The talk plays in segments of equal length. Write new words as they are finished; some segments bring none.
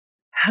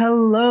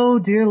Hello,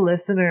 dear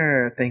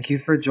listener. Thank you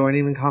for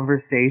joining the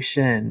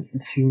conversation.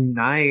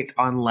 Tonight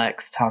on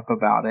Lex Talk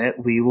About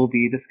It, we will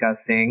be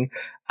discussing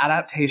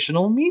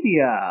adaptational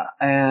media.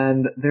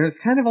 And there's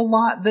kind of a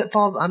lot that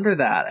falls under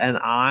that. And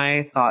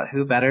I thought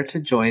who better to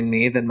join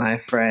me than my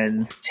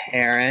friends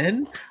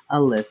Taryn,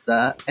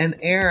 Alyssa, and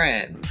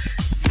Aaron.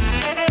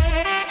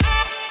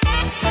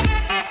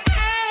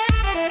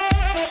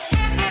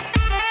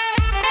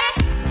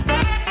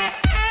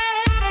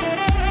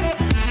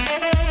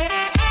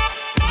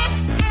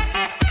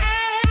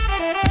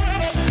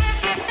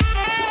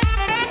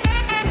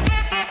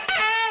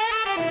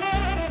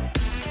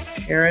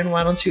 Taryn,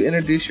 why don't you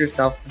introduce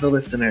yourself to the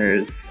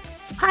listeners?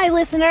 Hi,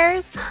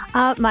 listeners.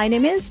 My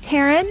name is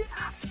Taryn.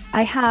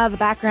 I have a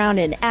background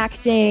in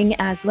acting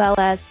as well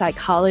as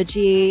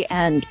psychology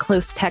and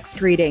close text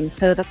reading.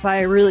 So that's why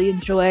I really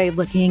enjoy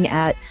looking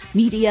at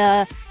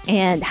media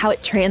and how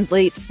it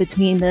translates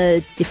between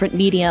the different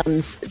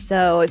mediums.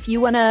 So if you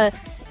want to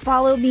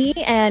follow me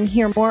and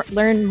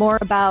learn more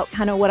about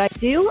kind of what I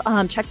do,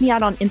 check me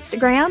out on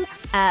Instagram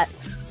at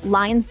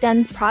Lions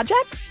Den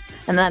Projects,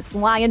 and that's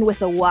Lion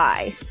with a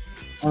Y.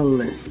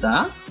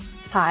 Alyssa.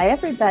 Hi,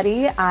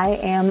 everybody. I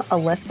am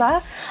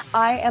Alyssa.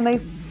 I am a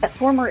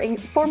former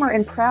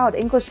and proud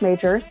English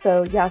major,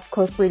 so yes,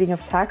 close reading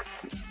of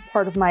text,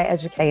 part of my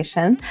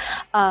education.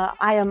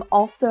 I am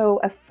also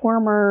a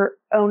former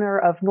owner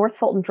of North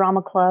Fulton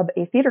Drama Club,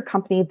 a theater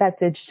company that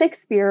did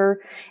Shakespeare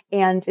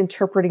and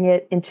interpreting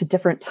it into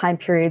different time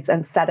periods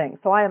and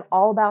settings. So I am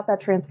all about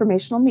that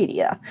transformational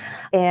media.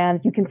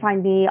 And you can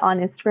find me on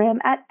Instagram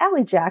at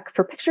AllieJack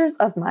for pictures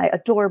of my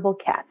adorable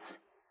cats.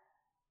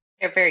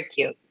 They're very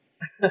cute.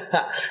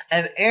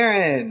 And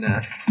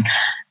Aaron.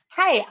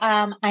 Hi,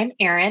 I'm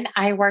Erin.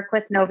 I work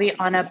with Novi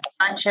on a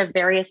bunch of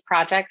various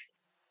projects.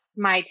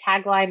 My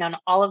tagline on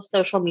all of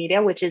social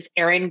media, which is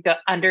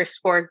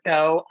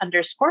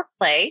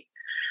Erin_go_play,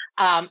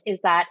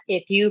 is that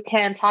if you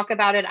can talk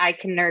about it, I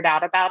can nerd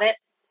out about it.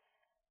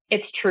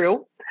 It's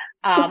true.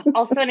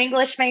 Also an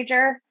English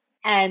major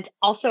and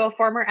also a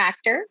former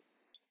actor.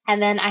 And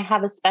then I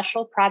have a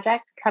special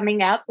project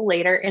coming up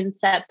later in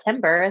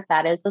September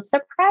that is a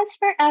surprise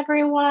for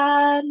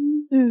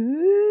everyone.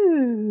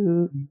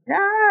 Ooh.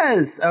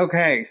 Yes.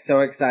 Okay.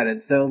 So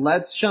excited. So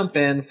let's jump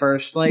in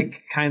first,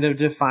 kind of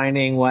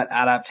defining what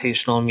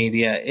adaptational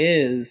media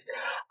is.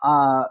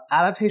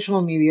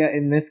 Adaptational media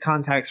in this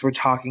context, we're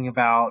talking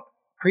about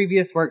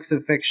previous works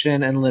of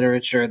fiction and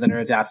literature that are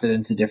adapted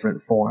into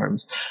different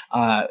forms,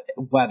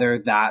 whether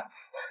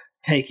that's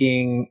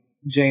taking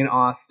Jane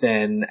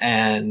Austen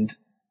and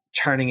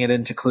turning it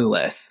into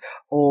Clueless,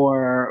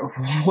 or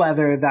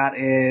whether that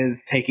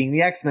is taking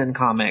the X-Men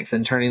comics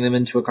and turning them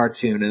into a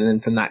cartoon, and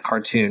then from that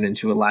cartoon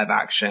into a live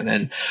action,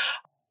 and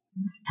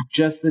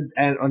just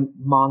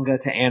manga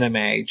to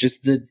anime,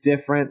 just the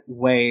different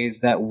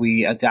ways that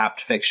we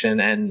adapt fiction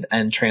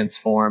and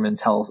transform and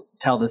tell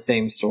the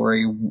same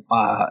story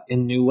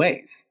in new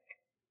ways.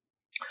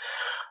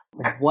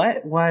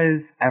 What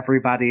was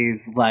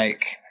everybody's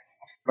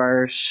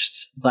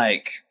first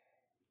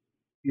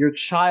your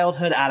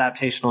childhood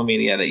adaptational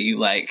media that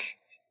you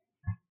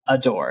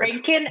adored?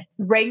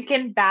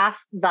 Rankin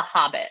Bass, The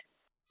Hobbit.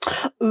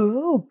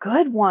 Ooh,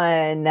 good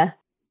one.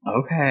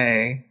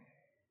 Okay.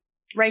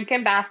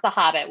 Rankin Bass, The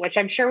Hobbit, which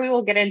I'm sure we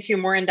will get into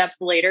more in depth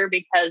later,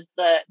 because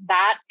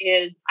that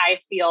is, I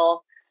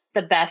feel,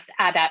 the best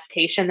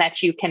adaptation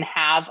that you can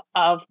have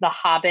of the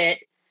Hobbit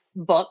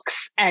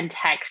books and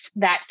text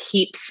that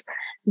keeps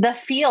the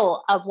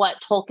feel of what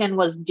Tolkien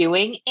was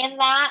doing in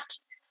that.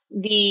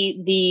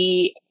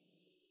 The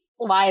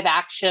live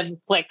action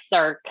flicks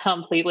are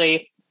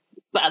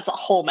that's a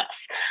whole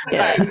mess.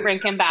 Yeah. But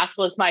Rankin Bass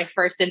was my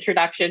first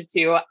introduction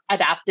to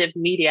adaptive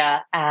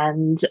media,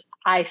 and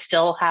I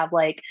still have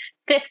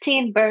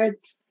 15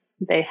 birds.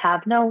 They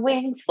have no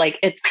wings.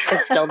 It's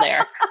still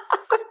there.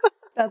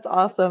 That's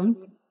awesome.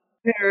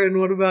 Aaron,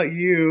 what about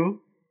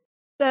you?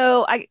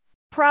 So I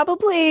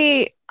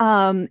probably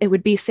it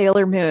would be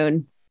Sailor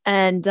Moon,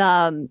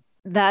 and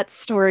that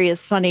story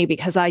is funny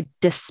because I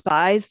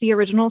despise the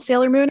original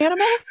Sailor Moon anime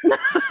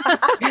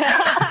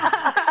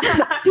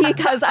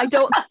because I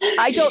don't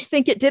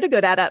think it did a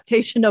good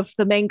adaptation of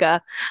the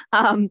manga,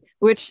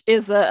 which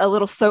is a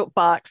little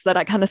soapbox that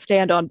I kind of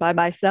stand on by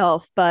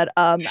myself. But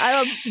I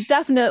would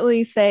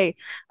definitely say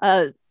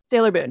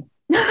Sailor Moon.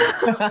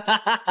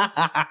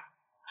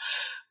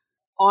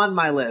 On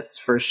my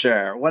list for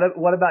sure.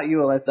 What about you,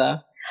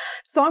 Alyssa?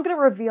 So I'm going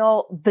to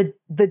reveal the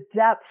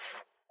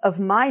depth of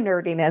my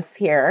nerdiness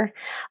here.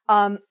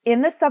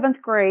 In the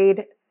 7th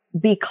grade,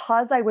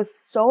 because I was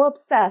so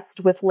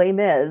obsessed with Les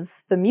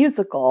Mis, the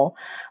musical,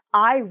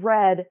 I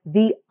read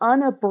the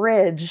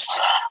unabridged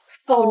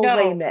full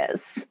Les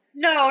Mis.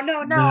 No.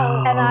 And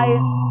I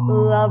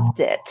loved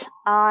it.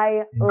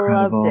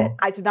 Loved it.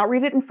 I did not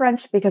read it in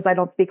French because I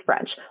don't speak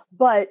French.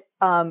 But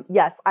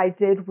yes, I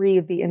did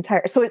read the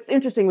entire. So it's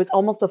interesting. It was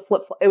almost a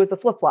flip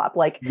flop.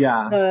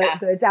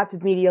 The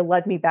adapted media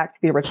led me back to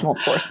the original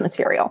source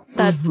material.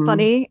 That's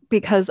funny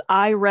because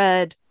I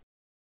read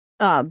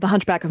The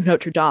Hunchback of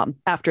Notre Dame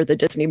after the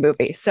Disney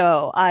movie.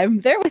 So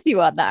I'm there with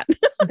you on that.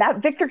 That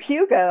Victor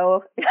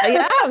Hugo.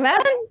 Yeah, man.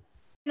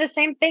 The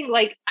same thing.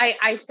 Like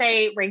I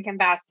say Rankin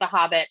Bass, The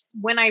Hobbit.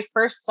 When I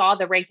first saw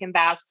the Rankin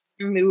Bass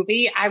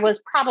movie, I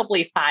was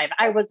probably 5.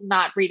 I was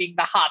not reading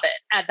The Hobbit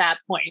at that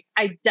point.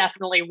 I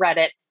definitely read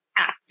it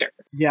after.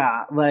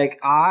 Yeah, like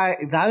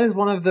that is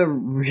one of the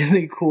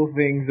really cool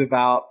things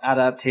about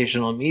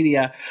adaptational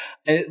media.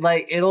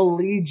 It'll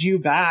lead you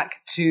back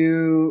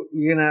to,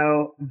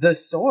 the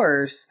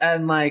source,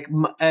 and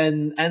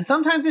and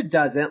sometimes it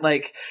doesn't,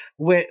 like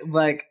with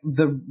like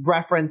the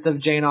reference of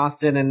Jane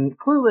Austen and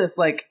Clueless,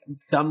 like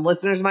some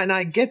listeners might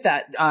not get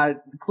that.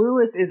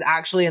 Clueless is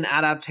actually an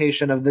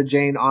adaptation of the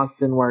Jane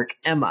Austen work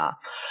Emma.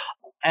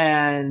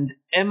 And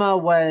Emma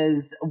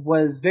was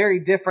very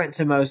different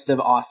to most of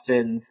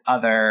Austen's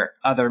other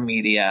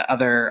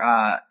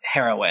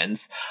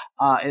heroines,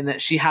 in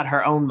that she had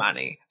her own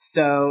money.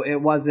 So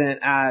it wasn't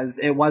as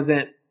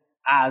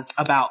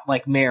about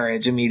like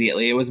marriage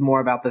immediately. It was more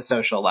about the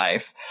social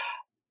life.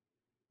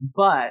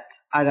 But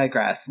I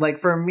digress. Like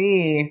for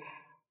me,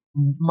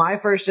 my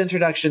first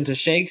introduction to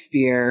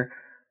Shakespeare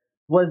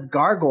was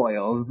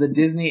Gargoyles, the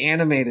Disney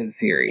animated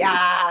series. Yes.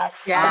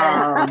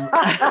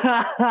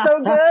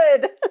 So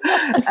good.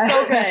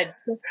 So good.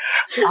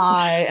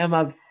 I am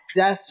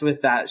obsessed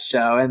with that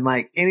show. And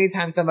like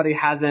anytime somebody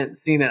hasn't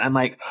seen it, I'm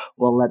like,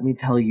 well, let me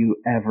tell you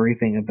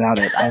everything about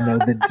it. I know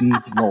the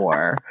deep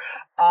lore.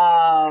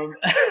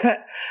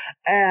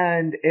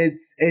 And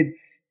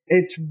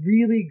it's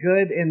really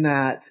good in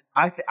that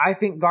I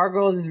think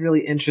Gargoyles is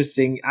really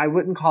interesting. I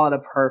wouldn't call it a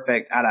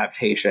perfect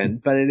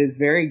adaptation, but it is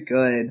very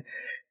good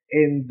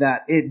in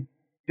that it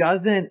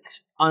doesn't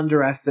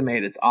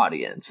underestimate its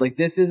audience. Like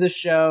this is a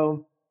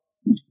show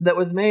that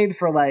was made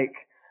for like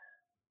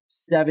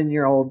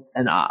 7-year-old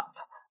and up.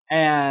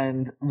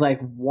 And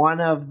like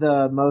one of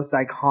the most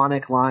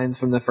iconic lines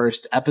from the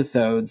first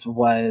episodes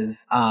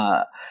was,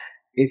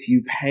 if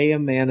you pay a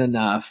man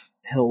enough,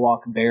 he'll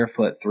walk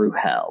barefoot through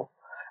hell.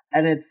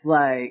 And it's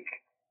like,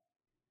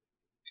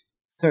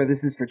 sir,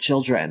 this is for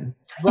children.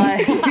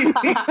 Like,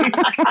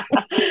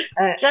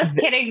 just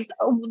kidding.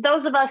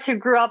 Those of us who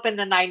grew up in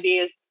the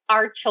 90s,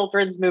 our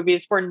children's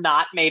movies were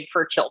not made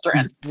for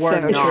children.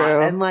 Were not.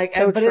 True. And like,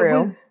 So but true. it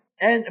was,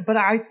 but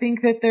I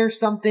think that there's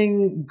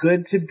something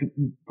good to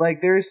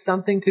like. There's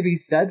something to be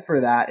said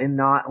for that, and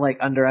not like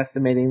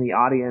underestimating the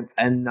audience,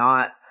 and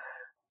not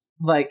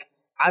like,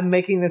 I'm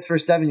making this for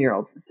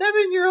 7-year-olds.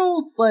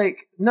 7-year-olds, like,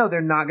 no,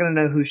 they're not going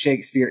to know who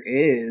Shakespeare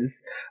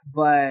is,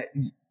 but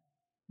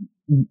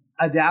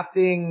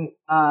adapting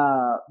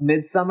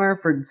Midsummer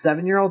for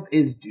 7-year-olds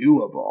is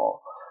doable.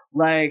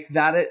 Like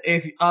that,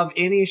 if of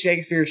any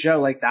Shakespeare show,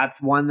 like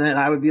that's one that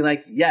I would be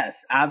like,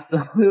 yes,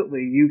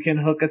 absolutely, you can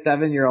hook a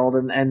 7-year-old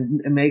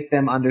and make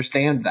them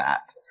understand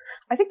that.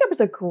 I think there was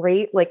a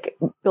great, like,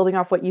 building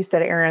off what you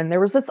said, Aaron, there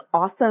was this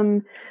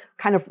awesome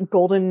kind of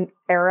golden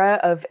era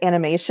of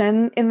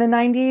animation in the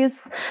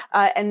 90s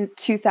and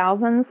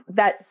 2000s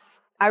that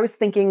I was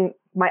thinking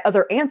my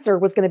other answer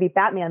was going to be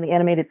Batman, the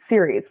animated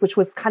series, which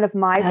was kind of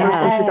my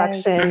first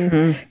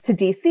introduction to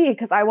DC,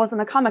 because I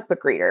wasn't a comic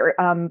book reader.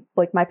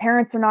 Like my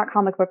parents are not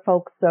comic book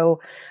folks.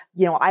 So,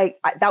 I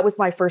that was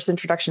my first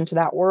introduction to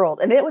that world.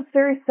 And it was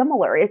very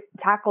similar. It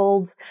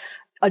tackled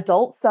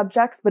adult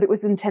subjects, but it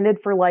was intended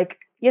for like,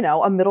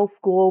 a middle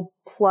school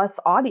plus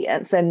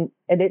audience. And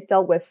it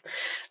dealt with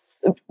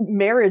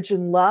marriage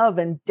and love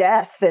and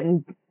death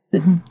and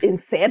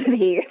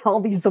insanity in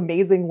all these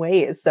amazing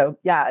ways. So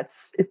yeah,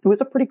 it was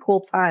a pretty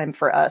cool time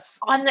for us.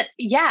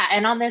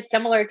 And on this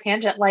similar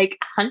tangent, like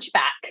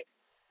Hunchback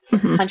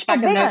of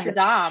Notre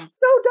Dame.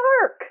 So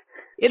dark.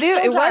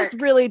 It was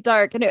really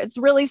dark, and it's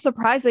really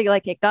surprising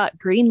like it got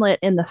greenlit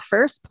in the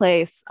first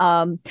place.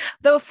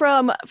 Though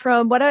from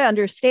what I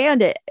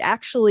understand, it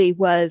actually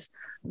was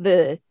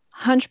the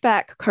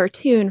Hunchback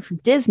cartoon from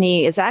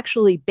Disney is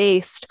actually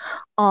based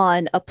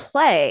on a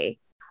play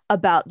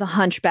about the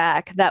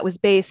Hunchback that was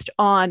based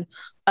on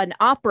an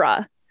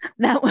opera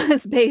that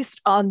was based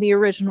on the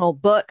original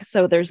book.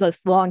 So there's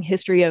this long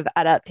history of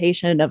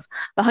adaptation of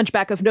the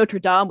Hunchback of Notre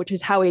Dame, which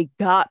is how he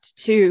got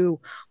to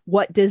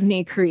what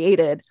Disney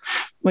created,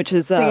 which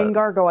is singing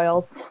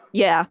gargoyles.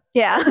 Yeah.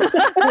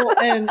 Well,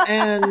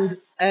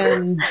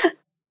 and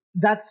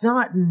that's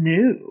not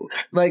new.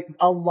 Like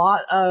a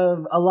lot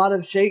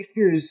of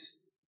Shakespeare's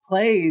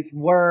plays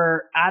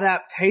were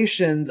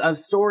adaptations of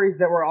stories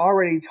that were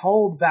already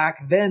told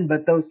back then,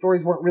 but those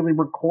stories weren't really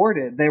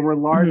recorded. They were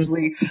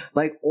largely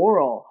like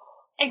oral.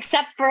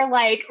 Except for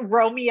like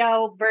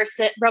Romeo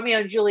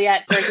and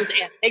Juliet versus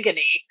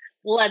Antigone.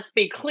 Let's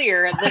be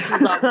clear, this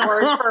is a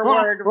word for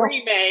word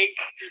remake.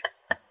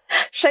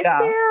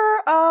 Shakespeare,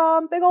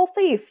 big old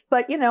thief,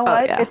 but you know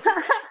what? Yeah.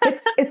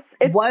 It's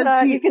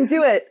you can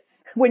do it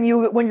when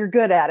you're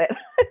good at it.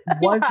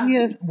 Was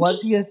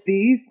he a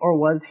thief, or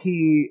was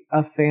he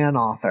a fan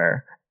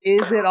author?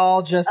 Is it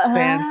all just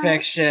fan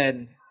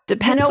fiction?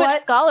 Depends which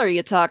scholar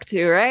you talk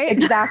to, right?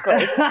 Exactly.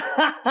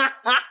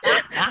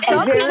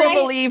 Some people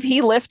believe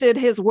he lifted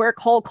his work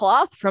whole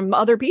cloth from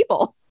other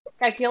people.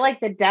 I feel like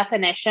the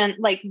definition,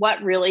 like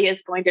what really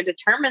is going to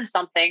determine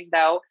something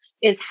though,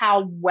 is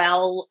how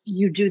well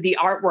you do the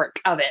artwork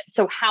of it.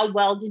 So how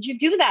well did you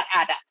do that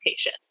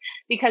adaptation?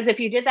 Because if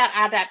you did that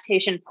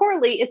adaptation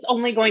poorly, it's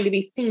only going to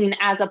be seen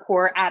as a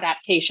poor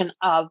adaptation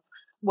of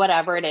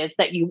whatever it is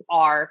that you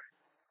are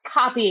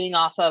copying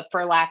off of,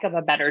 for lack of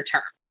a better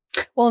term.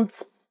 Well,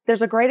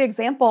 there's a great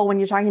example when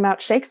you're talking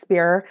about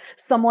Shakespeare,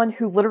 someone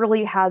who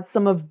literally has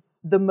some of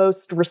the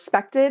most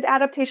respected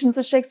adaptations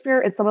of Shakespeare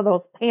and some of the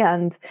most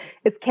panned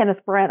is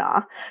Kenneth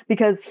Branagh,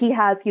 because he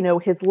has,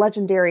 his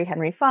legendary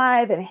Henry V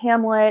and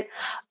Hamlet,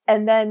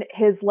 and then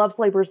his Love's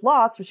Labour's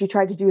Lost, which he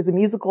tried to do as a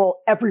musical,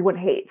 everyone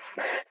hates.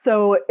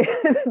 So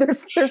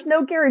there's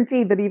no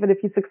guarantee that even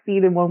if you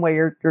succeed in one way,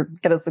 you're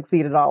going to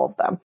succeed in all of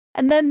them.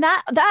 And then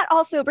that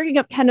also, bringing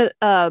up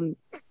Kevin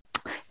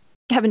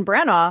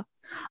Branagh,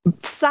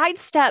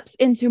 sidesteps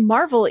into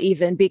Marvel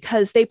even,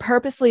 because they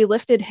purposely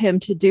lifted him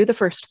to do the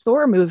first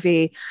Thor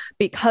movie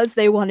because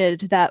they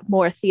wanted that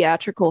more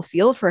theatrical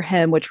feel for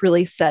him, which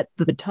really set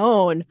the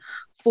tone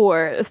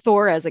for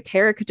Thor as a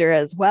character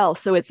as well.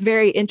 So it's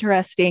very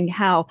interesting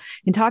how,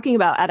 in talking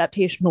about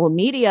adaptational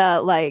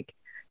media, like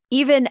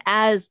even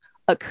as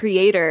a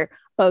creator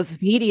of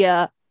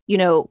media,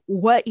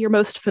 what you're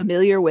most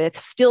familiar with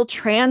still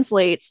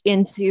translates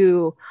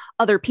into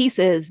other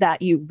pieces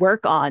that you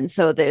work on.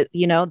 So that,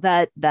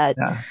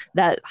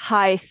 that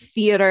high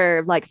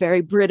theater, like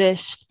very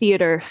British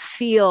theater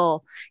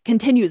feel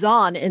continues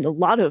on in a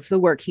lot of the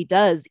work he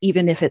does,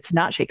 even if it's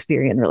not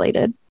Shakespearean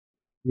related.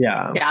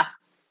 Yeah. Yeah.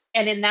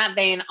 And in that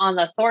vein, on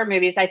the Thor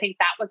movies, I think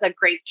that was a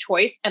great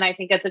choice. And I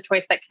think it's a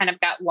choice that kind of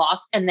got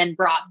lost and then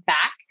brought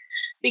back,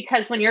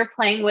 because when you're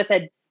playing with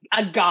a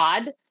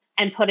god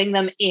and putting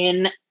them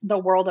in the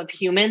world of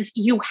humans,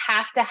 you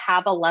have to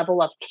have a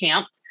level of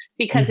camp,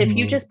 because if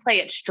you just play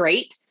it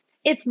straight,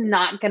 it's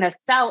not going to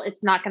sell.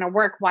 It's not going to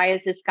work. Why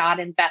is this god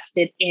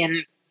invested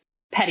in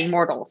petty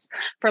mortals,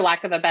 for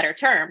lack of a better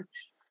term?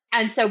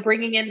 And so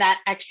bringing in that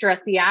extra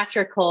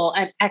theatrical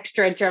and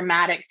extra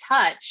dramatic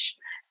touch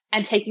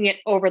and taking it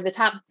over the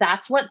top,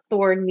 that's what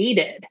Thor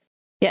needed.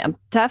 Yeah,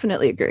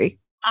 definitely agree.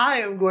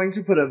 I am going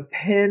to put a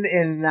pin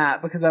in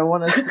that because I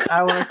want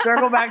to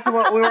circle back to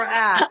what we were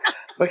at,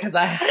 because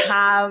I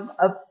have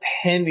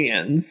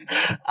opinions.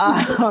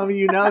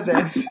 You know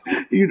this.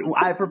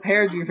 I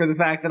prepared you for the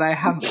fact that I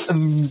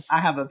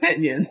have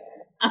opinions.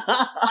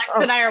 Lex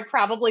and I are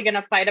probably going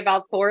to fight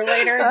about Thor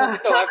later,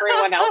 just so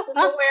everyone else is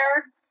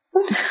aware.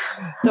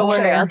 Don't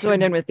worry, I'll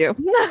join in with you.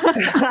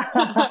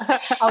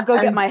 I'll go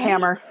get my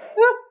hammer.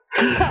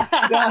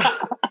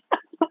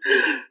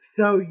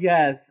 So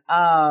yes,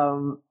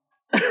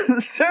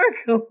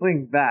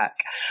 circling back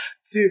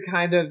to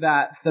kind of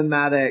that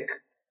thematic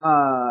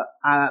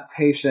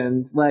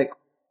adaptation, like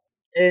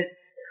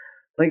it's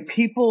like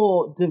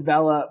people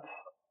develop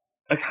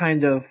a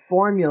kind of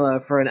formula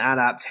for an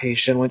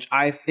adaptation, which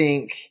I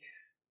think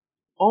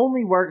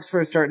only works for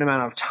a certain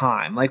amount of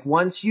time. Like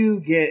once you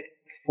get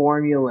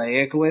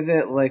formulaic with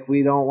it, like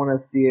we don't want to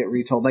see it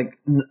retold. Like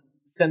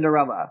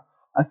Cinderella,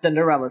 a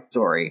Cinderella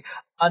story,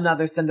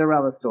 another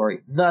Cinderella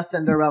story, the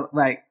Cinderella,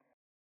 like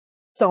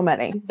so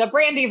many. The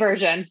Brandy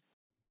version.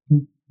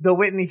 The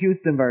Whitney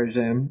Houston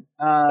version.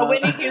 The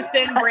Whitney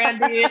Houston,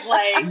 Brandy,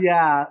 like...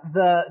 Yeah,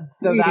 that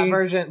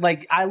version,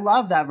 like, I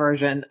love that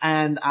version,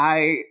 and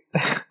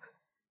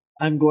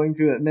I'm going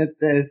to admit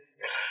this,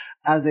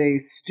 as a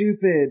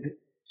stupid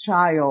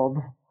child,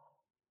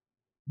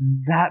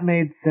 that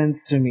made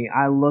sense to me.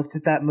 I looked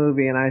at that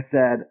movie and I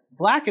said,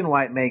 black and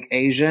white make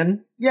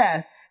Asian.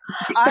 Yes,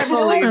 I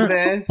believe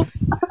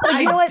this.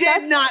 I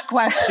did not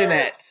question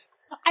it.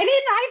 I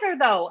didn't either,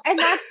 though. And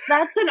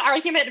that's an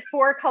argument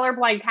for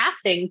colorblind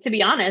casting, to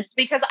be honest,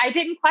 because I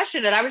didn't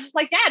question it. I was just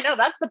like, yeah, no,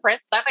 that's the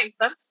prince. That makes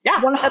sense.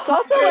 Yeah. That's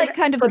also like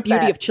kind of the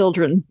beauty of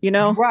children, you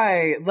know?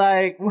 Right.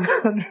 Like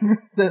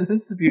 100%.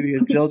 That's the beauty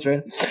of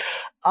children.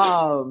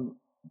 God,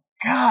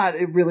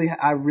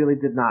 I really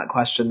did not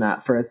question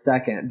that for a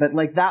second. But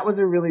like that was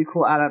a really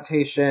cool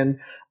adaptation.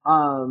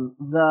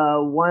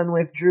 The one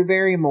with Drew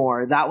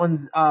Barrymore, that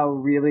one's a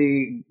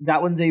really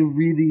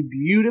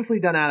beautifully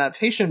done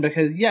adaptation,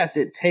 because yes,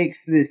 it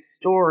takes this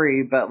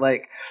story, but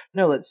like,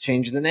 no, let's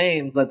change the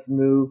names, let's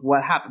move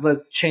what happened,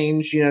 let's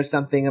change,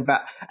 something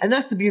about, and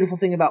that's the beautiful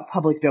thing about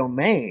public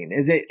domain,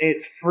 is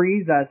it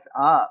frees us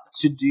up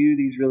to do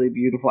these really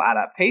beautiful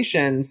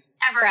adaptations.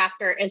 Ever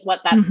After is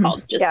what that's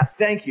called. Just yes.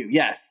 Thank you.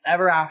 Yes,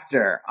 Ever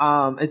After.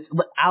 It's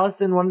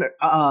Alice in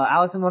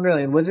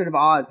Wonderland, Wizard of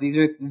Oz. These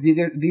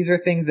are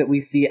things that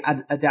we see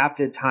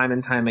adapted time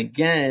and time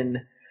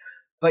again,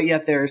 but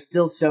yet there are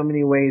still so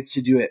many ways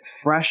to do it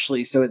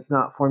freshly, so it's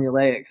not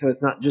formulaic, so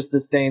it's not just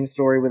the same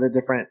story with a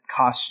different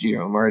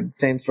costume or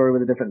same story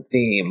with a different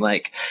theme.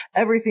 Like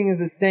everything is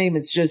the same,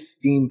 it's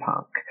just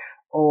steampunk.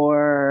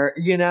 Or,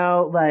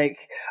 like,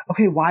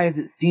 okay, why is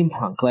it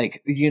steampunk?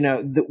 Like,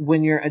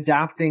 when you're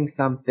adapting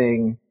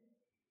something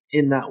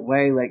in that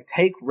way, like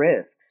take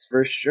risks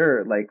for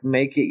sure, like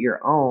make it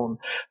your own,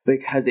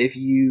 because if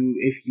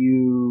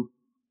you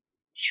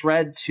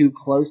tread too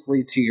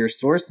closely to your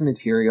source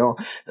material,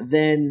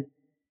 then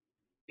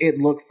it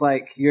looks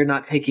like you're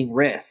not taking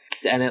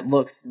risks, and it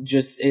looks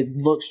just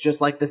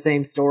like the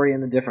same story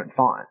in a different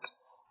font.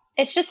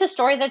 It's just a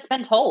story that's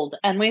been told,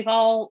 and we've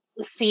all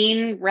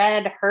seen,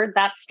 read, heard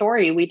that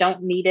story. We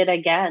don't need it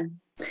again.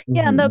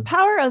 Yeah, and the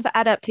power of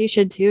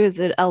adaptation too is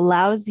it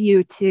allows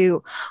you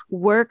to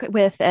work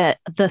with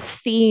the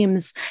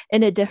themes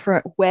in a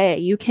different way.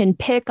 You can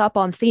pick up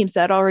on themes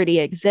that already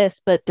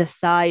exist, but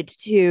decide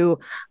to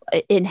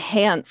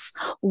enhance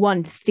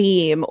one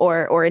theme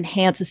or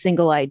enhance a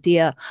single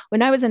idea.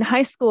 When I was in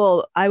high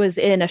school, I was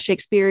in a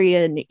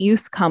Shakespearean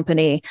youth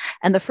company,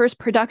 and the first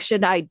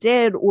production I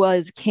did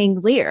was King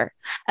Lear.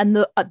 And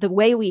the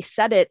way we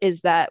said it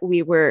is that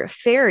we were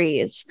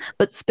fairies,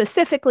 but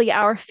specifically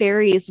our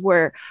fairies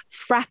were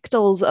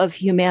fractals of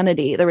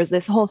humanity. There was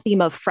this whole theme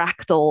of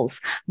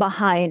fractals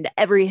behind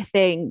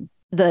everything,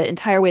 the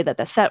entire way that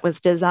the set was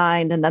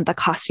designed, and then the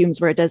costumes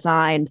were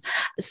designed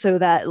so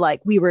that like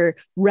we were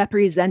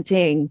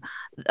representing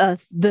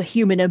the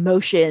human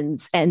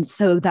emotions. And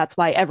so that's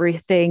why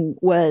everything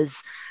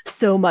was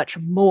so much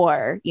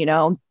more,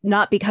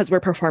 not because we're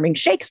performing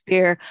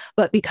Shakespeare,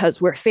 but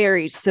because we're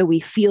fairies. So we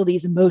feel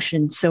these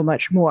emotions so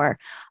much more.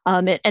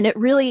 And it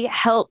really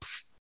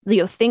helps,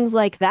 things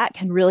like that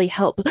can really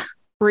help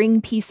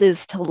bring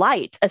pieces to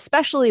light,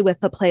 especially with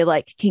a play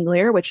like King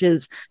Lear, which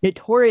is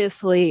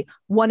notoriously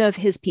one of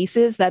his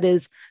pieces that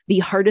is the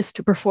hardest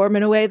to perform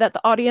in a way that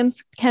the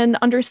audience can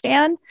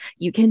understand.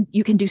 You can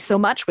do so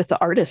much with the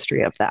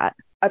artistry of that.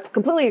 I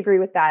completely agree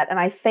with that. And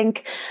I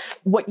think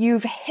what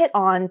you've hit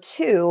on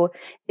too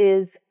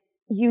is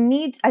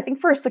I think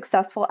for a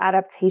successful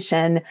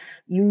adaptation,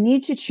 you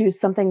need to choose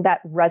something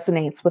that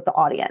resonates with the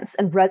audience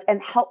and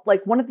help.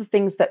 Like one of the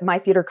things that my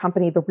theater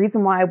company, the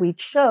reason why we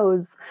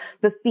chose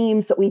the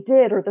themes that we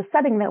did or the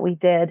setting that we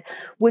did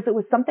was it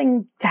was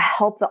something to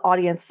help the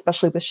audience,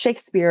 especially with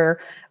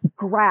Shakespeare,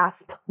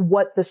 grasp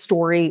what the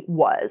story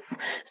was.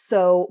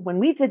 So when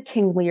we did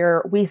King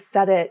Lear, we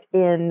set it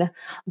in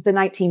the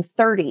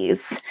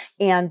 1930s,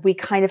 and we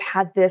kind of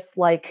had this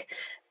like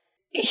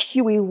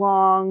Huey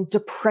Long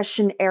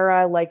Depression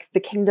era, like the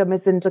kingdom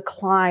is in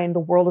decline, the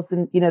world is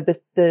in,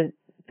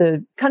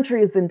 the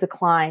country is in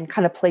decline,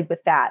 kind of played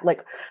with that.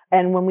 Like,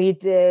 and when we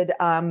did,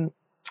 one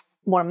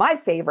of my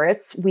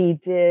favorites, we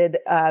did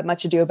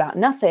Much Ado About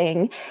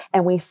Nothing,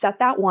 and we set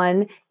that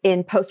one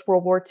in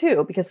post-World War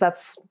II, because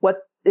that's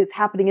what is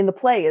happening in the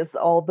play is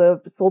all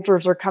the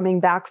soldiers are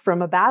coming back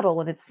from a battle,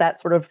 and it's that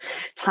sort of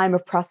time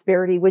of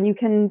prosperity when you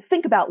can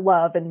think about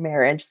love and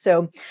marriage.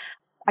 So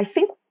I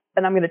think,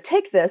 and I'm going to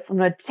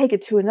take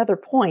it to another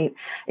point.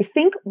 I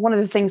think one of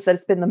the things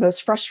that's been the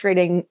most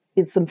frustrating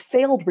in some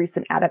failed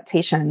recent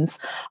adaptations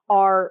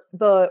are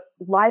the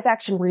live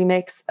action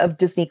remakes of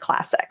Disney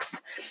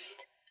classics.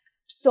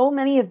 So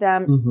many of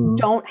them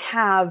don't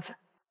have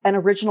an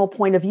original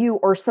point of view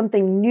or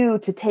something new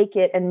to take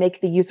it and make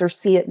the user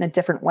see it in a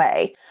different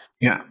way.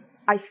 Yeah.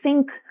 I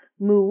think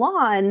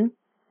Mulan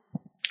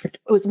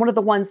was one of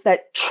the ones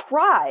that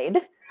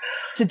tried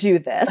to do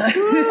this. I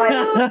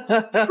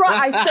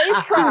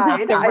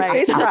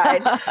say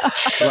tried.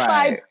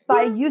 Right.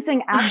 By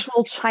using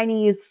actual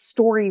Chinese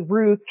story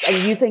roots and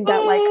using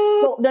that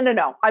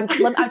no. I'm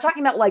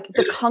talking about like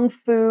the kung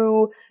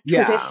fu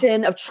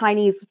tradition of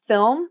Chinese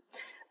film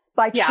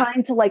by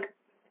trying to like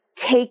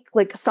take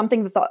like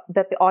something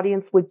that the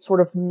audience would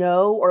sort of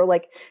know or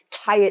like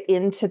tie it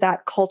into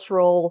that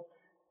cultural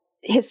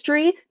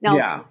history.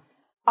 Now,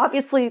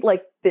 obviously,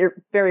 like there are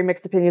very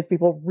mixed opinions.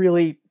 People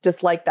really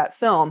dislike that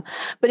film.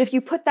 But if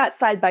you put that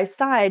side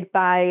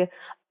by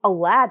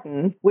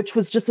Aladdin, which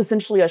was just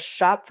essentially a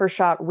shot for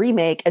shot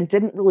remake and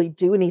didn't really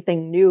do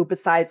anything new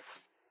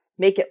besides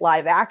make it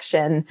live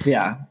action.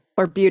 Yeah.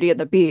 Or Beauty and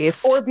the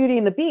Beast.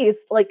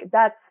 Like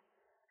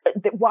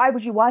why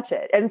would you watch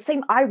it? And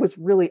same, I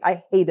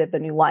hated the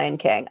new Lion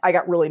King. I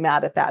got really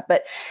mad at that.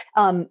 But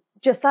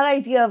just that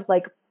idea of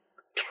like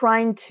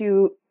trying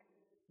to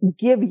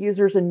give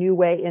users a new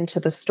way into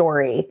the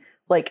story.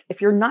 Like,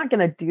 if you're not going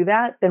to do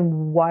that,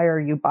 then why are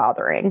you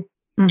bothering?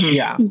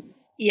 Mm-hmm.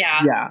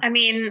 Yeah. I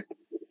mean,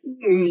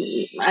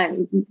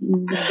 I'm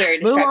very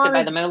distracted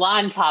by the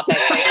Mulan topic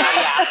right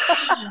now.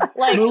 Yeah.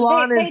 Like,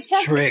 Mulan is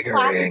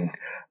triggering.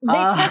 They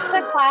took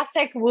the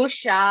classic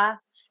wuxia.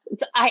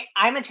 So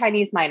I'm a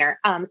Chinese minor.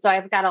 So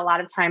I've got a lot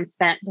of time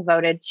spent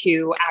devoted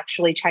to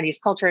actually Chinese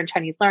culture and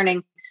Chinese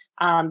learning,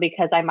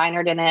 because I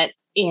minored in it.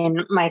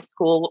 In my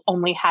school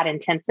only had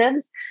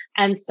intensives.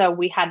 And so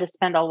we had to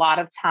spend a lot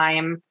of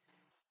time,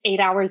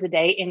 8 hours a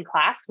day in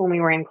class when we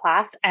were in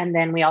class. And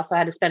then we also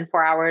had to spend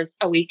 4 hours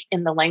a week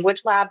in the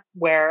language lab,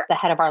 where the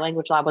head of our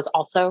language lab was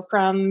also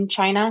from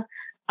China.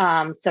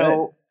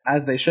 So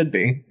as they should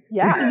be.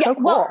 Yeah. So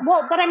cool.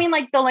 Well, but I mean,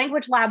 like the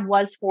language lab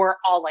was for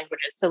all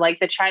languages. So like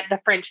the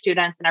French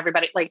students and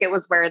everybody, like it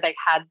was where they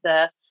had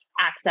the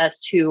access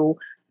to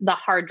the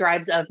hard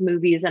drives of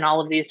movies and all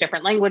of these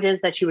different languages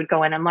that you would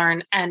go in and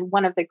learn. And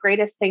one of the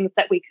greatest things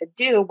that we could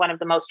do, one of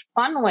the most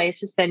fun ways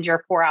to spend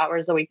your 4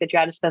 hours a week that you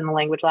had to spend in the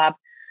language lab.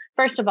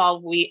 First of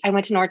all, I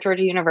went to North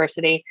Georgia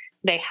University.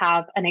 They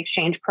have an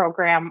exchange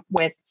program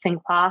with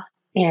Tsinghua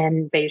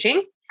in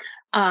Beijing.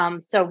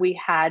 So we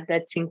had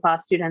the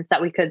Tsinghua students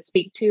that we could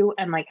speak to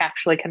and like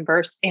actually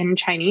converse in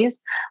Chinese.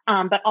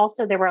 But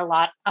also there were a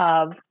lot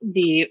of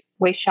the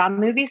Weisha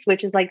movies,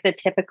 which is like the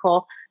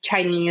typical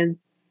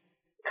Chinese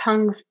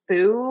kung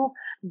fu,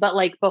 but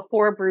like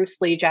before Bruce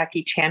Lee,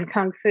 Jackie Chan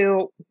kung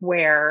fu,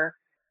 where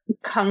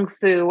kung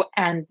fu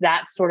and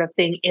that sort of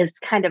thing is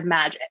kind of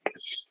magic.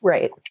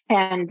 Right.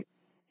 And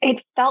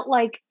it felt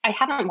like, I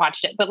haven't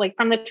watched it, but like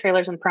from the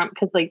trailers and from,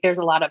 because like there's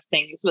a lot of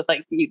things with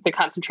like the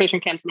concentration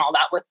camps and all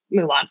that with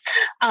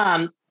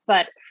Mulan.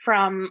 But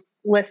from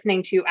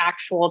listening to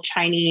actual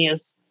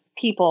Chinese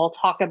people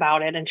talk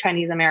about it and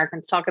Chinese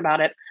Americans talk about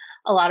it,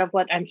 a lot of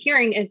what I'm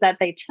hearing is that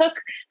they took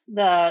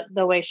the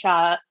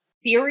Weisha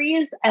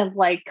theories of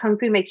like kung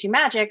fu makes you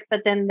magic,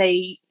 but then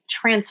they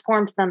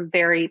transformed them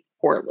very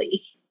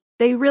poorly.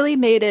 They really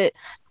made it,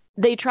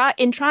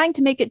 trying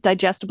to make it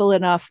digestible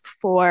enough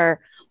for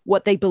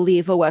what they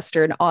believe a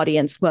Western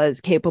audience was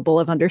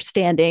capable of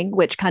understanding,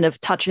 which kind of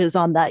touches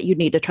on that you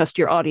need to trust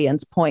your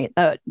audience point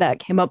that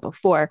came up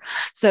before.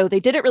 So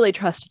they didn't really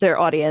trust their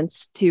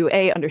audience to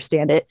A,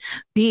 understand it,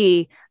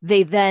 B,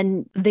 they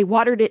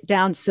watered it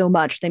down so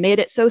much. They made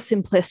it so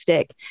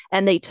simplistic,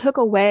 and they took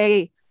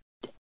away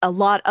a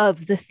lot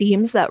of the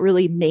themes that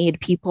really made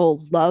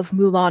people love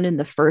Mulan in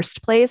the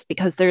first place,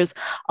 because there's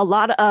a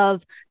lot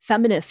of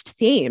feminist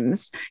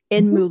themes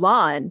in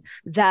Mulan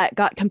that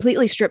got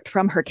completely stripped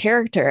from her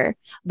character.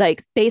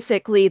 Like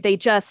basically they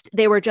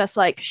were just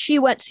like, she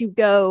went to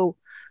go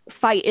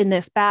fight in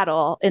this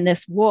battle, in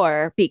this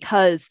war,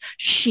 because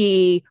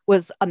she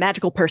was a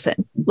magical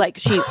person. Like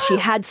she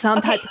had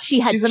some type,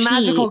 she's a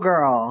magical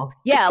girl.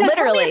 Yeah, so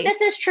literally. Tell me if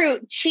this is true.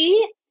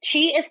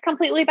 Chi is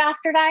completely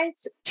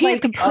bastardized.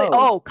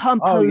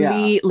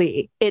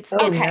 Completely. Yeah. It's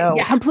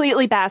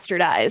completely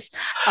bastardized.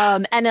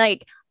 And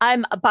like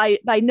I'm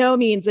by no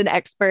means an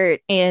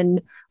expert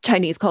in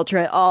Chinese culture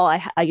at all.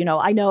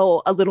 I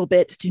know a little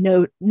bit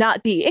to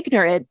not be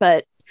ignorant,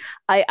 but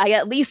I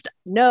at least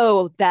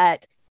know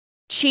that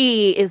Chi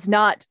is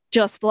not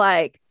just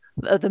like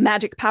the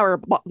magic power,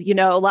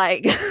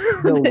 like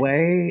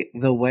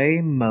the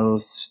way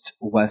most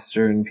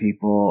Western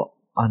people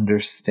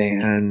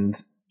understand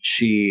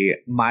Chi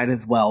might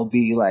as well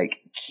be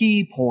like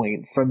key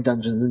points from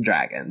Dungeons and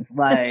Dragons.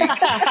 Like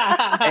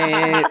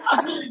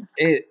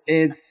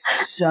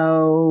it's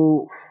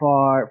so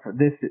far from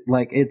this.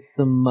 Like it's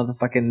some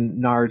motherfucking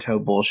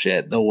Naruto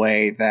bullshit. The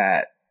way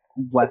that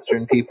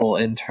Western people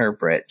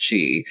interpret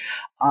Chi,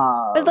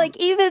 but like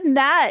even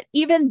that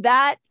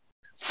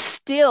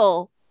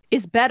still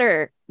is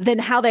better than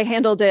how they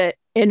handled it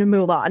in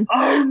Mulan.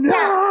 Oh no!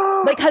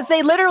 Yeah. Because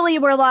they literally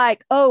were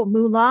like, "Oh,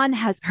 Mulan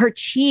has her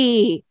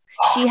Chi.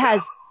 She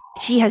has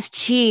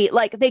Chi."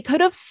 Like they could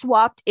have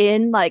swapped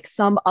in like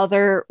some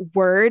other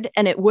word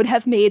and it would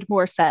have made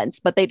more sense,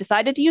 but they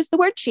decided to use the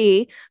word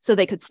Chi so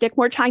they could stick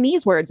more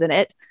Chinese words in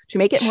it to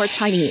make it more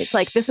Chinese.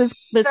 Like this is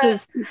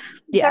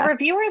the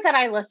reviewers that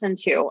I listen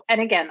to,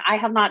 and again, I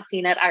have not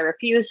seen it. I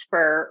refuse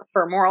for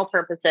moral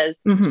purposes.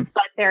 Mm-hmm.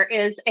 But there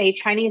is a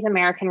Chinese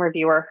American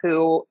reviewer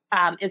who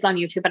is on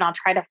YouTube, and I'll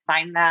try to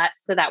find that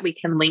so that we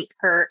can link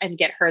her and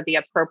get her the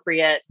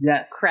appropriate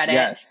credit.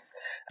 Yes,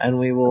 and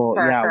we will.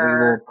 We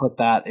will put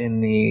that in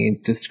the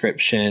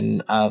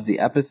description of the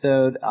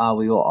episode.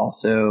 We will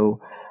also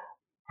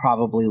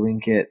probably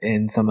link it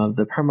in some of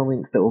the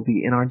permalinks that will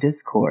be in our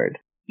Discord.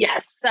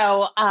 Yes.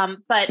 So,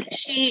 but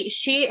she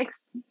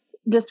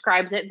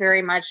describes it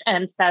very much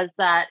and says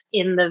that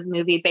in the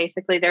movie,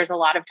 basically, there's a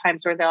lot of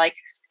times where they're like,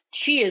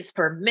 Chi is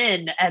for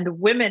men and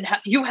women.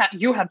 You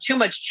have too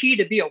much Chi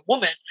to be a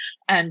woman,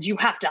 and you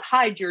have to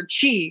hide your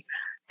Chi.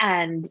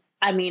 And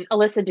I mean,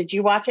 Alyssa, did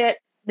you watch it?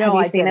 No,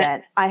 I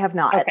didn't. I have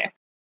not. Okay.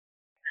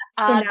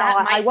 So now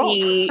that might I won't.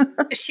 be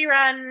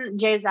Shiran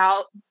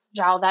Zhao.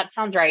 That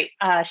sounds right.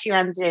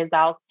 Shiran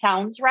Zhao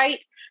sounds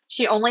right.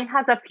 She only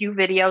has a few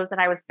videos,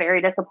 and I was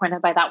very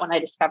disappointed by that when I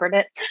discovered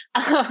it.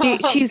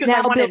 She's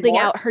now building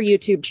out her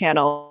YouTube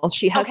channel.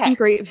 She has some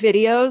great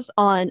videos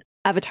on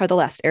Avatar: The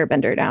Last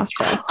Airbender now.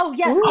 So. Oh,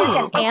 yes.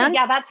 Okay, and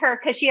yeah, that's her,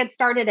 because she had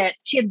started it.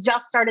 She had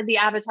just started the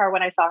Avatar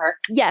when I saw her.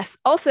 Yes.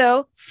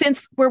 Also,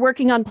 since we're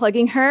working on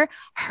plugging her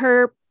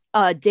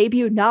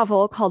debut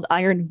novel called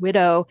Iron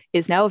Widow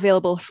is now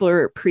available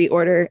for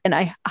pre-order, and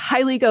I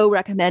highly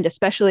recommend,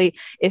 especially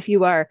if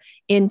you are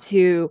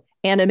into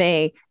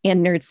anime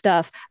and nerd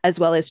stuff as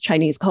well as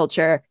Chinese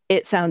culture.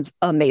 It sounds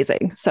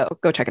amazing, so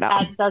go check it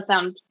out. That does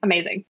sound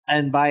amazing.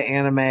 And by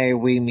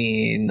anime we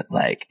mean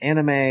like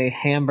anime,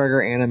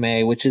 hamburger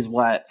anime, which is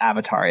what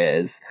Avatar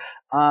is.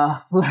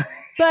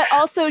 But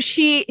also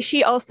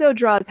she also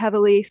draws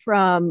heavily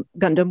from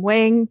Gundam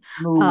Wing,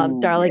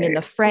 Darling in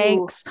the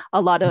Franxx, a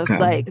lot of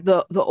like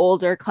the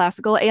older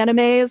classical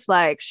animes.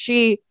 Like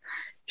she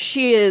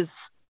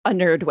is a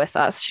nerd with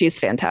us. She's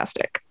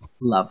fantastic.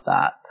 Love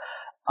that.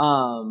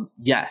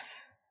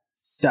 Yes.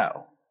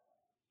 So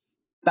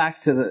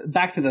back to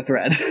the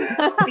thread.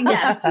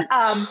 Yes.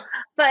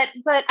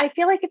 But I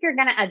feel like if you're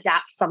going to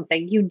adapt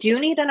something, you do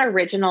need an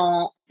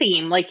original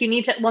theme. Like you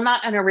need to, well,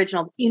 not an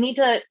original, you need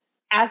to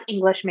as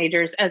English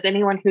majors, as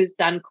anyone who's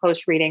done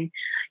close reading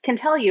can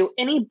tell you,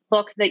 any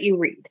book that you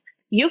read,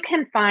 you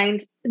can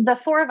find, the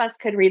four of us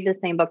could read the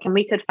same book and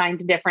we could find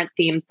different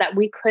themes that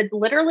we could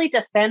literally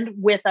defend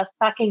with a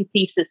fucking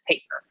thesis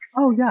paper.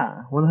 Oh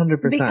yeah,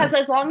 100%. Because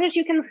as long as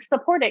you can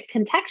support it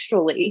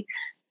contextually,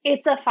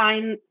 it's a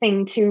fine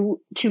thing to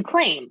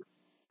claim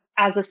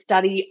as a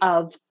study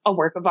of a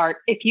work of art.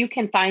 If you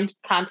can find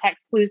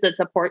context clues that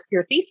support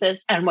your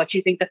thesis and what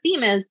you think the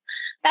theme is,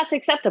 that's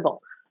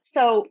acceptable.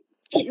 So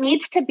it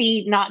needs to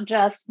be not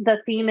just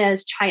the theme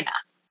is China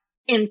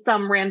in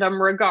some random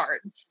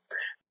regards.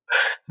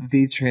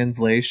 The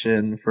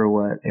translation for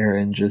what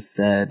Erin just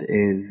said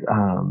is,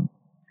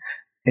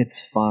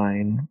 it's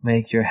fine.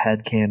 Make your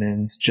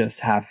headcanons just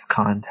have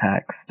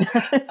context.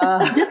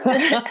 Yes,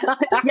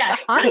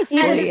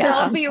 honestly, and yeah.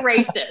 don't be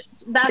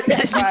racist. That's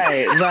it.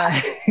 Right.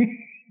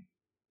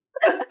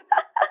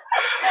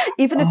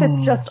 Even if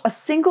it's just a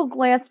single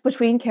glance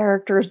between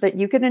characters that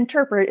you can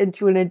interpret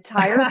into an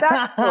entire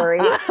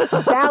backstory,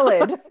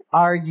 valid.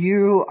 Are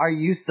you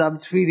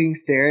subtweeting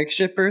Steric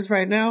shippers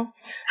right now?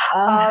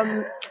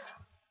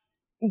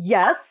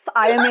 Yes,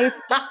 I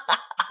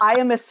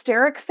am a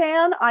Steric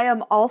fan. I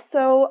am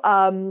also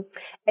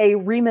a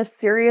Remus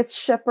Sirius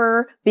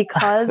shipper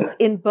because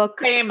in book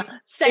 5,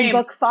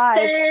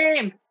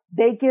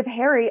 they give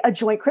Harry a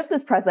joint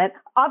Christmas present.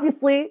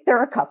 Obviously,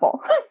 they're a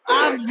couple.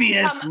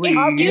 Obviously.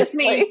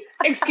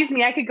 Excuse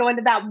me, I could go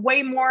into that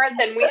way more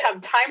than we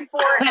have time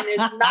for, and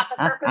it's not the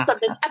purpose of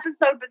this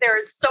episode, but there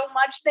is so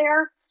much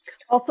there.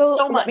 Also,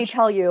 let me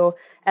tell you,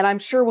 and I'm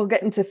sure we'll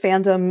get into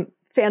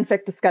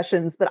fanfic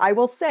discussions, but I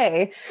will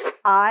say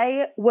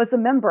I was a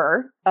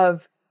member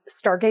of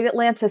Stargate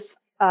Atlantis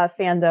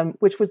fandom,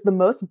 which was the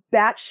most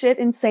batshit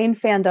insane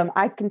fandom.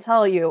 I can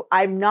tell you,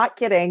 I'm not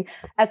kidding.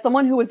 As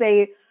someone who was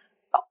a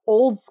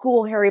old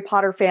school Harry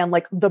Potter fan,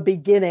 like the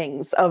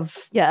beginnings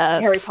of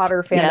Harry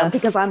Potter fandom,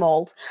 because I'm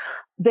old,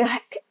 the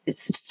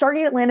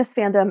Stargate Atlantis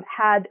fandom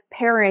had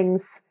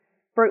pairings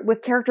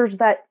with characters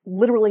that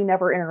literally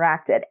never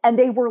interacted, and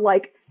they were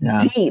like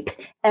deep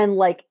and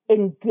like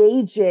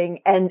engaging,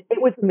 and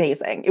it was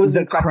amazing. It was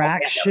the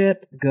crack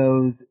ship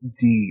goes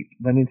deep.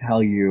 Let me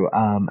tell you,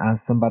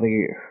 as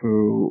somebody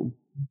who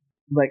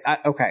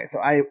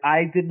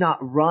I did not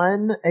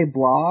run a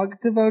blog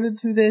devoted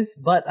to this,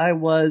 but I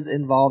was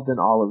involved in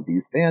all of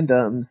these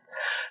fandoms,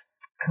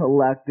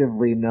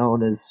 collectively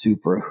known as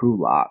Super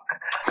Hulock.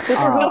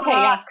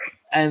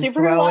 And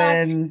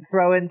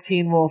throw in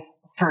Teen Wolf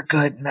for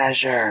good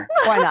measure.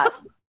 Why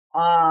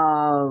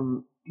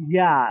not?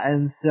 Yeah,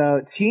 and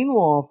so Teen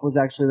Wolf was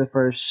actually the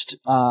first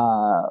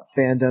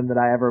fandom that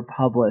I ever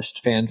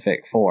published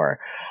fanfic for.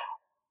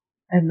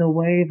 And the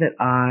way that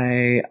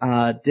I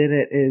did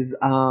it is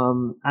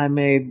I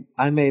made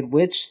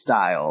Witch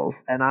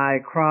Styles, and I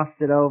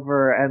crossed it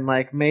over and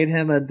like made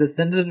him a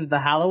descendant of the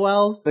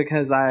Halliwells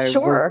because I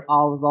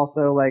was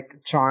also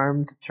like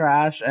Charmed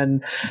trash,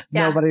 and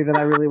nobody that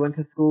I really went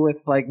to school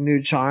with like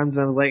knew Charmed,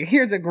 and I was like,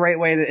 here's a great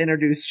way to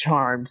introduce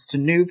Charmed to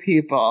new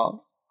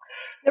people.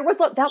 That was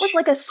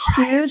like a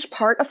huge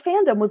part of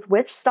fandom was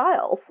Witch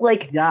Styles.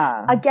 Like,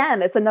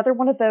 again, it's another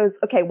one of those.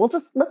 Okay,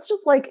 let's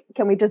just like,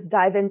 can we just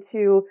dive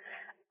into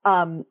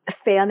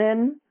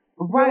fanon?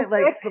 Right,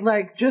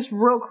 like just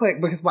real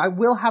quick, because I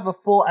will have a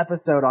full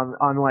episode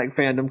on like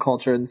fandom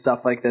culture and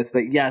stuff like this.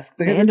 But yes,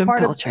 because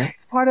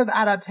it's part of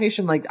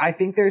adaptation. Like, I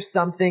think there's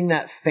something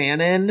that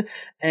fanon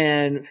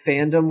and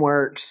fandom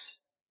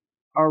works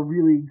are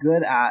really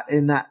good at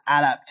in that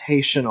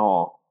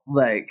adaptational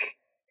like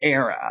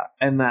era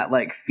and that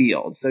like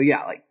field. So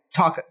yeah, like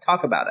talk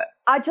about it.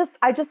 I just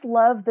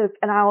love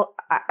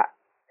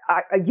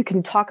you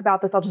can talk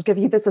about this. I'll just give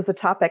you this as a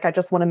topic. I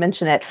just want to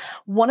mention it.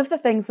 One of the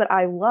things that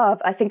I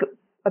love, I think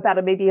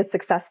about maybe a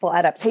successful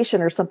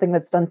adaptation or something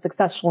that's done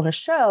successful in a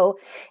show,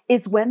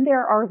 is when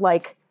there are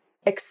like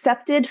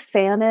accepted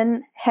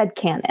fanon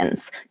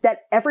headcanons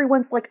that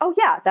everyone's like, oh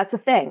yeah, that's a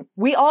thing.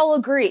 We all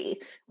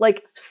agree.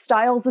 Like,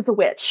 Styles is a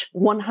witch,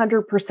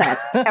 100%.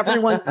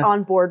 Everyone's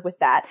on board with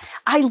that.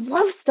 I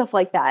love stuff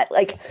like that.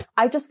 Like,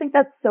 I just think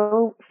that's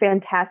so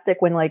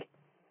fantastic when like,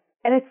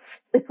 and it's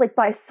like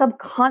by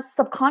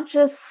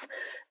subconscious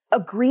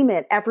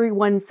agreement,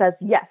 everyone says,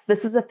 yes,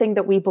 this is a thing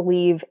that we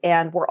believe,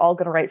 and we're all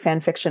going to write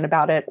fan fiction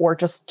about it or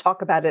just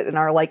talk about it in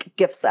our like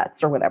gift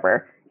sets or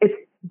whatever. It's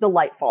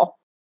delightful.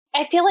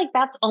 I feel like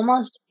that's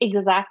almost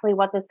exactly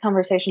what this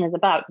conversation is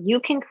about. You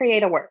can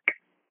create a work.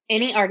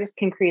 Any artist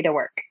can create a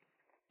work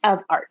of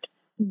art,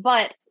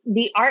 but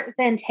the art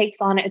then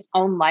takes on its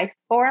own life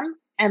form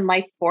and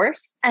life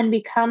force and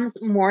becomes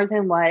more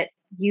than what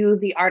you,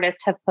 the artist,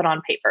 have put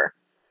on paper.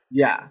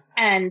 Yeah.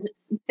 And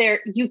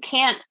you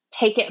can't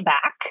take it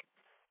back.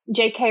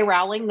 J.K.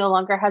 Rowling no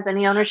longer has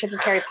any ownership of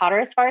Harry Potter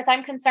as far as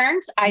I'm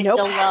concerned. I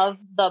still love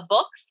the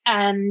books,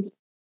 and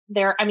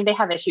they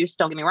have issues,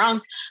 don't get me wrong.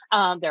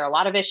 There are a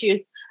lot of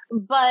issues,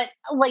 but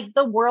like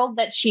the world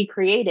that she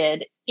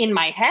created in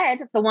my head,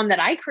 the one that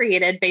I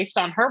created based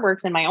on her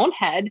works in my own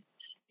head,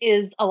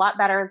 is a lot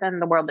better than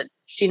the world that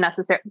she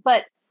necessarily,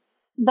 but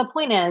the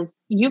point is,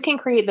 you can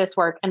create this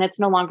work and it's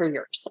no longer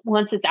yours.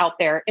 Once it's out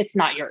there, it's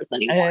not yours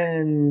anymore.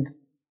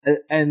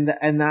 And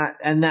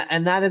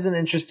that is an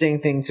interesting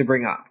thing to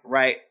bring up,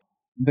 right?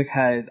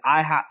 Because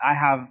I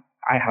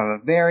have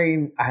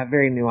very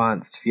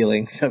nuanced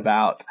feelings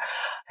about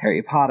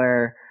Harry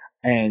Potter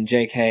and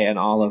JK and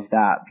all of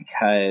that,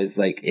 because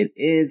like it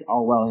is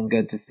all well and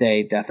good to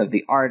say death of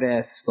the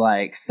artist,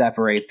 like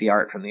separate the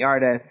art from the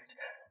artist.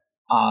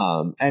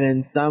 And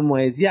in some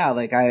ways, yeah,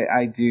 like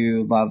I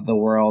do love the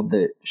world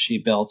that she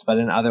built, but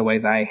in other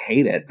ways I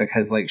hate it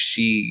because like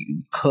she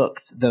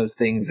cooked those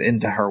things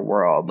into her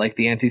world. Like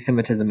the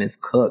anti-Semitism is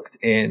cooked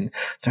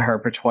into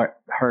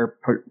her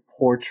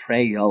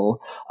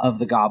portrayal of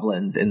the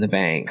goblins in the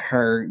bank.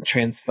 Her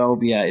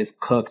transphobia is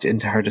cooked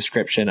into her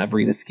description of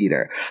Rita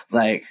Skeeter.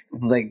 Like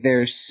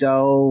there's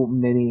so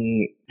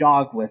many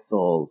dog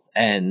whistles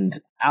and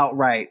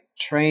outright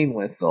train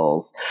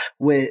whistles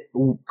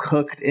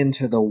cooked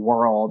into the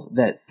world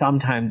that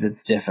sometimes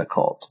it's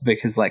difficult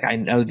because like I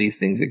know these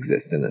things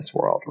exist in this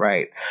world,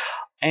 right?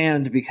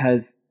 And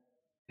because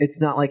it's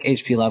not like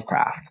H.P.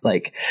 Lovecraft.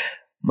 Like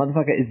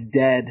motherfucker is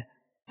dead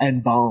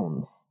and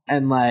bones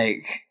and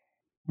like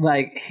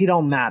he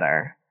don't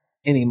matter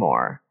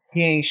anymore.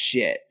 He ain't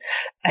shit.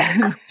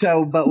 And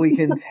so, but we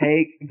can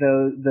take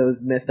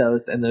those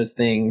mythos and those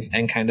things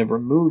and kind of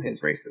remove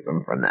his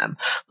racism from them.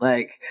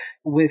 Like,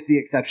 with the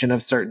exception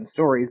of certain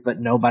stories, but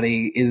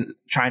nobody is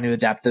trying to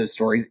adapt those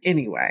stories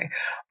anyway.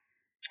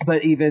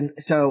 But even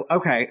so,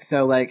 okay,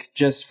 so like,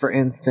 just for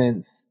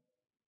instance,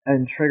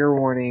 and trigger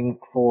warning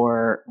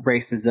for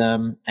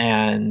racism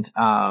and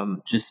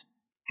just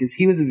because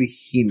he was a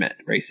vehement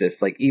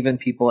racist. Like, even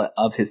people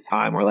of his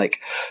time were like,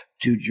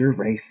 dude, you're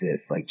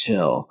racist, like,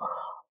 chill.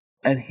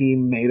 And he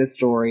made a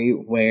story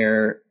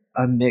where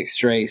a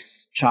mixed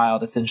race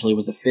child essentially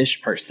was a fish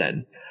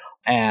person.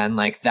 And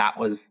like that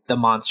was the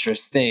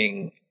monstrous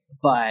thing.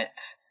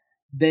 But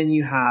then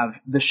you have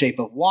The Shape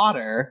of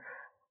Water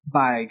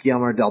by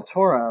Guillermo del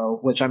Toro,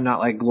 which I'm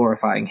not like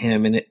glorifying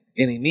him in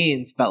any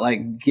means, but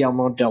like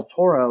Guillermo del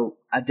Toro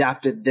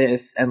adapted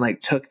this and like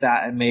took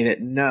that and made it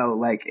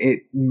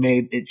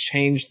it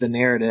changed the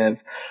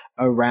narrative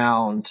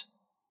around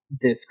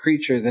this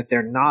creature, that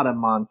they're not a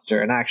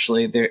monster and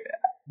actually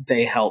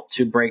they help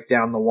to break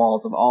down the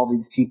walls of all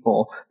these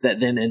people that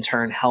then in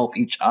turn help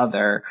each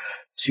other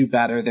to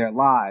better their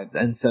lives.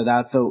 And so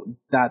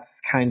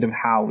that's kind of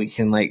how we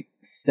can like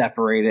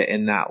separate it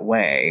in that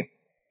way.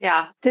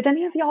 Yeah. Did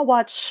any of y'all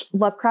watch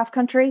Lovecraft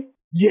Country?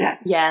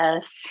 Yes.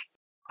 Yes.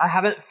 I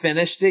haven't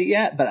finished it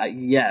yet, but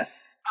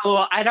yes.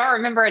 Oh, I don't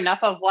remember enough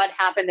of what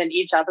happened in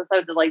each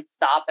episode to like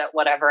stop at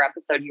whatever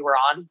episode you were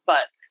on,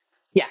 but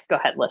yeah, go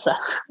ahead, Lissa.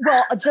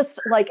 Well,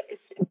 just like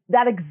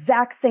that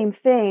exact same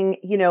thing,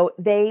 you know,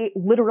 they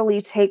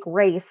literally take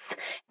race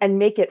and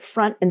make it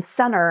front and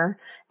center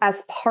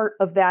as part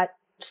of that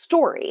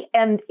story.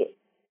 And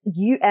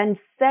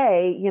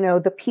say, you know,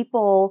 the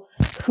people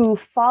who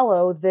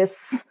follow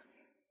this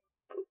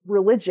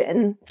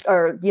religion,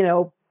 or, you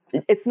know,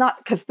 it's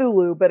not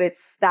Cthulhu, but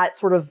it's that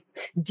sort of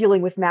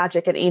dealing with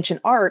magic and ancient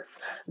arts.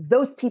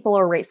 Those people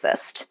are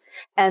racist.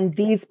 And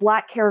these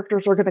Black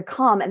characters are going to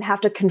come and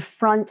have to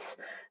confront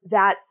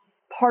that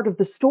part of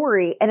the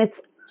story. And it's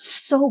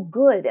so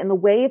good. And the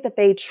way that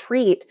they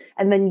treat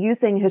and then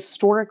using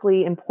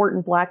historically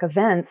important Black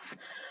events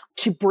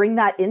to bring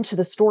that into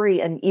the story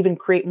and even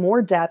create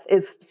more depth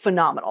is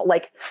phenomenal.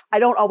 Like, I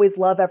don't always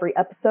love every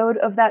episode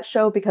of that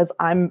show because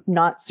I'm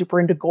not super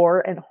into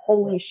gore, and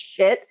holy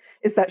shit,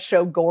 is that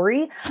show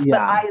gory. Yeah.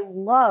 But I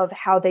love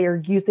how they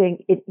are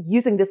using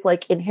this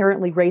like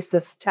inherently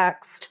racist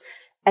text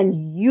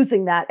and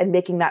using that and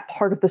making that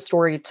part of the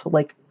story to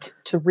like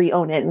to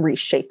re-own it and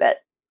reshape it.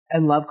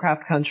 And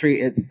Lovecraft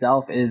Country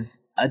itself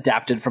is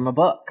adapted from a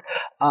book.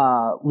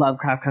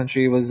 Lovecraft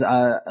Country was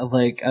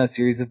like a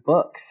series of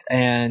books,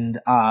 and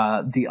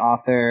the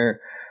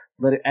author,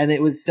 and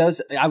it was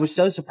I was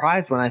so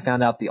surprised when I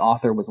found out the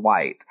author was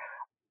white.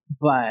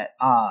 But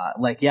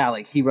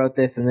he wrote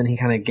this and then he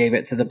kind of gave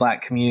it to the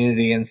Black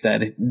community and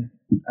said,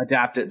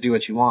 adapt it, do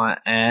what you want.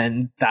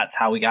 And that's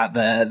how we got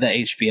the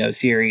HBO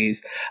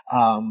series.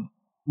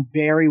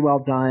 Very well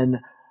done.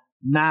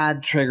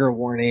 Mad trigger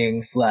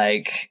warnings,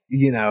 like,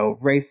 you know,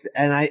 race.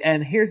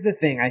 And here's the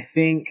thing. I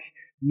think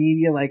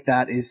media like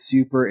that is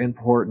super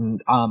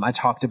important. I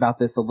talked about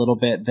this a little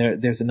bit.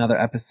 There's another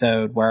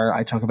episode where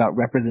I talk about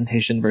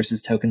representation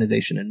versus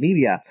tokenization in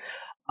media.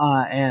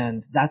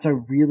 And that's a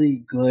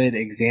really good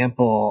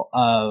example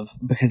of,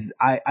 because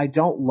I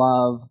don't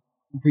love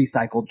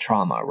recycled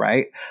trauma,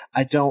 right?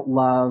 I don't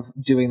love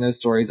doing those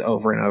stories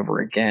over and over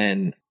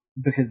again,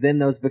 because then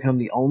those become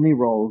the only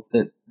roles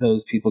that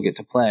those people get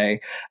to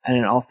play. And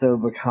it also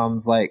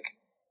becomes like,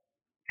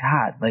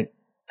 God, like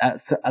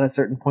at a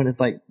certain point, it's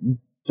like,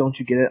 don't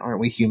you get it? Aren't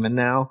we human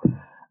now?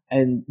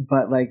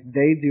 But like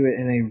they do it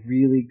in a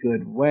really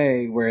good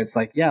way where it's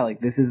like, yeah, like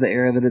this is the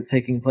era that it's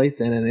taking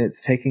place in, and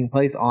it's taking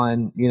place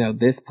on, you know,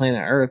 this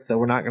planet Earth. So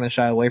we're not going to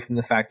shy away from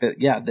the fact that,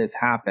 yeah, this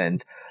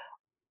happened.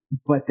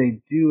 but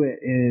they do it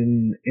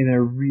in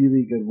a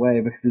really good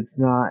way, because it's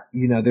not,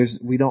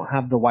 we don't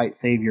have the white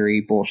saviory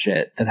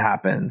bullshit that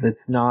happens.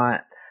 It's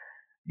not,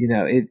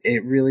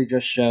 it really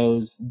just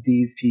shows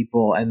these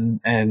people and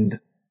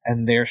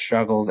their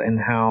struggles and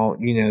how,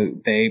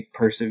 they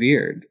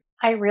persevered.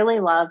 I really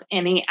love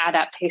any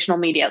adaptational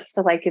media.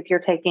 So like if you're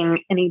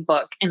taking any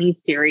book, any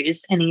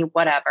series, any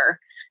whatever,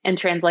 and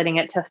translating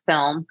it to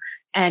film,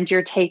 and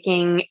you're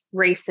taking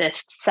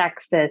racist,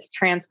 sexist,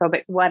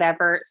 transphobic,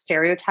 whatever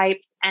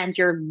stereotypes, and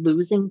you're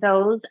losing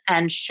those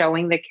and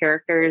showing the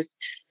characters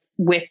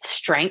with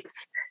strength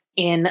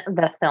in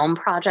the film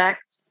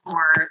project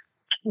or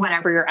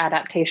whatever your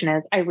adaptation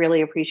is. I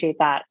really appreciate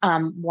that.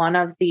 One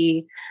of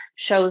the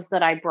shows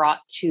that I brought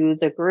to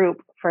the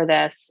group for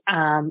this,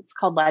 it's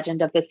called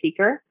Legend of the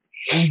Seeker.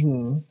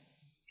 Mm-hmm.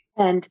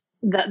 And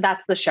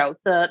that's the show.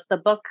 The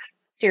book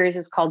series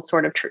is called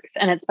Sword of Truth,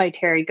 and it's by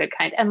Terry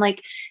Goodkind. And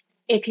like,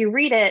 if you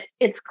read it,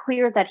 it's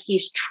clear that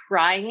he's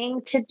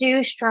trying to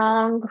do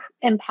strong,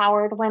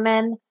 empowered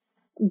women,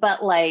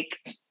 but like,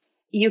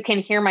 you can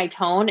hear my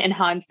tone and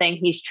how I'm saying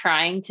he's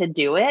trying to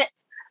do it,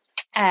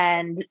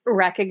 and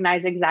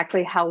recognize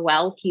exactly how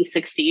well he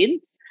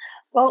succeeds.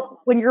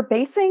 Well, when you're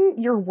basing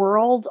your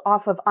world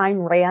off of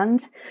Ayn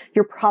Rand,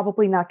 you're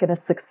probably not going to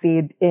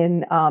succeed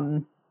in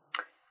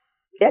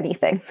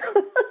anything.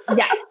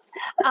 Yes.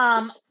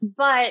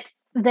 But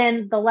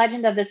then the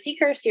Legend of the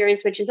Seeker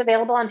series, which is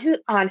available on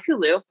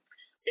Hulu,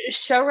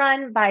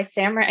 showrun by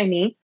Sam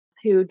Raimi,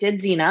 who did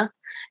Xena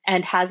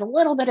and has a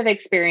little bit of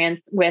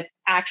experience with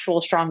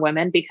actual strong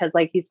women, because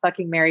like he's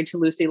fucking married to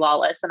Lucy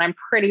Lawless. And I'm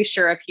pretty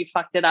sure if he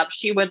fucked it up,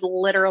 she would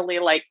literally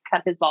like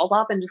cut his balls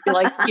off and just be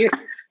like,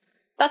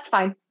 that's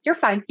fine. You're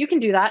fine. You can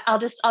do that. I'll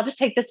just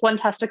take this one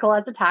testicle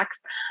as a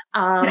tax.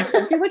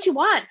 Do what you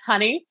want,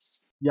 honey.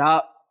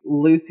 Yeah.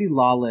 Lucy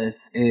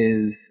Lawless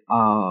is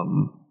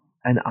an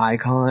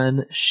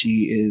icon.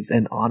 She is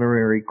an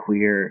honorary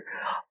queer.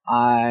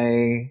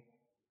 I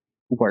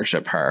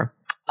worship her.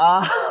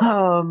 I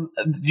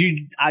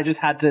just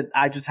had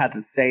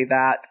to say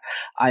that.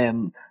 I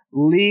am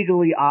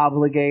legally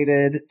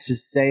obligated to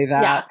say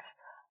that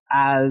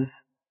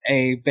as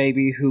a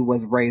baby who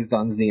was raised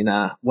on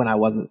Xena when I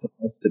wasn't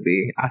supposed to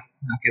be. I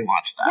can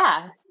watch that.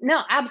 Yeah,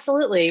 no,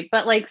 absolutely.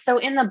 But like, so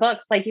in the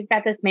books, like you've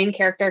got this main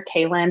character,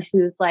 Kaylin,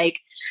 who's like,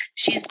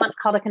 she's what's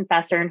called a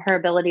confessor, and her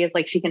ability is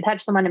like she can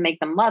touch someone and make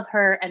them love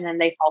her. And then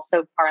they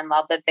also are in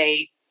love that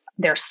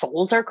their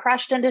souls are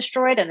crushed and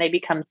destroyed, and they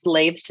become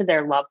slaves to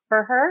their love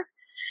for her.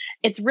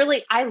 It's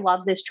really, I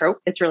love this trope.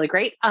 It's really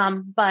great.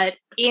 But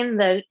in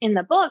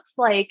the books,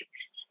 like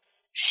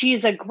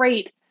she's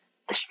great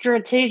at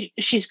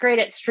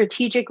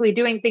strategically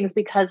doing things,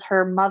 because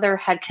her mother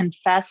had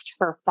confessed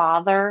her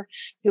father,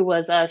 who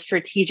was a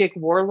strategic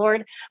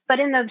warlord. But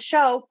in the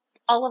show,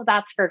 all of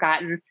that's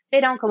forgotten. They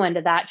don't go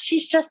into that.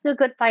 She's just a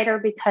good fighter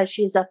because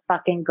she's a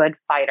fucking good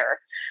fighter.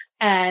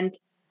 And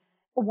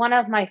one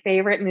of my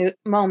favorite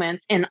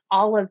moments in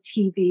all of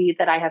TV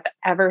that I have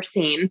ever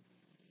seen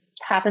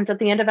happens at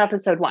the end of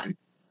episode 1.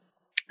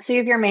 So you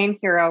have your main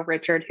hero,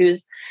 Richard,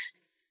 who's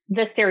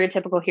the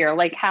stereotypical hero.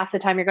 Like half the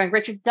time you're going,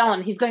 Richard,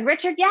 don't. He's going,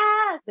 Richard,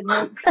 yes. And you're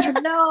like,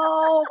 Richard,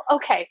 no.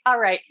 Okay. All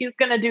right. He's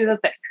going to do the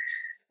thing.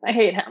 I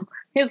hate him.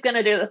 He's going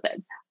to do the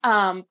thing.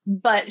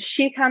 But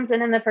she comes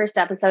in the first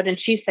episode and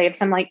she saves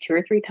him like 2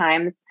 or 3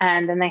 times.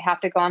 And then they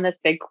have to go on this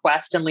big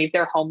quest and leave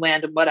their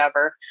homeland and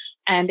whatever.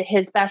 And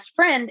his best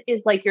friend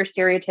is like your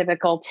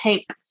stereotypical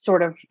tank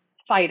sort of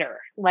fighter.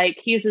 Like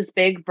he's this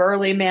big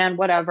burly man,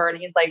 whatever. And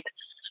he's like,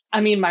 I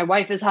mean, my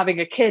wife is having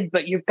a kid,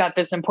 but you've got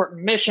this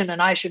important mission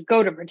and I should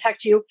go to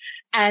protect you.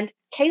 And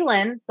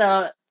Kaylin,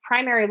 the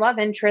primary love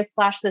interest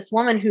 / this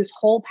woman whose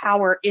whole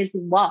power is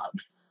love,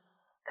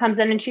 comes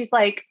in and she's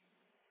like,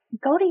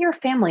 go to your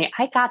family.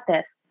 I got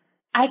this.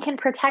 I can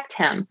protect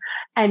him.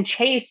 And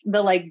Chase,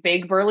 the like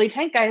big burly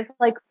tank guy, is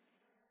like,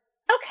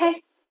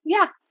 okay,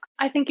 yeah,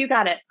 I think you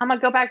got it. I'm going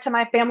to go back to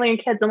my family and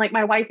kids and like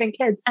my wife and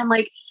kids. And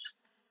like,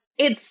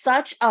 it's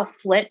such a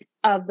flip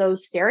of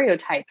those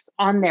stereotypes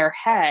on their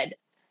head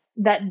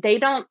that they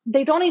don't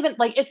even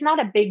like, it's not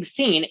a big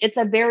scene. It's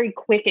a very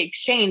quick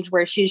exchange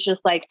where she's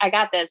just like, I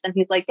got this. And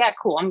he's like, yeah,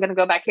 cool. I'm going to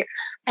go back here.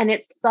 And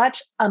it's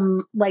such,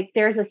 like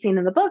there's a scene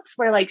in the books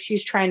where like,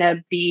 she's trying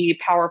to be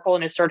powerful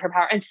and assert her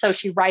power. And so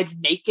she rides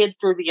naked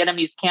through the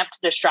enemy's camp to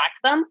distract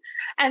them.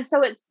 And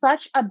so it's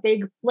such a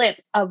big flip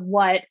of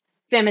what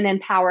feminine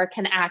power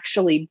can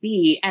actually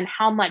be and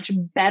how much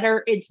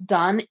better it's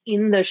done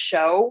in the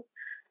show.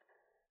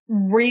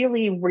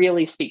 Really,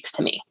 really speaks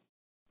to me.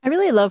 I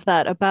really love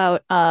that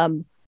about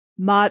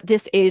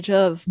this age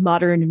of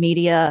modern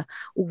media,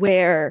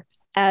 where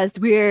as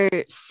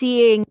we're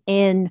seeing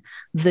in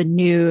the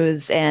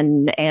news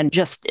and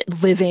just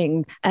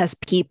living as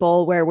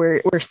people, where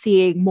we're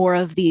seeing more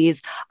of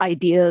these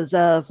ideas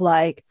of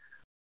like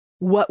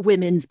what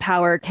women's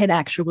power can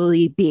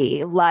actually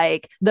be,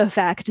 like the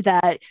fact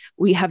that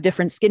we have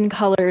different skin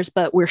colors,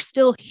 but we're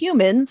still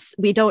humans.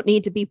 We don't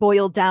need to be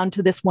boiled down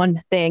to this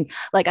one thing.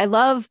 Like I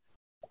love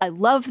I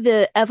love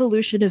the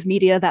evolution of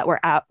media that we're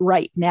at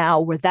right now,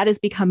 where that is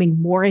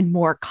becoming more and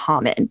more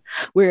common.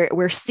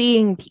 We're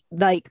seeing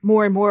like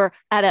more and more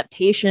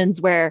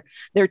adaptations where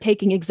they're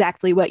taking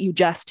exactly what you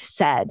just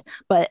said,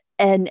 but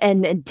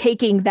and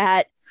taking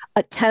that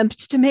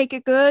attempt to make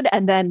it good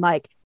and then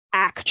like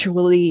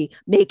actually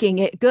making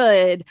it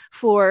good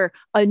for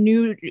a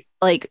new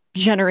like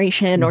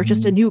generation or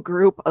just a new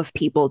group of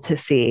people to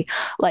see.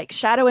 Like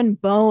Shadow and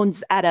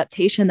Bones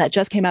adaptation that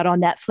just came out on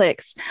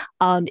Netflix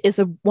is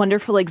a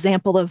wonderful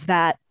example of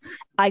that.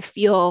 I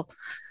feel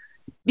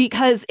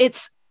because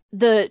it's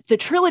the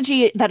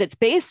trilogy that it's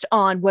based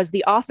on was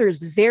the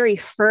author's very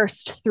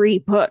first 3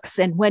 books,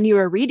 and when you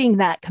are reading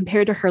that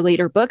compared to her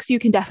later books, you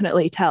can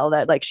definitely tell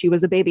that like she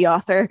was a baby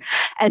author,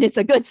 and it's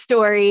a good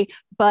story,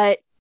 but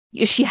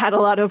she had a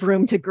lot of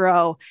room to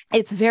grow.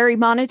 It's very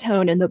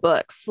monotone in the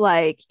books.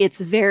 Like it's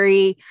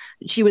very,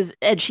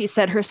 and she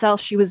said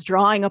herself, she was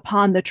drawing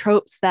upon the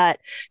tropes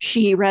that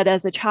she read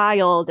as a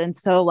child. And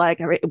so like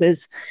it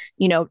was,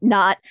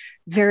 not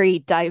very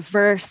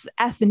diverse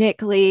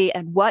ethnically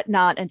and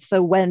whatnot. And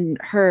so when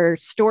her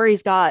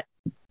stories got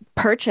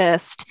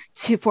purchased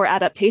for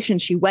adaptation,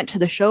 she went to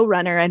the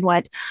showrunner and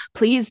went,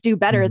 please do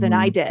better than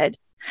I did.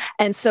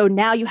 And so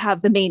now you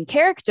have the main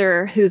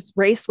character whose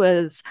race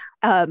was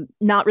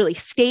not really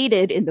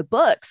stated in the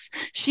books.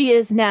 She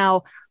is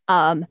now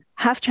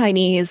half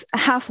Chinese,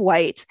 half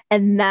white,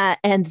 and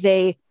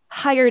they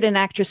hired an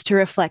actress to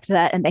reflect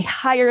that, and they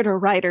hired a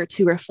writer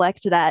to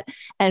reflect that,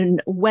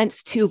 and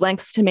went to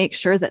lengths to make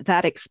sure that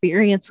that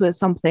experience was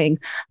something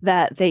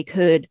that they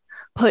could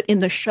put in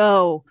the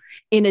show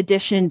in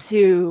addition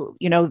to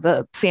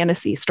the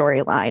fantasy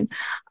storyline.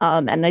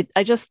 And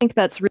I just think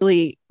that's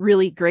really,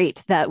 really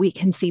great that we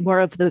can see more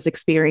of those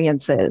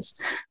experiences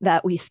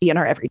that we see in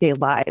our everyday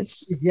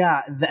lives.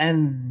 Yeah,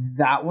 and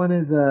that one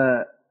is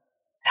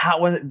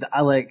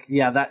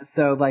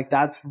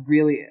that's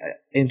really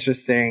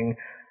interesting,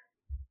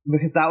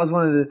 because that was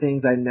one of the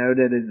things I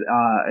noted is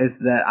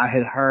that I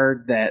had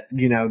heard that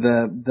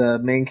the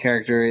main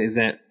character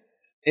isn't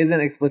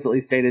explicitly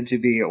stated to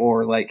be,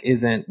 or like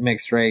isn't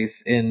mixed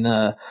race in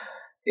the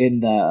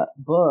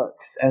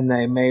books, and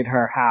they made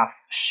her half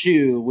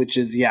Shu, which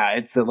is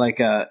it's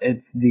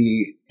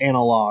the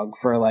analog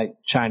for like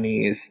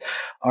Chinese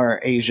or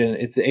Asian.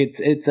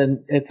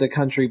 It's a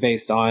country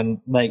based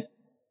on like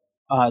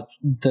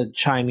the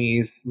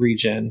Chinese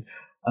region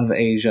of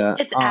Asia.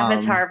 It's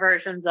Avatar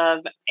versions of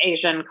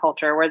Asian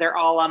culture where they're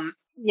all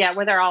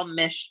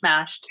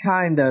mishmashed.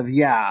 Kind of,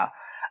 yeah.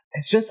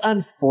 It's just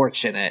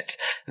unfortunate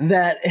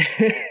that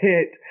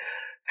it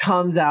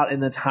comes out in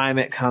the time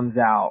it comes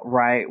out,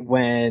 right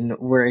when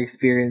we're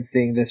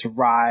experiencing this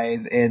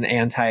rise in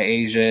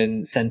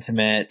anti-Asian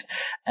sentiment,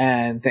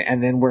 and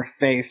then we're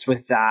faced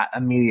with that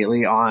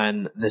immediately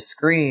on the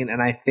screen.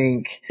 And I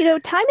think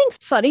timing's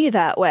funny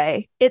that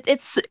way.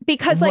 It's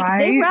because like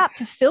they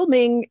wrapped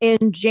filming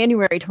in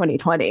January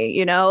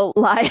 2020,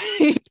 like,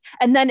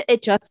 and then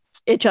it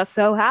just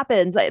so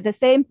happens like the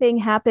same thing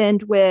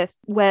happened with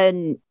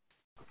when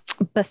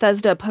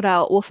Bethesda put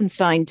out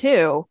Wolfenstein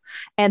 2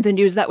 and the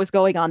news that was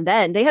going on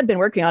then. They had been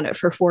working on it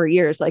for 4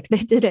 years. Like they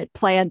didn't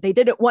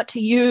want to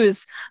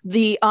use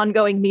the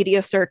ongoing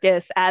media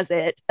circus as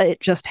it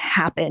just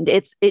happened.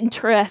 It's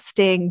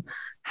interesting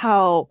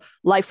how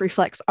life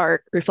reflects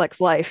art,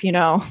 reflects life, Yeah.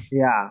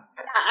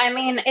 I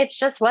mean, it's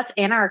just what's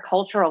in our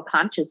cultural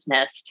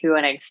consciousness to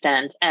an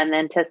extent. And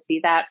then to see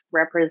that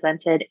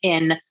represented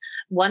in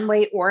one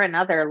way or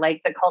another,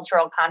 like the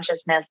cultural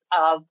consciousness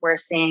of we're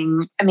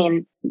seeing, I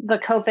mean, the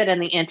COVID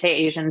and the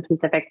anti-Asian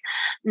Pacific,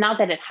 not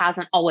that it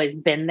hasn't always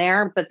been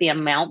there, but the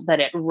amount that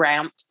it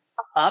ramped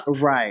up.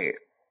 Right.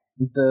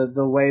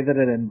 The way that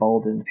it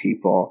emboldened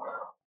people.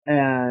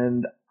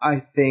 And I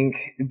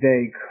think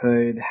they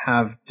could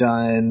have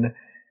done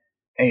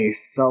a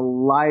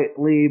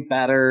slightly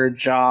better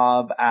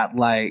job at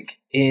like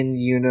in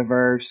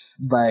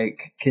universe,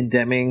 like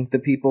condemning the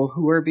people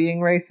who are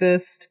being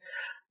racist.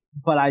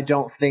 But I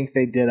don't think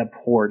they did a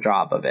poor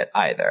job of it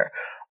either.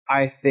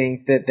 I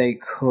think that they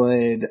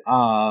could,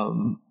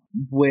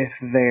 with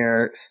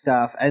their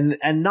stuff, and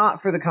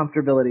not for the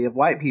comfortability of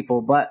white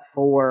people, but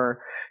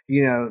for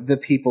the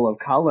people of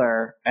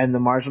color and the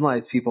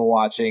marginalized people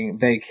watching,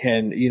 they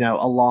can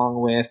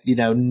along with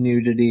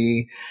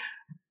nudity,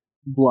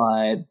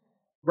 blood,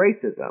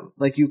 racism,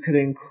 like you could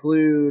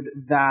include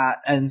that,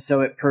 and so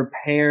it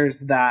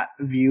prepares that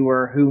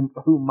viewer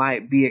who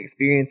might be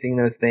experiencing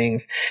those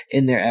things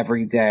in their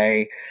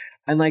everyday.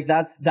 And like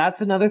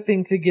that's another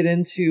thing to get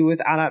into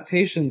with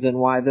adaptations and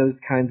why those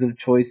kinds of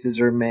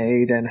choices are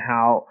made, and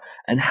how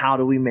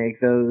do we make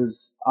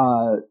those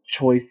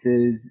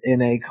choices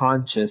in a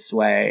conscious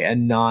way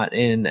and not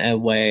in a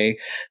way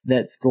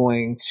that's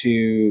going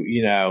to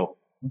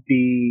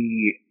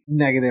be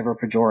negative or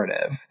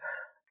pejorative.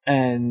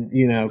 And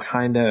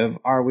kind of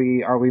are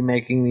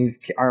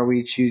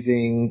we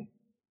choosing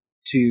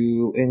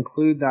to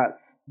include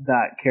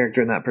that character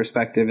and that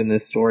perspective in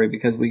this story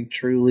because we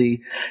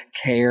truly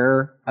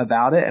care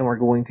about it and we're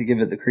going to give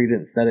it the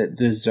credence that it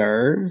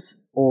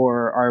deserves,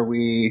 or are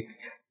we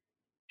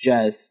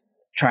just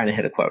trying to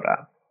hit a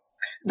quota.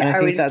 Yeah,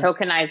 are we just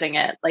tokenizing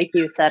it, like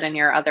you said in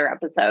your other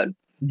episode?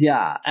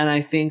 Yeah, and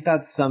I think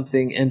that's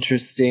something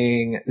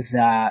interesting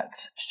that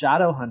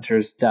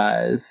Shadowhunters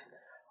does.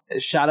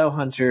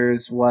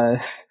 Shadowhunters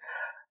was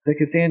the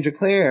Cassandra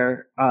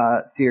Clare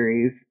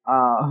series.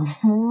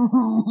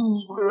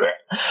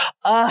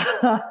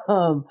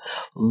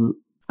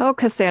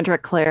 Cassandra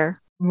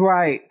Clare.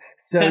 Right.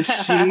 So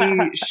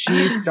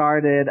she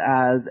started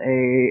as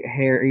a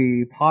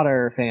Harry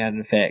Potter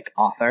fanfic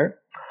author.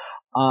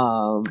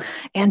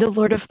 And a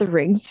Lord of the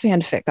Rings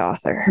fanfic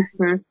author.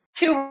 Mm-hmm.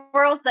 Two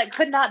worlds that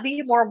could not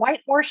be more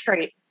white or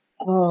straight.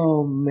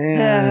 Oh,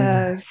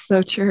 man.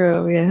 So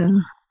true, yeah.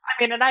 I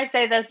mean, and I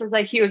say this as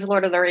a huge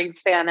Lord of the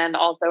Rings fan and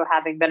also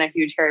having been a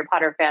huge Harry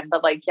Potter fan,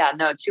 but like, yeah,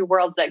 no, two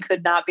worlds that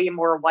could not be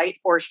more white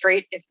or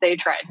straight if they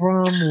tried.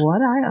 From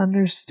what I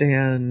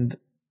understand,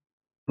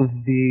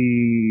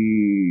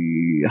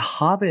 the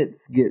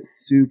hobbits get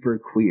super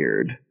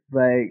queered.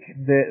 Like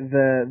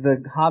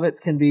the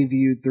hobbits can be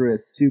viewed through a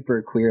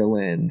super queer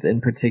lens,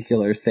 in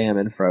particular Sam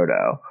and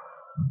Frodo.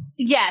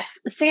 Yes,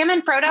 Sam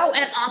and Frodo,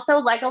 and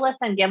also Legolas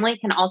and Gimli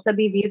can also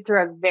be viewed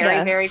through a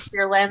very, very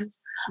queer lens.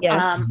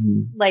 Yes.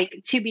 Like,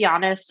 to be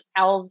honest,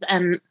 elves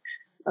and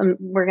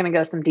we're gonna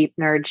go some deep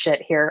nerd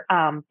shit here.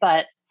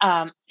 But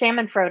Sam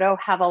and Frodo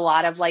have a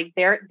lot of like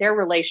their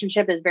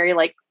relationship is very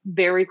like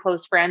very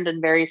close friend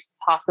and very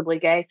possibly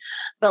gay.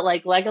 But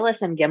like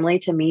Legolas and Gimli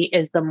to me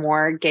is the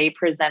more gay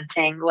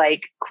presenting,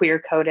 like queer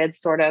coded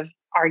sort of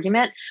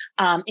argument.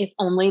 If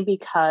only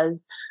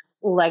because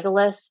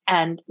Legolas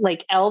and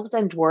like elves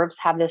and dwarves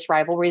have this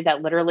rivalry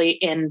that literally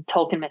in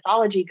Tolkien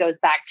mythology goes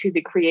back to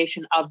the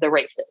creation of the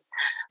races.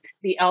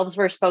 The elves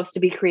were supposed to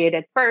be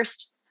created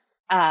first.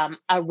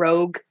 A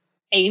rogue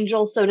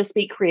angel, so to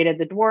speak, created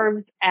the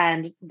dwarves,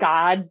 and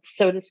God,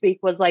 so to speak,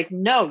 was like,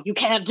 no, you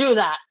can't do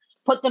that.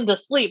 Put them to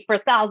sleep for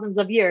thousands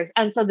of years.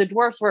 And so the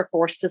dwarves were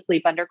forced to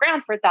sleep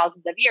underground for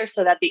thousands of years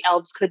so that the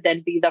elves could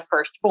then be the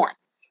firstborn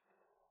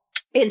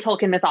in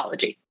Tolkien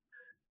mythology.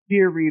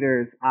 Dear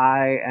readers,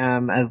 I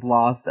am as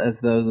lost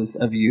as those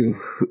of you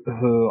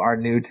who are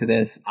new to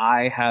this.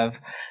 I have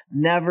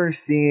never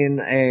seen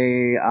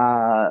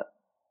a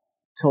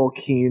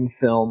Tolkien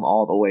film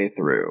all the way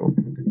through.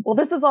 Well,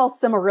 this is all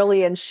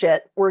Silmarillion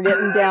shit. We're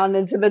getting down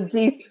into the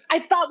deep. I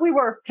thought we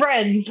were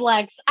friends,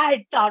 Lex.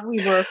 I thought we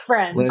were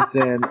friends.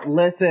 Listen.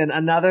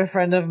 Another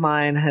friend of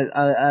mine who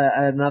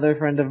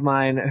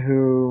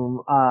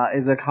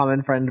is a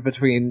common friend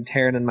between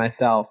Taryn and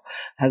myself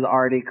has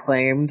already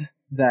claimed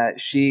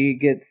that she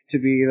gets to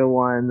be the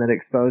one that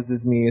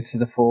exposes me to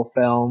the full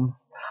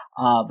films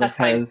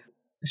because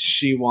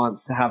she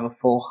wants to have a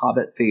full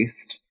Hobbit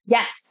feast.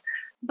 Yes.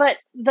 But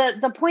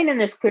the point in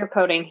this queer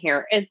coding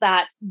here is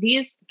that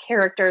these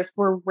characters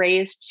were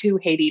raised to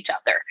hate each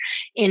other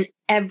in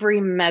every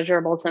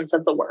measurable sense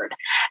of the word.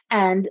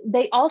 And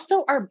they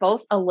also are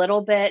both a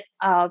little bit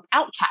of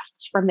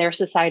outcasts from their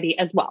society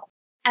as well.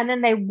 And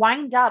then they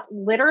wind up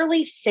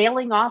literally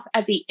sailing off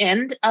at the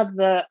end of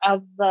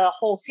the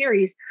whole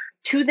series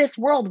to this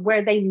world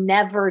where they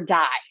never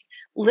die.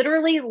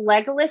 Literally,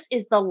 Legolas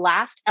is the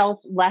last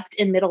elf left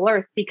in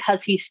Middle-earth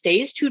because he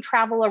stays to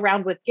travel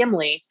around with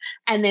Gimli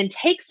and then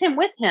takes him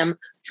with him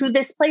to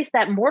this place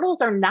that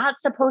mortals are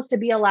not supposed to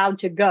be allowed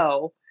to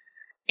go,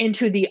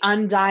 into the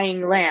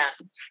Undying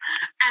Lands.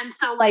 And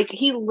so, like,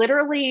 he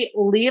literally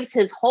leaves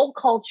his whole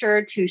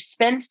culture to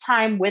spend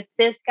time with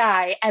this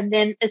guy, and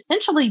then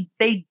essentially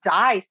they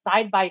die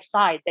side by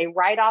side. They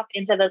ride off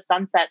into the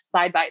sunset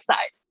side by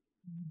side.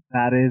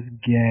 That is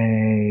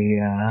gay.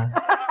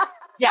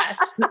 Yes.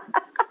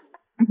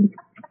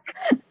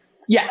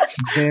 Yes.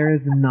 There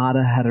is not a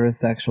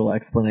heterosexual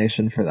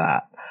explanation for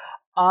that.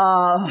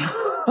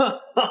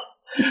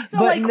 So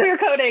like queer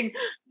coding,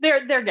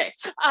 they're gay.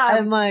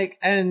 And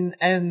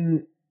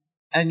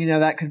you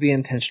know, that could be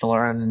intentional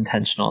or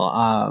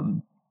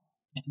unintentional.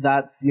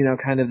 That's, you know,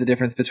 kind of the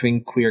difference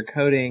between queer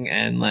coding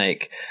and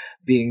like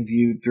being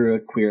viewed through a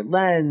queer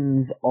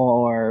lens,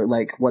 or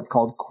like what's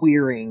called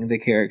queering the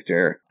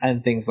character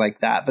and things like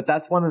that. But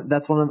that's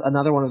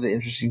another one of the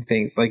interesting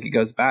things. Like, it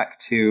goes back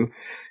to,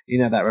 you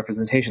know, that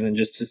representation. And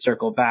just to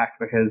circle back,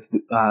 because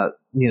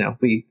you know,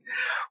 we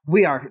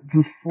are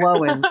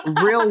flowing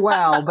real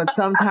well, but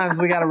sometimes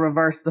we got to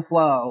reverse the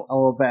flow a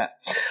little bit.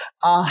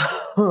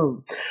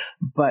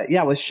 But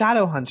yeah, with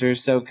Shadowhunters,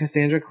 so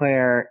Cassandra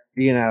Clare,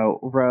 you know,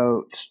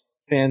 wrote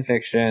fan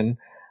fiction.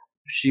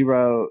 She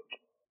wrote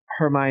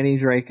Hermione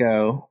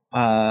Draco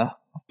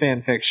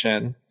fan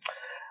fiction,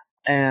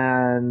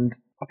 and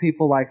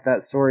people liked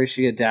that story.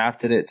 She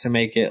adapted it to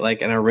make it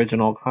like an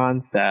original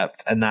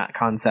concept, and that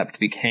concept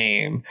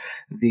became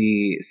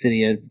the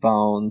City of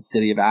Bones,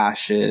 City of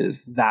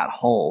Ashes, that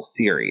whole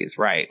series,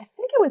 right? I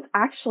think it was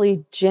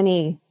actually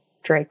Ginny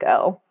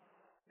Draco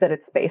that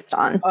it's based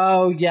on.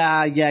 Oh,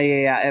 yeah,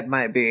 it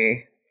might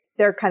be.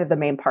 They're kind of the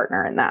main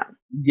partner in that.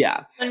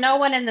 Yeah. So no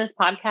one in this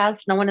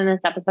podcast, no one in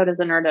this episode is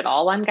a nerd at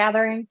all, I'm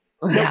gathering?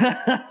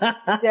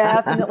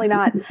 Definitely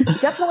not.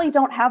 Definitely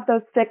don't have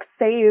those fics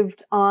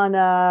saved on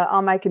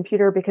my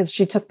computer because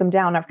she took them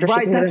down after she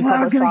Right, that's committed what I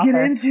was going to get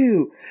author.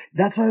 into.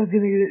 That's what I was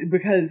going to get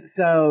because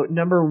so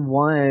number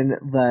one,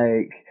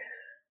 like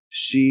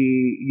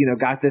she,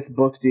 got this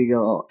book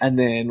deal and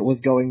then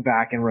was going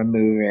back and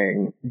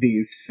removing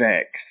these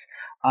fics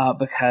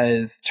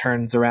because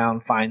turns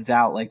around, finds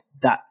out like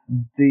that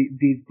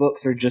these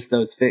books are just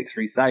those fics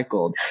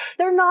recycled.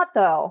 They're not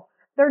though.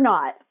 They're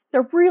not.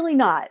 They're really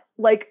not.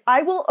 Like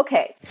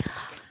okay.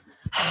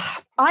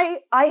 I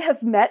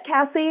have met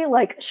Cassie,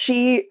 like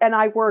she and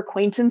I were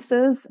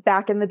acquaintances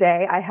back in the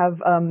day. I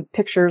have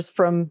pictures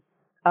from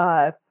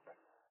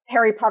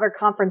Harry Potter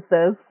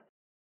conferences.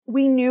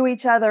 We knew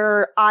each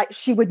other. I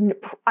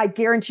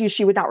guarantee you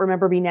she would not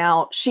remember me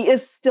now. She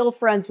is still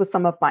friends with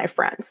some of my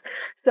friends.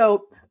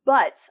 So,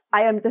 but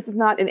this is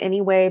not in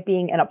any way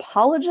being an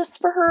apologist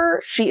for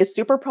her. She is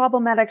super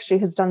problematic. She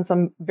has done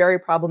some very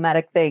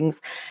problematic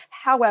things.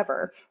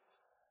 However,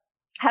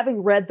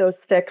 having read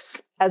those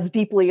fics as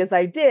deeply as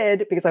I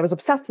did, because I was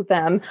obsessed with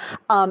them,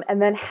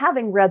 and then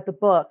having read the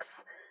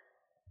books,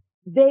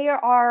 they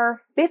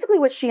are basically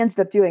what she ended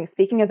up doing.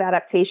 Speaking of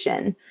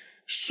adaptation,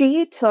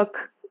 she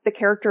took the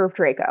character of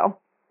Draco,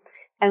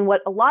 and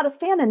what a lot of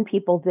fanon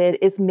people did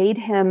is made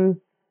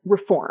him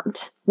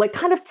reformed, like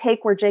kind of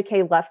take where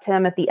J.K. left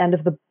him at the end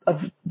of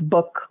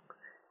book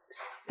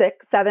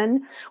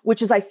 7,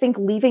 which is, I think,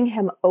 leaving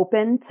him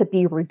open to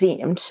be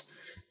redeemed.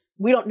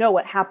 We don't know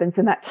what happens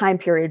in that time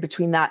period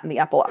between that and the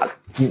epilogue.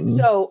 Mm-hmm.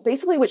 So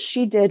basically what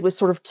she did was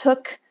sort of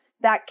took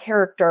that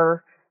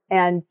character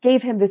and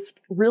gave him this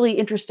really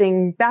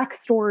interesting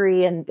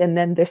backstory and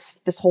then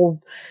this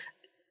whole,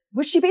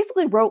 which she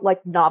basically wrote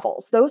like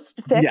novels. Those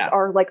fics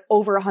are like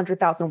over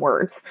 100,000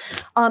 words.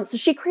 So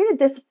she created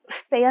this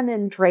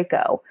fanon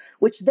Draco,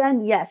 which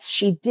then, yes,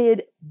 she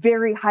did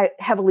very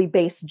heavily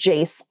base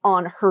Jace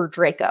on her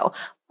Draco.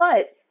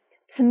 But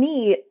to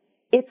me,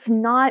 it's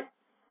not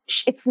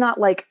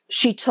like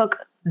she took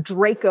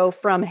Draco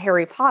from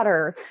Harry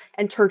Potter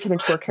and turned him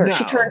into her character. No.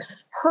 She turned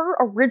her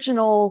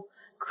original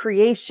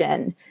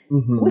creation,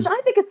 which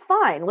I think is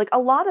fine. Like a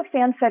lot of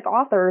fanfic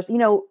authors,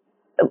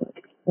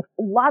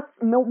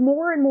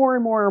 more and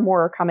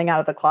more are coming out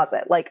of the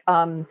closet. Like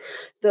I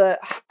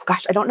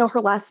don't know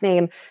her last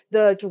name.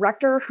 The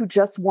director who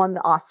just won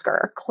the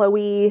Oscar,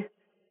 Chloe,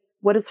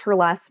 what is her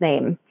last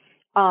name?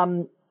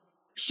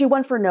 She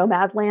won for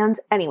Nomadland.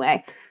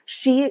 Anyway,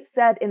 she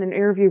said in an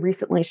interview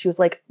recently, she was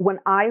like, when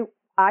I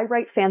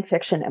write fan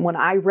fiction and when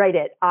I write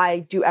it, I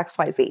do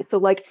XYZ. So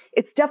like,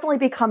 it's definitely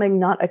becoming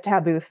not a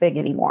taboo thing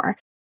anymore.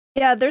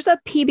 Yeah, there's a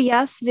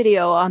PBS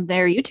video on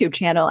their YouTube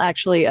channel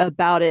actually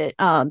about it.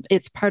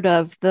 It's part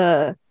of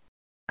the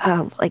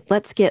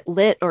Let's Get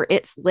Lit or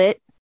It's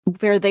Lit,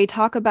 where they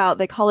talk about,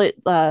 they call it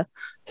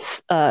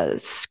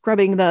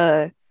scrubbing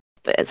the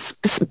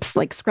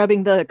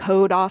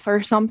code off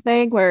or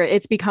something, where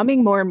it's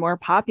becoming more and more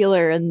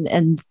popular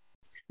and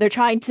they're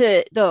trying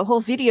to, the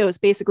whole video is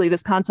basically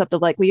this concept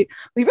of like, we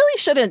really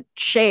shouldn't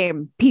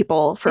shame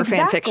people for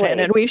fan fiction,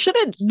 and we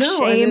shouldn't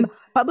shame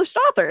published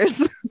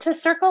authors. To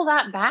circle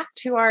that back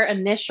to our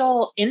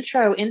initial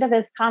intro into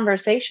this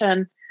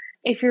conversation,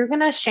 if you're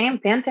going to shame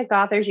fanfic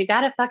authors, you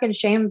got to fucking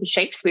shame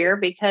Shakespeare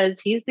because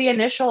he's the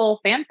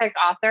initial fanfic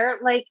author.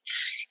 Like,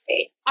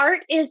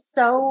 art is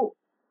so,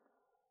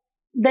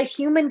 the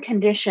human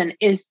condition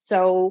is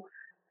so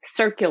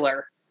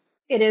circular.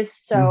 It is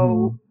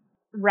so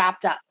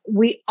wrapped up.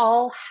 We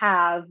all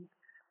have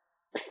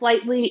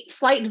slight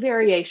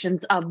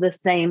variations of the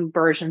same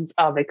versions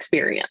of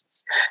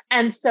experience.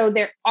 And so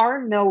there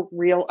are no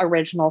real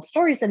original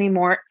stories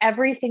anymore.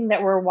 Everything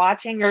that we're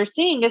watching or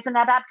seeing is an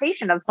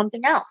adaptation of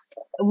something else.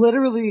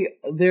 Literally,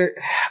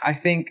 I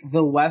think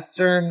the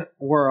Western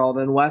world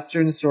and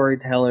Western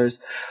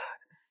storytellers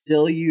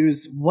still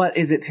use, what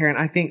is it, Taryn?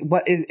 I think,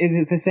 what is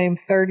it the same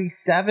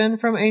 37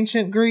 from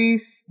ancient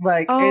Greece?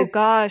 Like, oh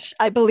gosh,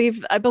 I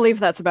believe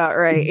that's about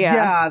right.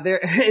 Yeah.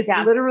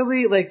 It's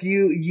literally like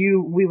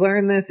we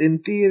learn this in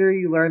theater.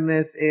 You learn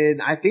this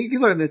I think you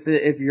learn this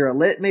if you're a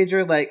lit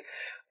major. Like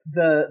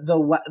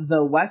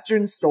the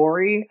Western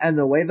story and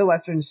the way the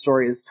Western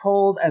story is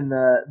told and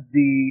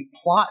the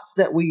plots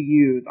that we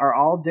use are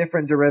all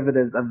different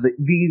derivatives of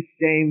these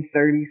same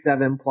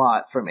 37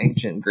 plots from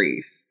ancient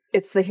Greece.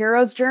 It's the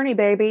hero's journey,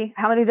 baby.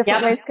 How many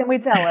different ways can we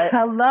tell it?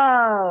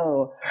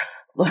 Hello.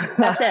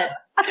 That's it.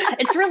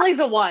 It's really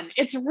the one.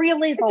 It's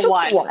really the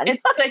one.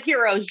 It's the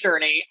hero's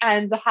journey.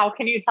 And how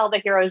can you tell the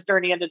hero's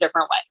journey in a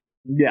different way?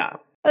 Yeah.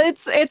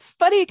 It's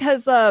funny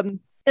because I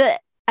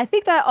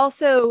think that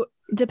also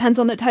depends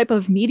on the type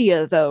of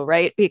media, though,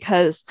 right?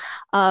 Because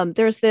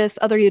there's this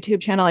other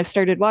YouTube channel I've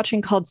started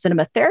watching called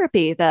Cinema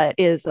Therapy that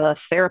is a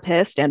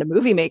therapist and a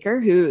movie maker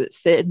who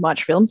sit and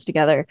watch films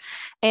together.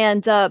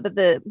 And but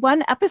the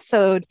one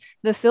episode,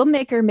 the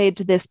filmmaker made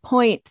to this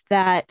point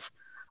that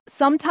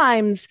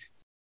sometimes,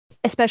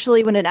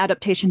 especially when an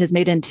adaptation is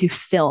made into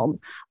film,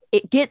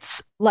 it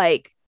gets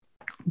like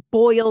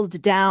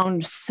boiled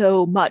down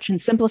so much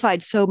and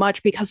simplified so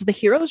much, because the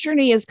hero's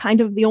journey is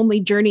kind of the only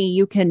journey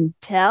you can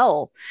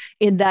tell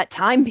in that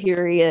time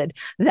period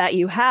that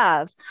you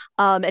have.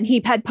 And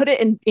he had put it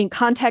in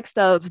context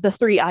of the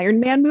 3 Iron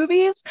Man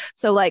movies.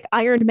 So like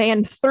Iron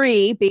Man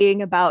 3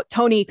 being about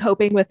Tony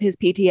coping with his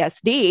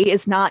PTSD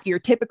is not your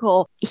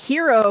typical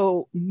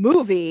hero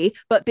movie,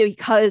 but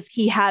because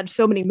he had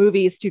so many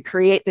movies to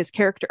create this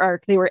character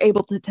arc, they were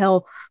able to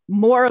tell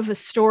more of a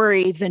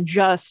story than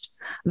just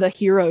the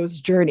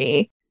hero's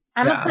journey.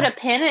 I'm going to put a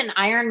pin in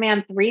Iron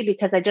Man 3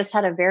 because I just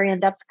had a very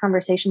in-depth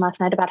conversation last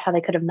night about how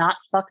they could have not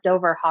fucked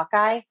over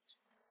Hawkeye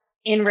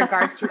in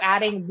regards to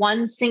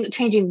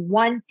changing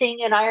one thing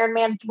in Iron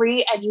Man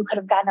 3, and you could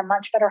have gotten a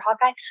much better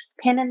Hawkeye.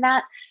 Pin in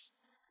that.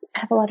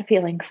 I have a lot of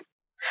feelings.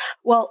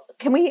 Well,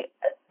 I'm going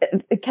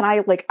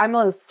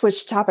to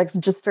switch topics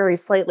just very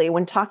slightly.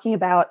 When talking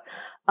about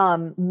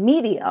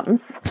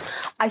mediums,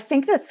 I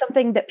think that's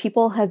something that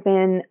people have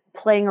been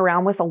playing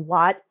around with a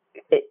lot,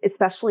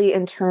 especially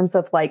in terms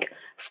of like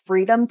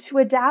freedom to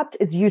adapt,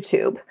 is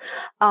YouTube.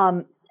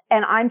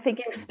 And I'm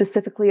thinking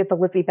specifically of the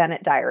Lizzie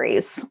Bennet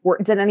Diaries.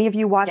 Did any of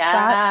you watch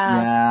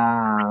that?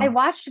 Yeah. I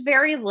watched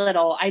very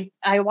little.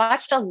 I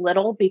watched a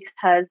little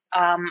because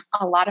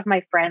a lot of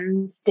my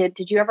friends did.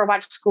 Did you ever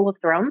watch School of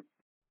Thrones?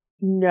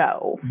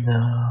 No.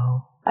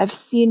 I've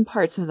seen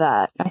parts of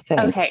that, I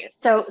think. Okay,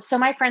 so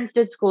my friends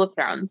did School of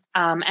Thrones,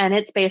 and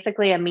it's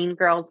basically a Mean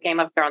Girls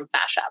Game of Thrones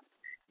mashup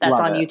that's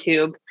on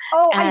YouTube.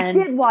 Oh, I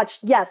did watch.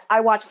 Yes,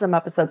 I watched some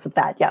episodes of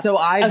that. Yes. So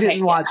I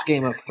didn't watch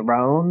Game of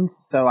Thrones.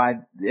 So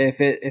if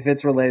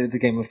it's related to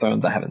Game of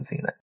Thrones, I haven't seen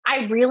it.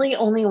 I really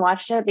only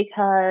watched it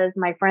because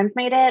my friends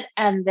made it,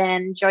 and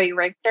then Joey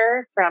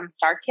Richter from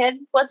Star Kid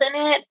was in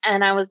it,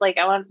 and I was like,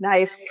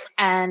 nice.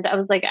 And I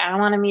was like, I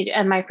want to meet you.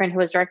 And my friend who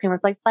was directing was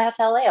like, fly out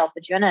to LA, I'll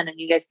put you in it, and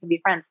you guys can be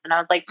friends. And I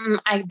was like,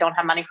 I don't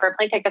have money for a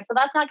plane ticket, so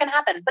that's not going to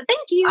happen. But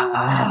thank you.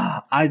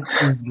 I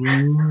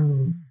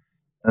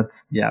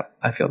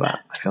feel that.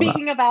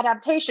 Speaking of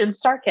adaptation,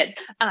 Star Kid.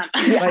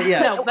 But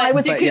yes, I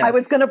was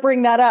going to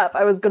bring that up.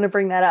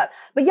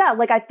 But yeah,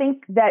 like I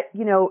think that,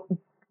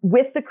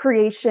 with the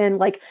creation,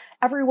 like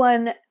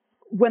everyone,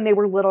 when they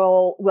were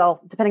little, well,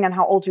 depending on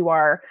how old you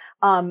are,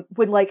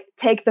 would like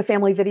take the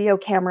family video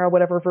camera,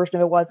 whatever version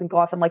of it was, and go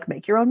off and like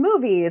make your own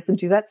movies and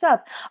do that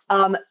stuff.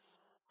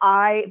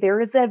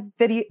 There is a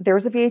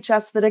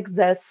VHS that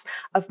exists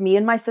of me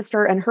and my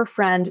sister and her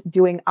friend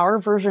doing our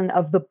version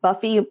of the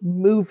Buffy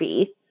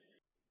movie.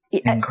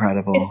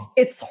 Incredible.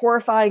 It's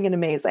horrifying and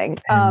amazing.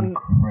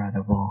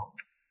 Incredible.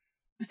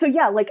 So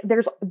yeah, like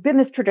there's been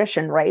this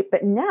tradition, right?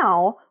 But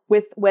now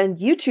when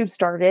YouTube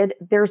started,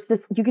 there's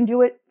this, you can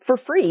do it for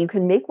free. You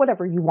can make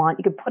whatever you want.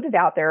 You can put it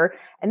out there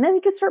and then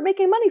you can start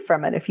making money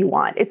from it if you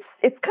want. It's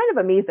kind of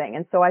amazing.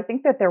 And so I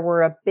think that there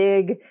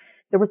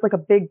was like a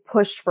big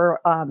push for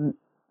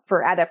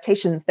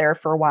adaptations there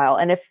for a while.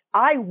 And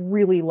I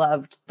really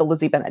loved the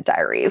Lizzie Bennet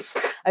Diaries.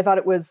 I thought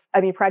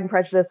Pride and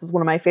Prejudice is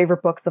one of my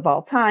favorite books of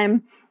all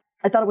time.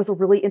 I thought it was a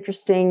really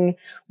interesting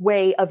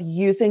way of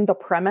using the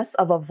premise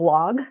of a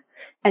vlog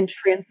and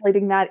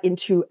translating that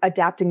into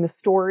adapting the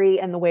story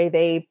and the way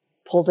they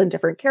pulled in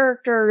different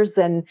characters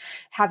and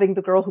having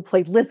the girl who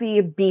played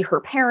Lizzie be her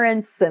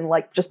parents, and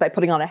like just by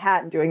putting on a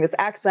hat and doing this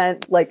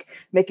accent, like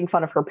making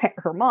fun of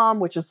her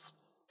mom, which is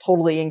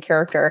totally in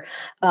character.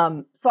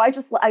 So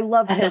I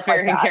love that is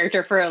very in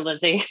character for a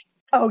Lizzie.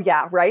 Oh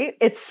yeah, right?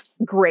 It's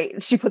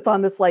great. She puts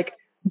on this like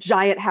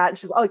giant hat and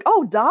she's like,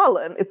 oh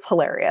darling, it's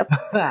hilarious.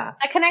 The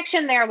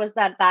connection there was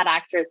that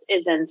actress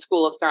is in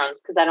School of Thrones,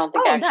 because I don't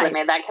think I actually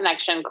made that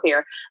connection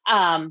clear.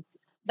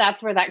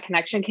 That's where that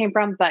connection came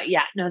from. But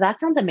yeah, no, that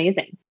sounds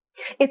amazing.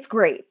 It's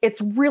great. It's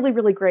really,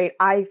 really great.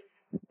 I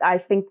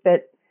think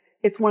that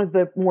it's one of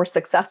the more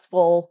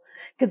successful,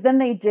 because then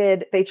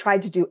they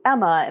tried to do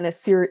Emma in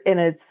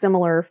a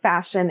similar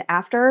fashion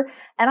after,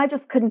 and I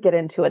just couldn't get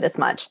into it as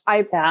much.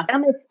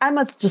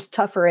 Emma's just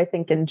tougher, I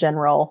think, in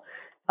general,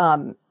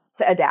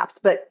 to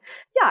adapt. But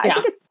I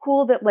think it's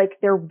cool that like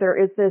there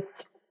is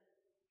this,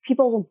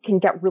 people can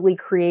get really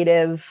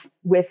creative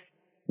with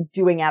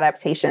doing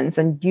adaptations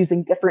and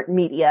using different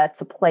media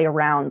to play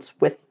around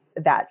with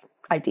that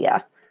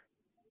idea.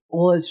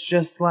 Well, it's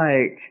just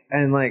like,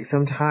 and like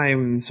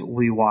sometimes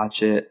we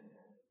watch it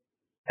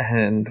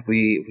and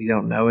we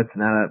don't know it's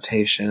an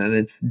adaptation, and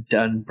it's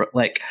done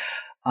like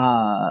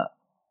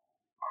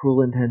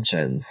Cruel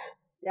Intentions.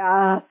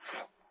 Yes.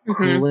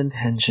 Cruel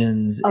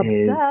Intentions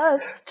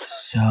Obsessed. Is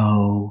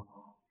so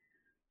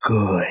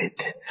good.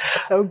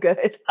 So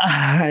good.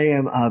 I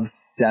am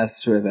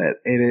obsessed with it.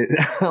 It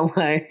is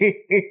like,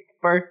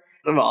 first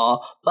of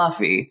all,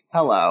 Buffy,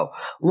 hello.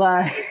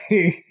 Like,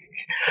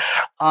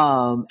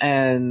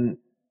 and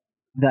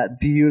that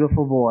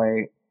beautiful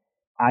boy,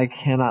 I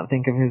cannot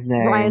think of his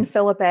name. Ryan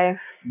Philippe.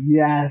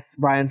 Yes,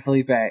 Ryan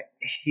Philippe.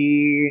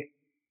 He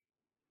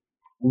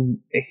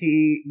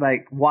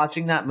like,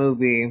 watching that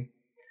movie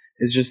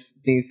is just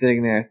me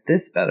sitting there,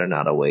 this better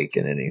not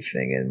awaken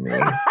anything in me.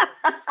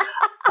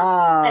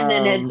 And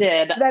then it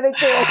did. And then it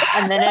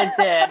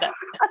did.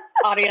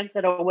 audience,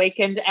 it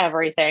awakened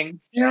everything.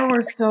 There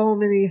were so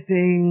many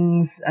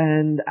things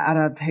and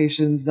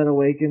adaptations that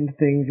awakened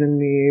things in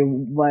me,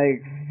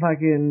 like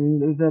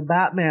fucking the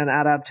Batman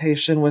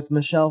adaptation with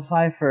Michelle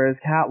Pfeiffer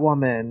as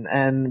Catwoman,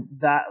 and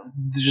that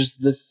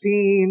just the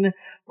scene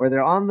where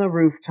they're on the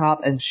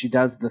rooftop and she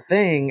does the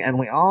thing, and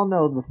we all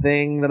know the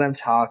thing that I'm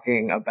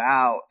talking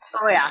about.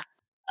 Oh yeah.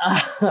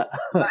 Oh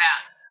yeah.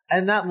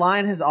 And that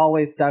line has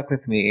always stuck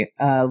with me.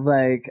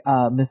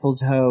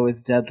 Mistletoe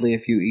is deadly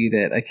if you eat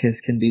it. A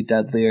kiss can be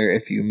deadlier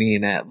if you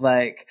mean it.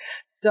 Like,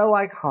 so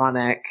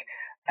iconic.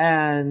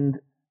 And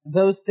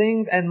those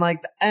things,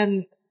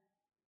 and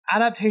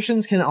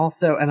adaptations can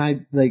also, and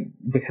I, like,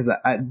 because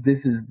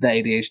this is the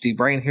ADHD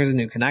brain, here's a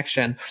new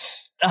connection.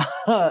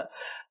 Let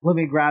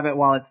me grab it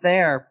while it's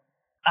there.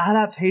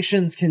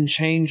 Adaptations can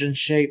change and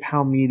shape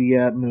how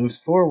media moves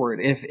forward.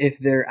 If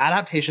there are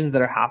adaptations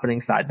that are happening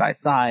side by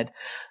side,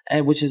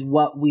 which is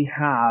what we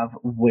have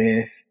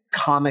with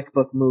comic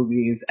book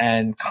movies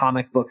and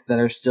comic books that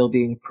are still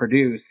being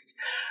produced.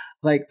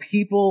 Like,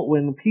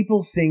 when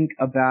people think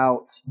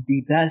about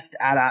the best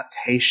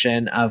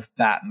adaptation of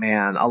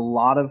Batman, a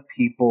lot of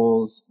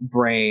people's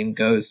brain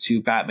goes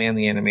to Batman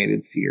the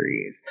Animated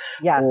Series.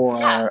 Yes.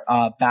 Or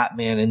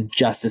Batman and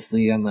Justice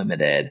League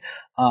Unlimited.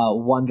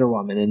 Wonder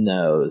Woman in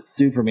those,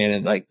 Superman,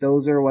 and like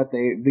those are what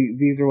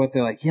these are what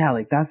they're like, yeah,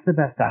 like that's the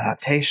best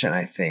adaptation,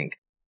 I think.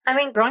 I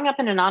mean, growing up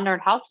in a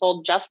non-nerd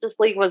household, Justice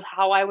League was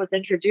how I was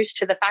introduced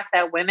to the fact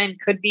that women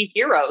could be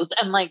heroes,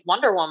 and like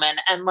Wonder Woman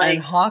and like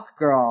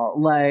Hawkgirl,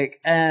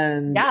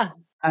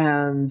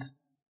 and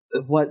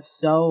what's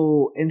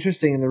so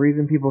interesting, and the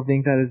reason people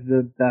think that is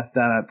the best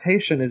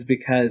adaptation is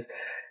because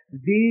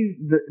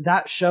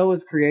that show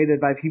was created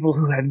by people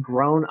who had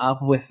grown up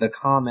with the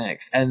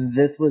comics, and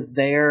this was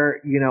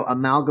their,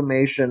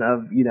 amalgamation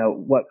of,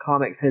 what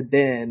comics had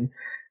been,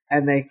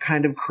 and they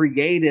kind of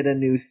created a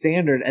new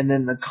standard. And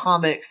then the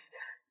comics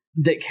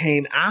that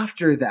came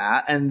after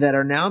that and that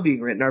are now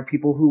being written are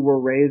people who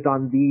were raised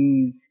on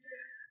these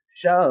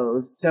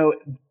shows. So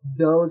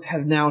those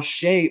have now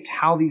shaped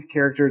how these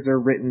characters are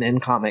written in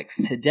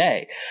comics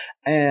today.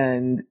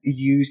 And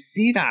you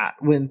see that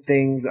when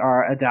things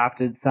are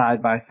adapted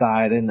side by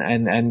side and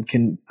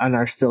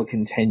are still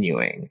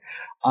continuing.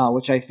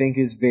 Which I think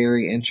is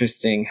very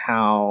interesting,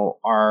 how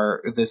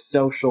the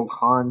social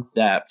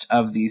concept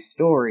of these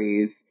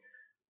stories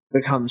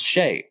becomes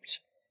shaped.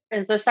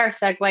 Is this our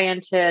segue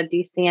into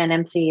DC and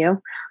MCU?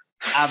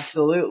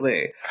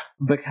 Absolutely.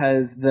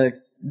 Because the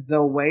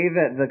way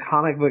that the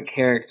comic book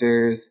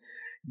characters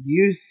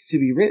used to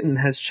be written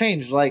has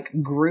changed. Like,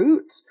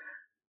 Groot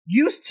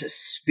used to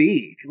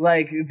speak.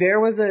 Like, there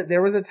was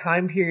a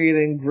time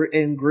period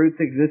in Groot's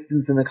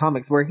existence in the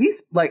comics where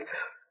he's like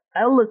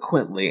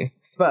eloquently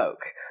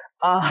spoke.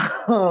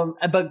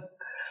 But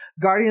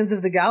Guardians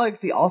of the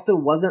Galaxy also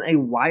wasn't a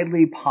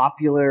widely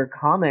popular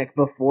comic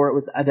before it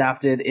was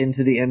adapted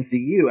into the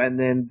MCU, and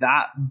then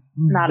that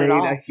made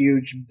a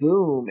huge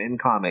boom in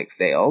comic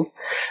sales.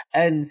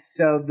 And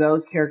so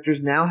those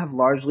characters now have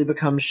largely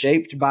become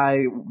shaped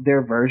by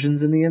their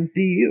versions in the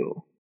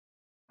MCU.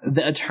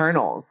 The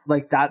Eternals,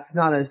 like, that's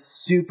not a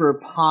super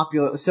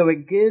popular, so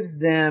it gives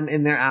them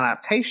in their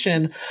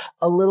adaptation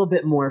a little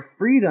bit more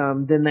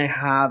freedom than they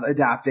have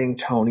adapting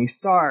Tony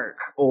Stark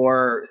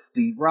or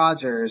Steve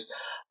Rogers.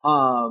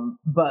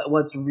 But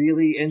what's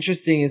really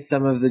interesting is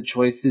some of the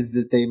choices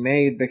that they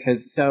made,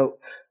 because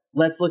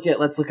let's look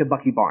at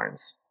Bucky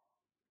Barnes.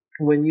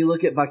 When you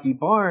look at Bucky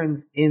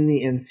Barnes in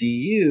the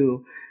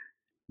MCU,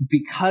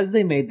 because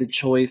they made the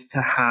choice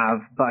to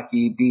have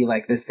Bucky be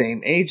like the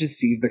same age as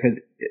Steve,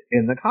 because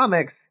in the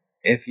comics,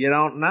 if you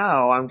don't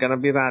know, I'm going to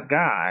be that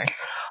guy.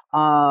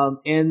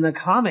 In the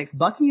comics,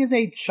 Bucky is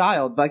a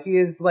child. Bucky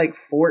is like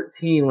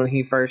 14 when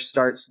he first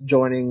starts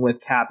joining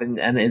with Cap and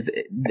is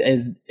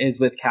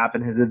with Cap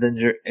and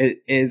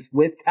is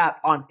with Cap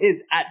on his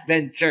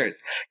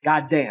adventures.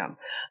 Goddamn.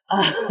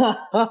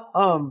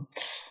 Wow,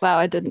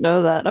 I didn't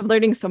know that. I'm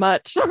learning so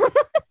much.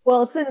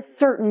 Well, it's in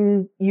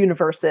certain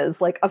universes.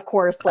 Like, of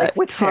course, like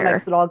with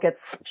comics, it all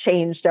gets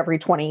changed every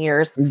 20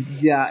 years.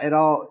 Yeah, it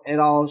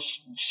all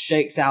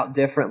shakes out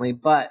differently.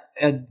 But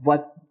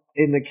what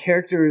in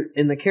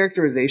the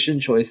characterization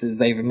choices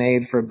they've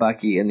made for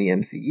Bucky in the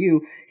MCU,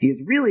 he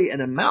is really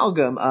an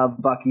amalgam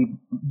of Bucky,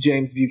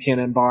 James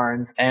Buchanan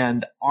Barnes,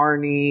 and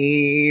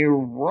Arnie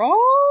Rolf,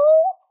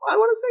 I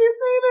want to say his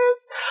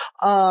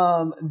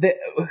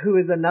name is, who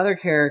is another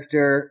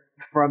character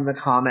from the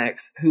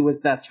comics who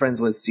was best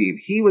friends with Steve.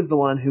 He was the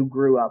one who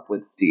grew up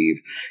with Steve.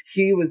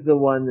 He was the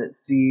one that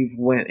Steve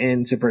went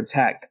in to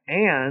protect,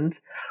 and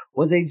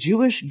was a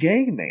Jewish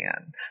gay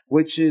man,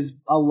 which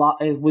is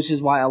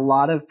why a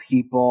lot of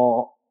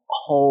people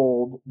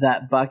hold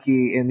that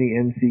Bucky in the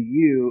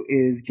MCU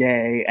is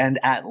gay and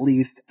at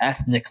least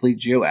ethnically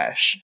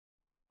Jewish.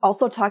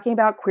 Also talking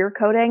about queer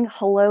coding,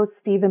 hello,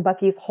 Steve and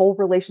Bucky's whole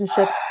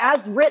relationship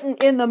as written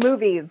in the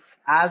movies.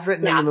 As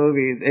written in the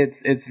movies,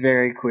 it's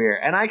very queer.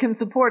 And I can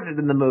support it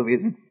in the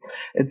movies.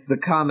 It's the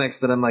comics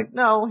that I'm like,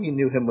 no, he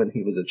knew him when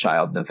he was a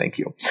child. No, thank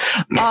you.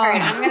 All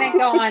right, I'm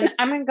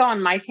gonna go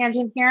on my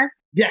tangent here.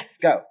 Yes,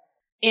 go.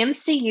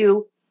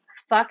 MCU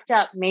fucked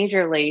up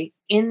majorly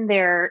in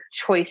their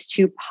choice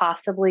to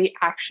possibly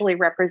actually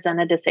represent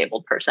a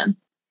disabled person.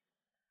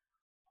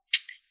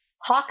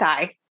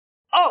 Hawkeye.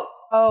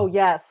 Oh,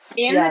 yes.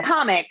 In the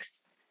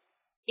comics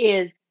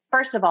is,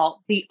 first of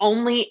all, the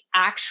only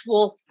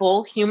actual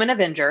full human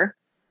Avenger.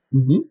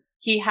 Mm-hmm.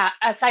 He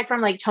aside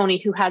from like Tony,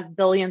 who has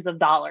billions of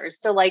dollars.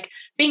 So like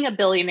being a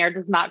billionaire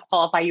does not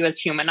qualify you as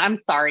human. I'm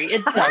sorry,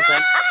 it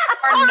doesn't.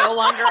 You are no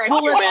longer a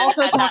human.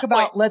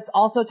 Let's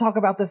also talk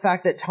about the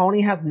fact that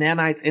Tony has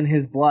nanites in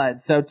his blood.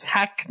 So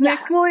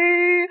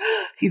technically,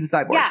 he's a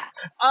cyborg.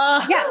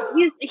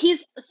 Yeah.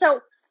 He's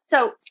so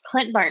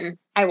Clint Barton.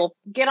 I will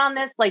get on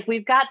this. Like,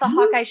 we've got the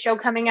Hawkeye show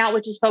coming out,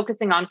 which is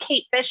focusing on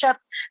Kate Bishop,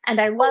 and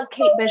I love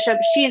Kate Bishop.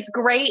 She's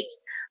great.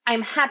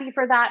 I'm happy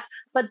for that.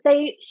 But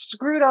they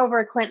screwed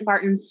over Clint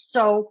Barton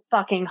so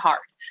fucking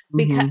hard.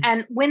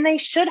 And when they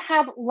should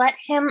have let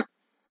him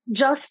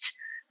just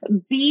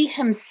be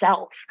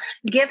himself,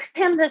 give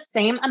him the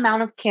same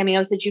amount of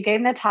cameos that you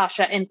gave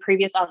Natasha in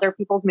previous other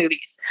people's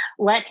movies.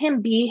 Let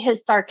him be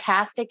his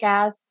sarcastic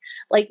ass.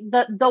 Like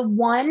the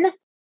one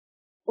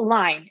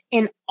line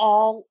in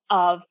all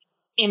of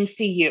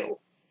MCU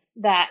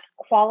that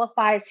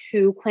qualifies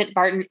who Clint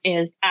Barton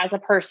is as a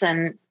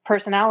person,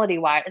 personality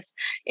wise,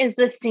 is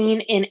the scene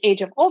in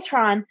Age of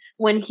Ultron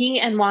when he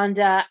and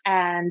Wanda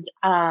and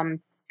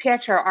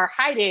Pietro are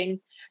hiding,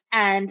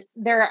 and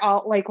they're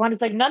all like,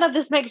 Wanda's like, none of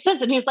this makes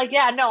sense, and he's like,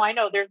 yeah, no, I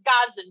know, there's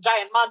gods and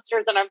giant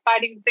monsters, and I'm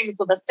fighting things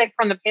with a stick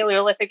from the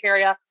Paleolithic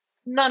area.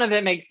 None of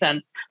it makes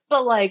sense,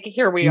 but like,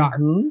 here we are.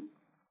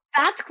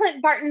 That's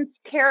Clint Barton's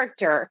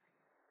character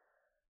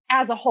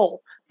as a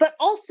whole, but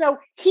also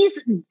he's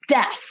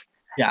deaf.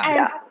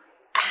 And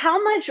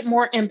how much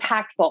more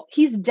impactful?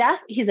 He's deaf.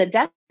 He's a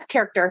deaf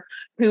character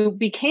who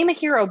became a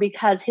hero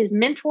because his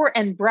mentor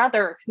and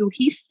brother, who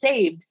he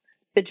saved,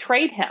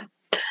 betrayed him.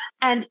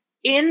 And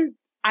in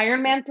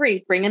Iron Man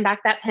 3, bringing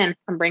back that pen.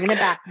 I'm bringing it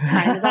back. I'm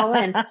tying it all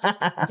in.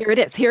 Here it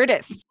is. Here it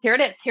is. Here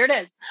it is. Here it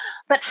is.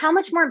 But how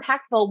much more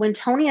impactful when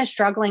Tony is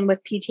struggling with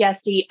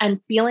PTSD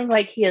and feeling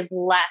like he is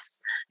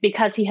less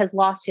because he has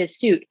lost his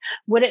suit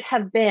would it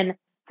have been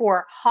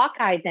for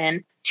Hawkeye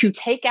then to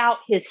take out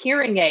his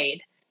hearing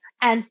aid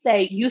and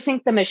say, you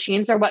think the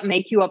machines are what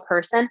make you a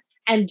person?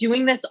 And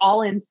doing this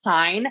all in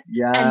sign and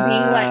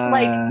being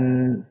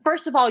like,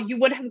 first of all, you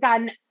would have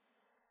gotten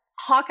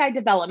Hawkeye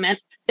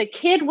development. The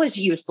kid was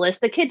useless.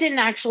 The kid didn't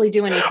actually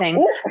do anything.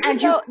 And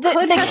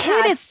the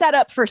kid is set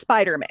up for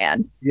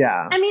Spider-Man.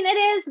 Yeah. I mean, it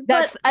is.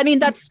 That's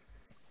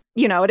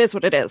it is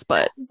what it is,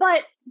 but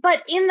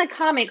in the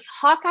comics,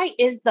 Hawkeye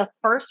is the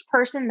first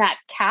person that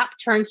Cap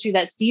turns to,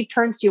 that Steve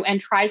turns to,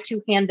 and tries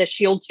to hand the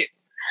shield to.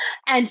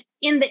 And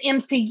in the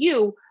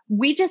MCU,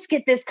 we just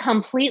get this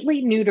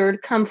completely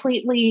neutered,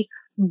 completely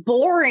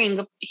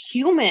boring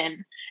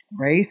human.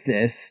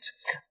 Racist.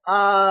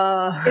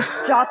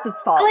 It's Joss's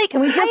fault. Like,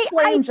 can we just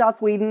blame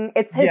Joss Whedon?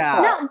 It's his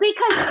fault. No,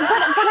 because but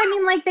I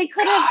mean, like, they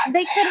could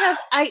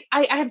have.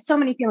 I have so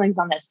many feelings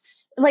on this.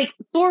 Like,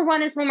 Thor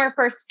 1 is when we're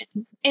first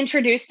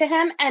introduced to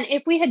him, and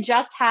if we had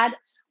just had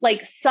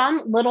like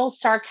some little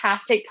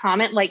sarcastic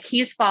comment, like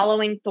he's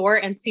following Thor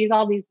and sees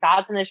all these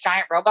gods and this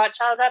giant robot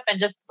shows up and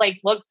just like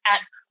looks at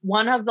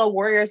one of the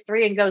Warriors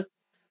 3 and goes,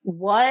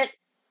 "What?"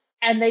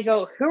 And they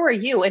go, "Who are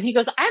you?" And he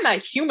goes, "I'm a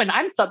human.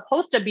 I'm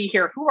supposed to be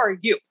here. Who are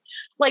you?"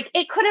 Like,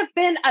 it could have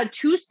been a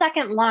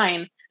 2-second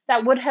line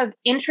that would have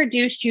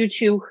introduced you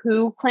to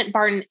who Clint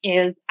Barton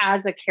is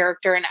as a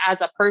character and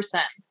as a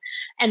person,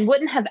 and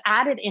wouldn't have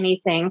added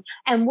anything,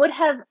 and would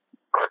have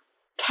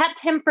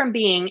kept him from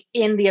being,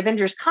 in the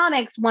Avengers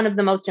comics, one of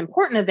the most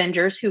important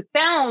Avengers who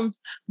founds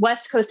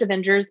West Coast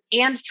Avengers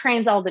and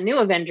trains all the new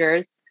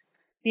Avengers,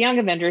 the young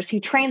Avengers. He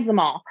trains them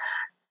all.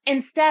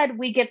 Instead,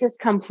 we get this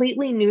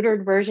completely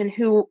neutered version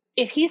who,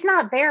 if he's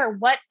not there,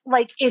 what,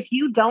 like, if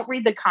you don't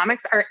read the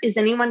comics, is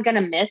anyone going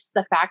to miss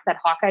the fact that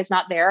Hawkeye's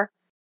not there?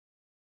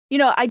 You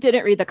know, I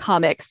didn't read the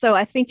comics, so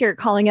I think you're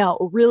calling out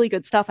really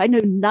good stuff. I know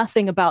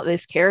nothing about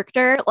this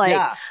character.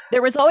 Like,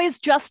 there was always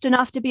just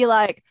enough to be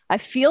like, I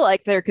feel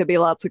like there could be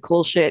lots of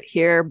cool shit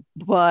here,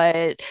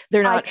 but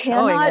they're not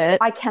showing it.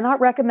 I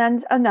cannot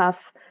recommend enough.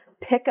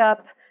 Pick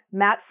up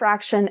Matt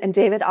Fraction and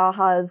David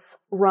Aja's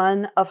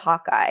run of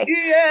Hawkeye.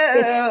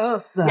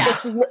 Yes!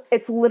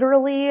 It's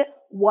literally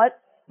what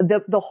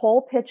the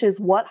whole pitch is,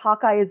 what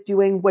Hawkeye is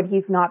doing when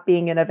he's not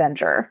being an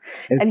Avenger.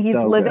 And he's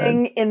so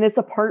living in this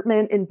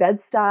apartment in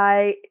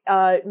Bed-Stuy,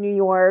 New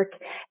York,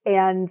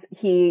 and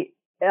he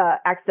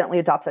accidentally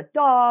adopts a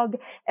dog,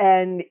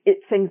 and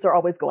things are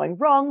always going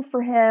wrong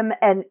for him,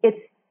 and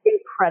it's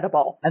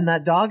incredible. And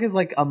that dog is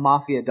like a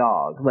mafia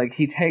dog. Like,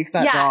 he takes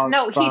that dog.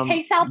 He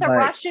takes out the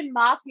Russian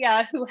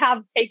mafia who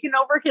have taken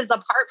over his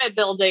apartment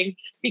building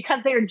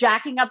because they are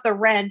jacking up the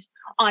rent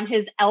on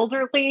his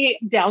elderly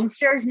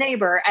downstairs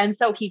neighbor. And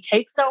so he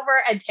takes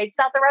over and takes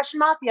out the Russian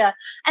mafia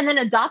and then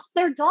adopts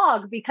their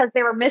dog because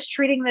they were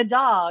mistreating the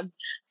dog.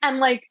 And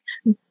like,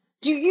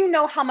 Do you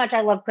know how much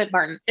I love Clint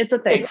Barton? It's a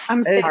thing.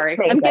 I'm sorry.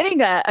 I'm getting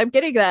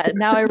that.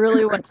 Now I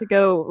really want to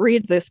go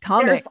read this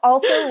comic. There's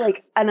also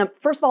like, and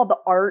first of all, the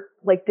art,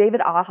 like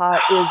David Aja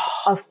is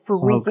a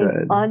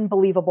freaking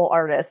unbelievable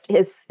artist.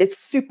 It's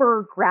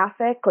super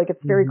graphic, like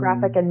it's very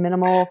graphic and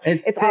minimal.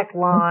 It's thick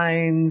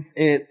lines.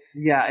 It's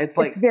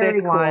like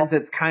thick lines.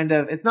 It's kind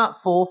of, it's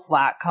not full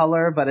flat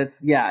color, but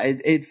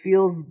it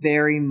feels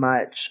very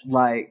much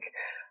like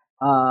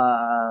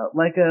a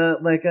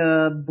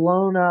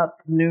blown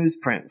up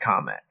newsprint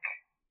comic.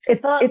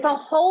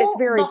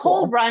 The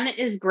whole run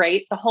is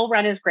great. The whole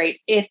run is great.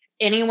 If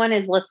anyone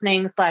is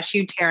listening /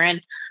 you,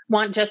 Taryn,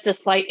 want just a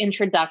slight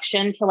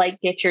introduction to like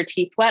get your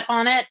teeth wet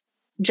on it,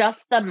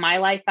 just the My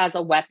Life as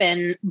a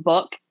Weapon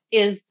book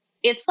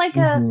it's like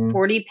a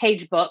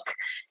 40-page book.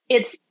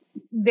 It's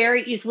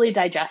very easily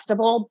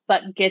digestible,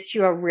 but gets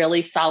you a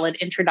really solid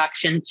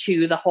introduction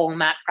to the whole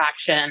Matt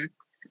Fraction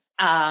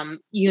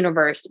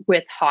universe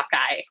with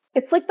Hawkeye.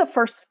 It's like the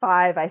first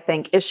 5, I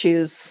think,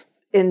 issues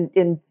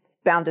in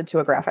bound into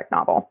a graphic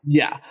novel.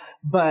 Yeah.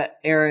 But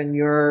Aaron,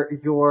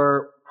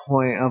 your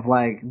point of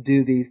like,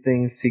 do these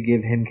things to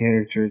give him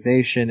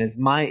characterization is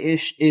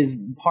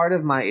part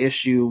of my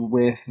issue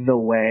with the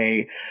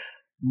way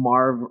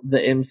the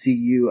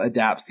MCU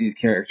adapts these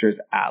characters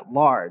at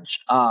large.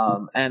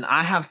 And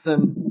I have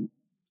some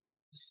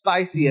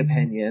spicy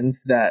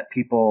opinions that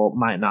people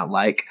might not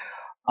like.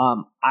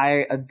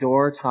 I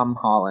adore Tom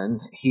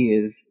Holland. He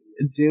is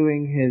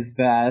doing his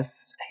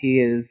best. He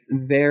is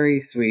very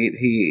sweet.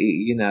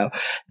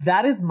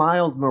 That is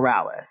Miles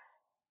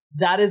Morales.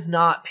 That is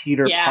not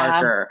Peter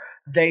Parker.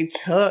 They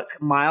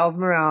took Miles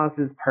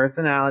Morales'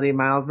 personality,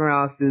 Miles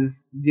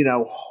Morales'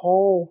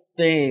 whole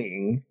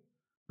thing,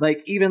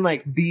 like even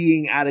like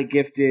being at a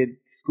gifted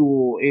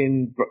school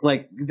in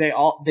like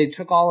they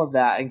took all of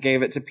that and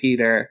gave it to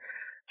Peter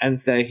and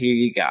said, here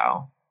you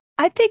go.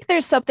 I think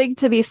there's something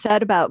to be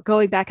said about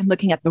going back and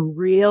looking at the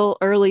real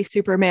early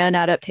Superman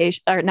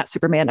adaptation, or not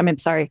Superman,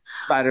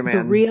 Spider-Man.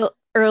 The real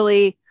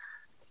early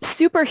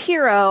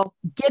superhero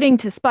getting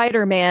to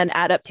Spider-Man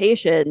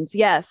adaptations.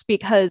 Yes,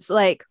 because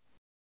like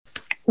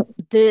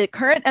the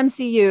current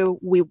MCU,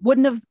 we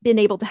wouldn't have been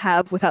able to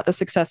have without the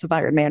success of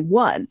Iron Man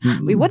 1.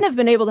 Mm-hmm. We wouldn't have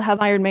been able to have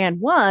Iron Man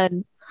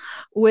 1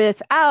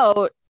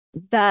 without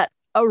that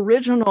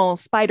original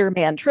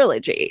Spider-Man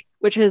trilogy,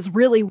 which is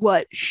really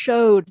what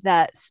showed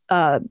that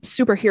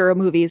superhero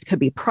movies could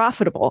be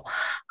profitable.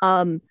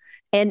 And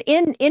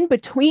in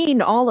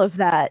between all of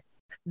that,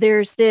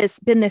 there's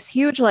been this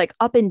huge like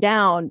up and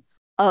down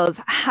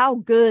of how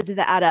good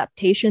the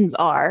adaptations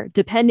are,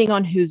 depending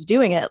on who's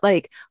doing it.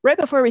 Like right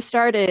before we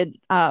started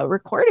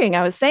recording,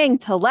 I was saying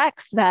to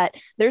Lex that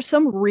there's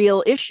some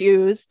real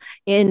issues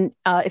in,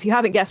 if you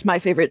haven't guessed, my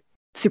favorite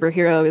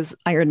superhero is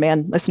Iron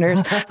Man,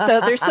 listeners.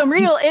 So there's some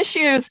real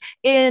issues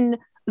in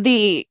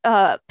the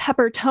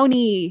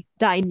Pepper-Tony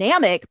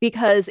dynamic,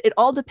 because it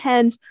all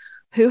depends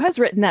who has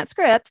written that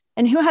script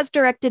and who has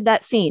directed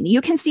that scene.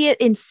 You can see it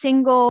in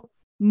single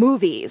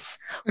movies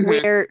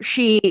where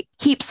she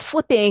keeps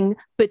flipping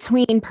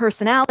between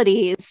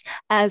personalities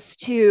as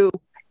to,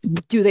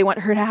 do they want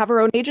her to have her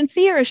own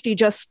agency, or is she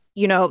just,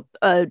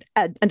 an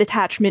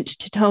attachment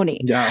to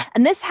Tony? Yeah.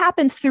 And this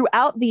happens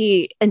throughout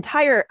the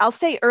entire, I'll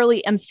say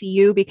early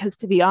MCU, because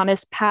to be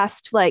honest,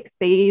 past like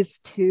phase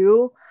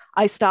 2,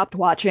 I stopped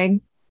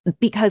watching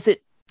because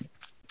it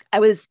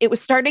was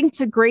starting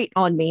to grate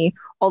on me,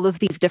 all of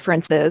these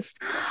differences.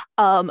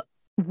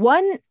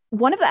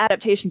 One of the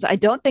adaptations I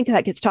don't think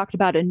that gets talked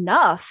about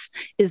enough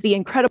is the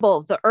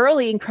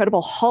early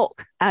Incredible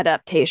Hulk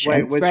adaptations.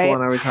 Wait, which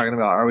one are we talking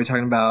about? Are we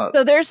talking about?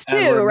 So there's two,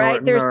 Edward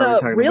right? Norton, there's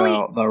the really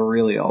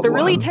old, the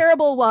really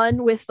terrible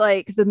one with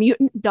like the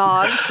mutant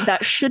dog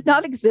that should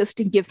not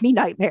exist and give me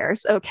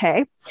nightmares.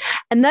 Okay,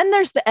 and then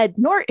there's the Ed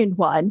Norton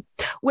one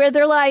where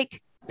they're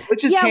like,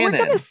 which is canon.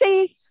 We're gonna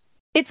say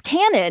it's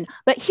canon,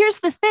 but here's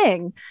the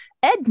thing: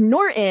 Ed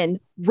Norton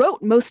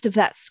wrote most of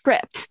that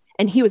script,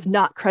 and he was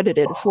not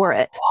credited for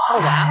it. Oh,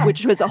 wow.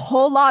 Which was a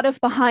whole lot of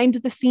behind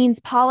the scenes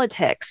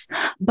politics.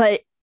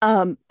 But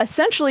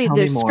essentially,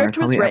 the script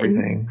was written.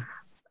 Everything.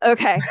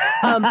 Okay.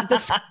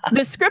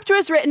 The script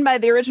was written by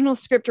the original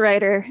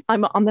scriptwriter.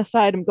 I'm on the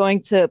side. I'm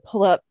going to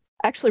pull up.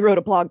 I actually wrote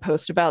a blog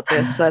post about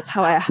this. So that's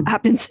how I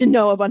happen to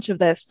know a bunch of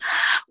this.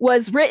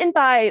 Was written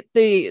by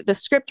the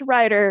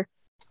scriptwriter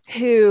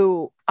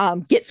who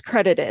gets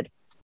credited.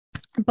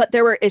 But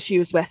there were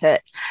issues with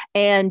it,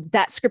 and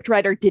that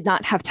scriptwriter did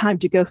not have time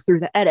to go through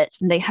the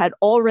edits, and they had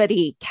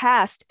already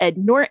cast Ed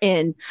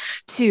Norton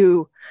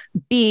to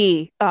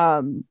be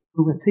who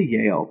went to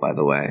Yale, by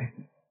the way.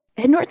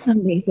 Ed Norton's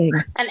amazing.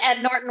 And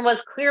Ed Norton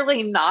was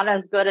clearly not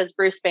as good as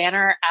Bruce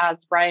Banner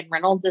as Ryan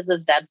Reynolds is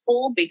as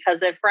Deadpool,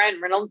 because if Ryan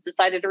Reynolds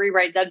decided to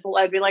rewrite Deadpool,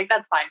 I'd be like,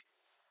 that's fine.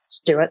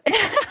 Just do it.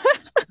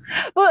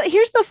 Well,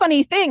 here's the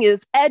funny thing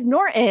is Ed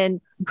Norton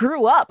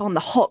grew up on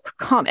the Hulk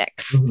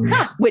comics,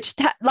 which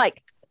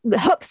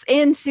hooks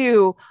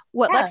into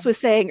what Lex was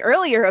saying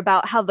earlier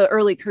about how the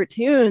early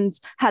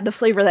cartoons had the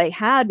flavor they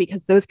had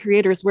because those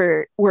creators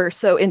were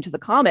so into the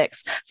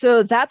comics.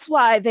 So that's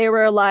why they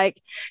were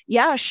like,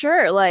 yeah,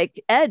 sure,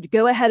 like Ed,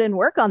 go ahead and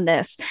work on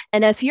this.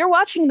 And if you're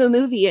watching the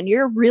movie and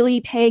you're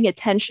really paying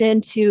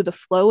attention to the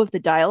flow of the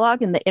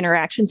dialogue and the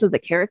interactions of the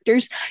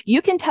characters,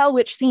 you can tell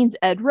which scenes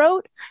Ed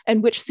wrote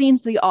and which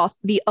scenes the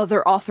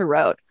other author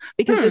wrote,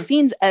 because the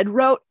scenes Ed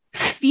wrote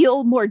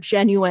feel more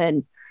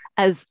genuine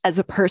as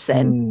a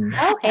person.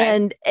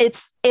 And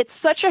it's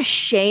such a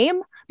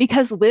shame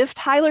because Liv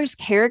Tyler's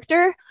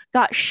character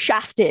got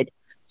shafted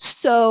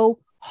so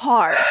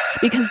hard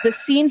because the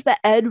scenes that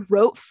Ed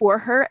wrote for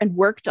her and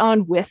worked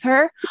on with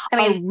her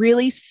are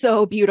really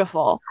so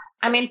beautiful.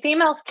 I mean,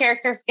 female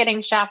characters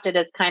getting shafted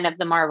is kind of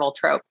the Marvel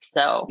trope.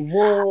 So,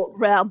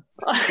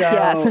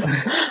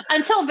 yes.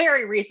 Until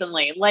very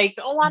recently, like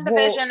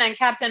WandaVision and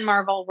Captain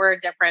Marvel were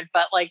different,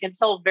 but like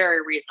until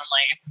very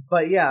recently.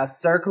 But yeah,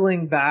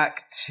 circling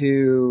back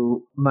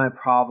to my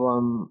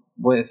problem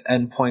with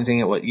and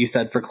pointing at what you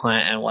said for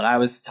Clint and what I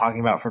was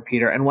talking about for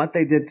Peter and what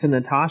they did to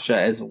Natasha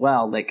as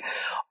well. Like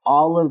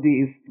all of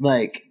these,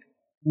 like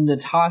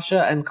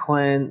Natasha and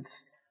Clint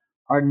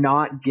are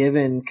not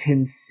given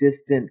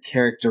consistent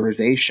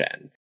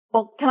characterization.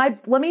 Well,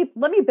 let me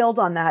build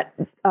on that,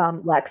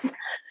 Lex.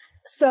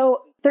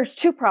 So there's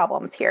two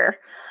problems here.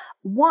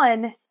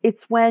 One,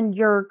 it's when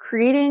you're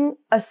creating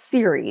a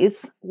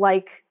series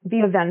like The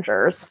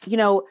Avengers,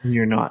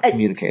 you're not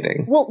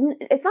communicating. Well,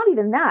 it's not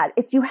even that.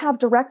 It's you have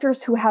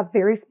directors who have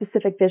very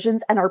specific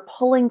visions and are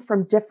pulling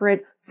from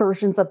different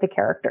versions of the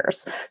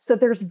characters. So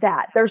there's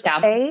that. There's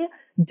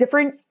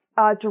different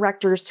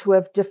directors who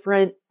have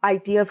different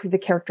idea of who the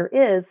character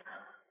is,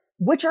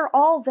 which are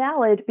all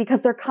valid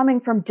because they're coming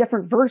from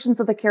different versions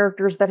of the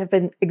characters that have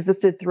been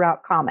existed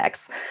throughout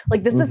comics.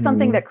 Like this is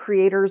something that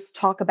creators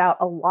talk about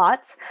a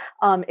lot.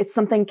 It's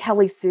something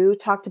Kelly Sue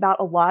talked about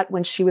a lot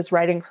when she was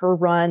writing her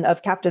run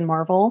of Captain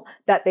Marvel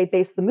that they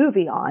based the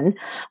movie on,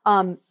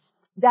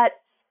 that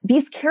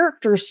these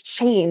characters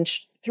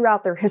change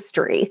throughout their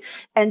history.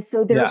 And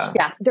so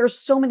there's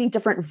so many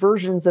different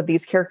versions of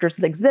these characters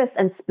that exist.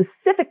 And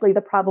specifically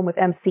the problem with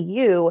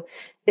MCU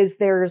is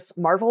there's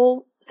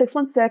Marvel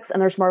 616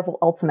 and there's Marvel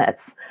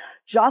Ultimates.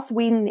 Joss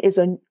Whedon is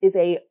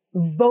a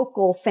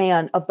vocal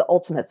fan of the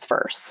Ultimates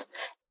verse.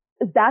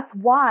 That's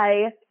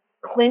why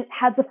Clint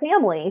has a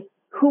family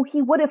who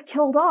he would have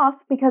killed off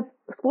because,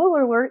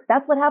 spoiler alert,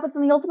 that's what happens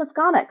in the Ultimates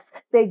comics.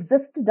 They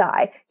exist to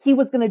die. He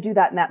was going to do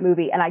that in that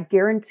movie. And I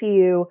guarantee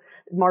you,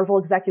 Marvel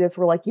executives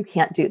were like, you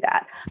can't do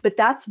that. But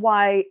that's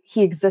why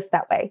he exists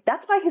that way.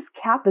 That's why his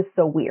cap is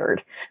so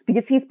weird,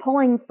 because he's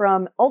pulling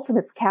from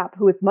Ultimate's cap,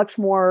 who is much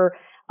more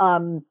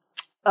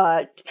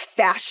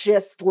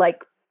fascist,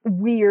 like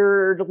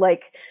weird,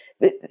 like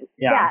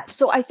that.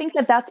 So I think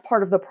that that's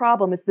part of the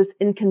problem, is this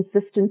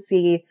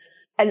inconsistency.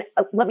 And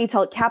let me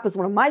tell you, Cap is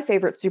one of my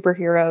favorite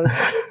superheroes.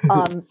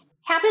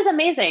 Cap is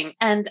amazing.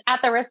 And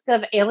at the risk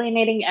of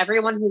alienating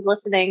everyone who's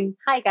listening,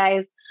 hi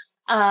guys.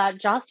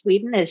 Joss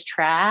Whedon is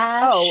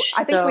trash. Oh,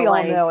 I think we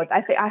all know it.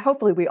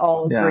 Hopefully we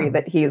all agree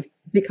that he's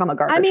become a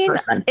garbage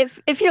person.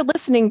 If you're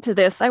listening to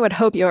this, I would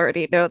hope you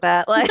already know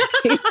that. Like,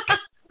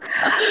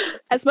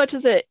 as much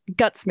as it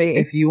guts me.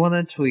 If you want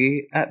to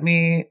tweet at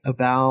me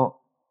about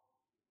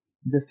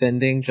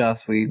defending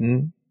Joss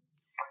Whedon,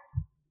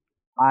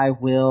 I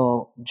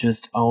will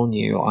just own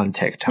you on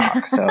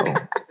TikTok. So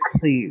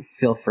please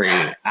feel free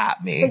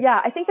at me. But yeah,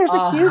 I think there's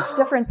a huge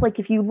difference. Like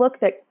if you look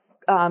at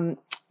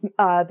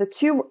the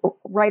two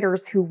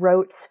writers who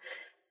wrote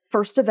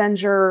First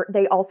Avenger,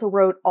 they also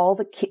wrote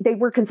they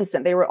were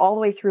consistent. They wrote all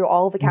the way through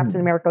all the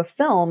Captain America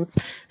films.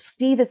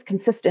 Steve is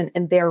consistent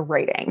in their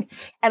writing.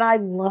 And I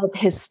love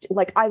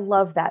I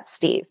love that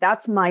Steve.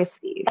 That's my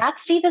Steve.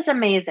 That Steve is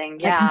amazing.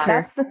 Yeah.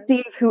 That's the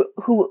Steve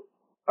who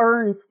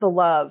earns the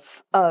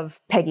love of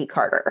Peggy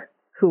Carter,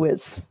 who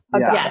is a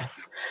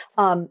goddess.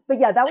 But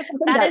yeah, that was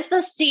something that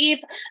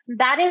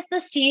is the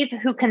Steve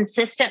who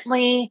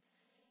consistently,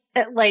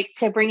 like,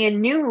 to bring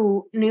in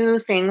new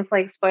things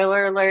like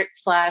spoiler alert /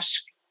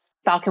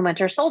 Falcon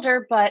Winter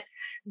Soldier, but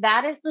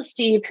that is the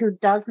Steve who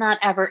does not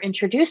ever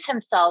introduce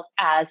himself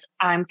as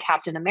I'm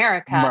Captain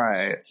America.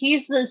 Right.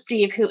 He's the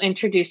Steve who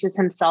introduces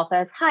himself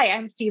as, hi,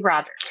 I'm Steve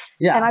Rogers.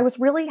 Yeah. And I was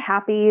really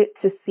happy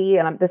to see,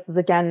 and this is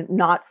again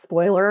not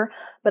spoiler,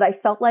 but I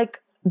felt like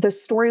the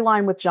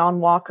storyline with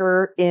John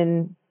Walker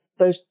in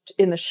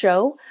the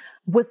show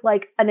was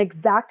like an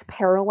exact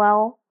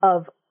parallel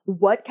of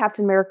what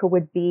Captain America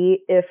would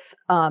be if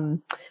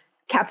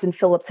Captain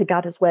Phillips had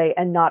got his way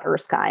and not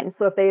Erskine.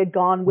 So if they had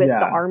gone with the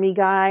army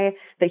guy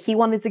that he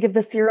wanted to give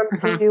the serum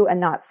to and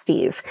not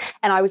Steve.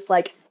 And I was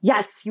like,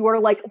 yes, you are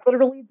like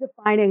literally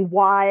defining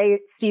why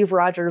Steve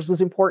Rogers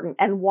was important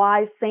and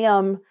why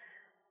Sam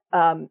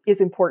is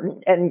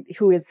important and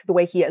who is the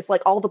way he is.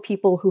 Like all the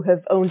people who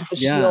have owned the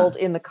shield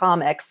in the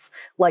comics,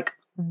 like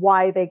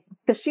why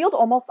the shield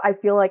almost, I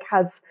feel like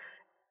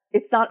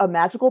it's not a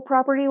magical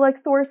property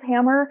like Thor's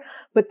hammer,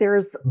 but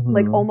there's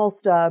like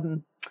almost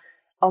a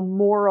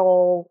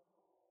moral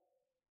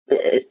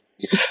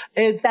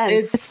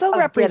It's so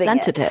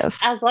representative.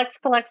 As Lex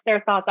collects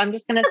their thoughts, I'm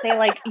just going to say,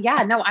 like,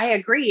 yeah, no, I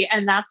agree.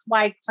 And that's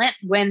why Clint,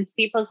 when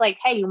Steve was like,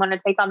 hey, you want to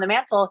take on the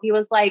mantle? He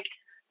was like,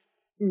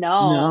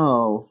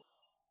 no.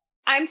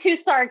 I'm too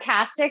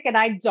sarcastic and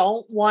I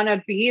don't want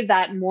to be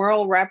that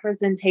moral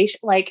representation.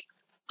 Like,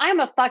 I'm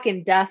a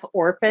fucking deaf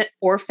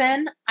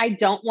orphan. I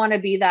don't want to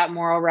be that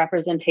moral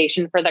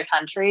representation for the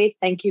country.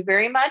 Thank you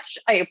very much.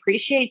 I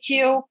appreciate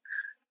you.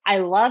 I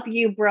love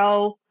you,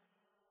 bro.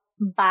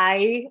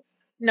 Bye.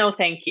 No,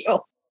 thank you.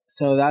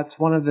 So that's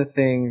one of the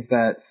things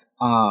that's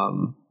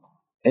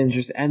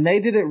interesting. And they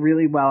did it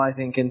really well, I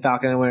think, in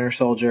Falcon and Winter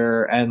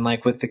Soldier, and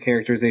like with the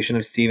characterization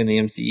of Steve in the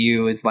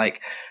MCU is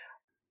like,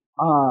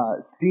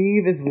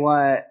 Steve is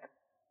what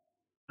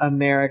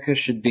America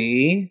should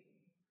be.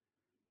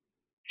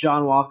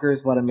 John Walker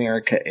is what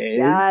America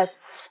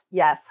is.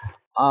 Yes.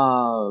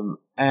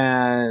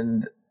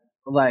 And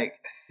like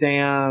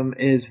Sam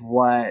is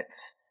what,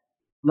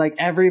 like,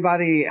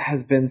 everybody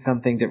has been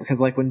something different,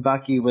 because like when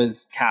Bucky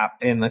was Cap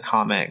in the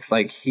comics,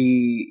 like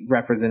he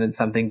represented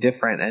something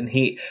different, and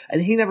he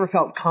never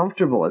felt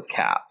comfortable as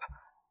Cap.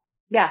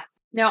 Yeah.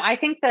 No, I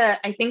think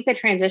the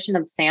transition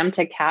of Sam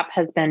to Cap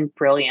has been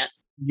brilliant.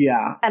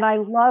 Yeah. And I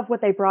love what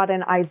they brought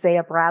in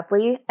Isaiah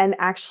Bradley. And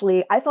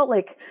actually, I felt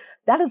like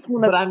that is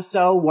one of... But I'm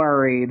so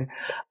worried.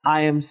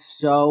 I am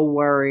so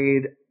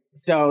worried.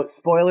 So,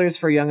 spoilers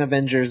for Young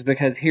Avengers,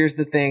 because here's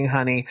the thing,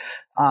 honey.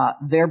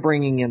 They're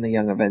bringing in the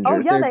Young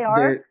Avengers. Oh, yeah, they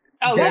are.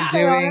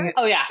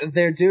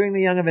 They're doing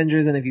the Young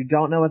Avengers, and if you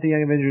don't know what the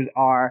Young Avengers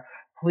are,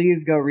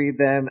 please go read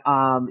them.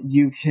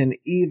 You can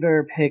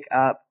either pick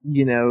up,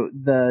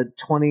 the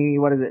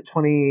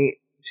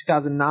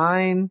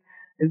 2009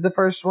 is the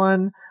first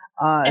one.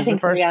 Is the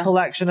first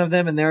collection of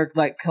them, and they're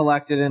like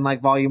collected in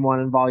like volume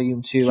 1 and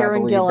volume 2. Kieran I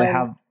believe Gillen, they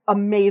have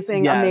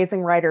amazing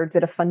writer,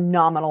 did a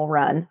phenomenal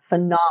run.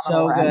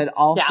 Good.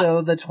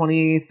 Also, the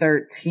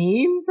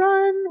 2013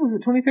 run, was it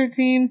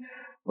 2013?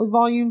 Was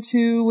volume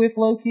 2 with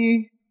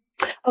Loki?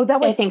 Oh, that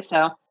was. I think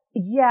so.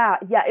 Yeah.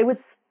 It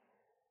was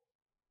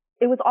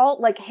all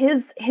like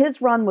his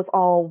run was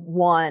all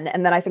one,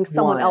 and then I think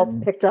someone else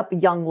picked up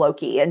Young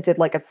Loki and did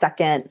like a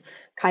second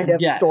kind of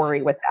story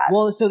with that.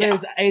 Well, so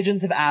there's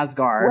Agents of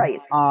Asgard,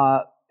 right?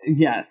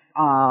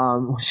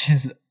 Which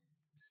is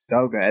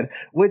so good.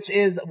 Which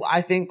is,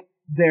 I think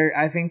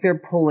they're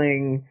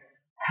pulling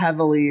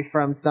heavily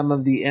from some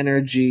of the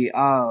energy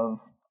of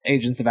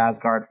Agents of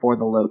Asgard for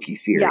the Loki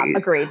series. Yeah,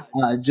 agreed.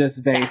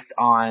 Just based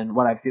on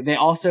what I've seen. They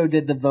also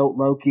did the Vote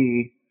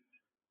Loki.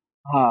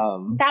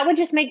 That would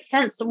just make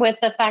sense with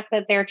the fact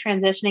that they're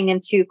transitioning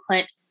into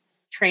Clint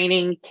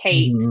training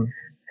Kate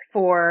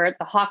for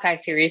the Hawkeye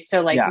series.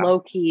 So like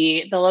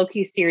Loki, the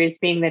Loki series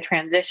being the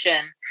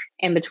transition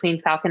in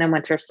between Falcon and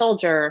Winter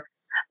Soldier,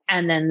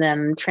 and then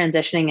them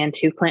transitioning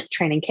into Clint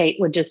training Kate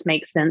would just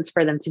make sense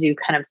for them to do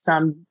kind of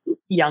some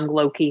young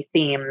Loki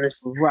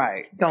themes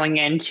going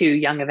into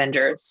Young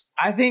Avengers.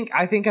 I think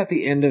at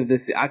the end of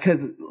this,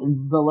 because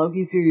the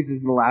Loki series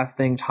is the last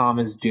thing Tom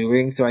is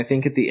doing, so I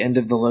think at the end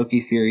of the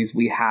Loki series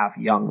we have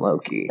young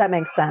Loki. That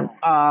makes sense.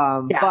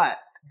 But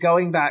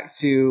going back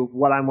to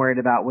what I'm worried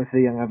about with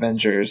the Young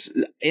Avengers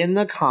in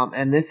the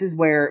and this is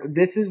where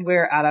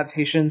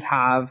adaptations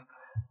have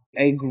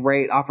a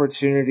great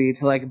opportunity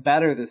to like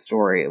better the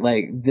story. What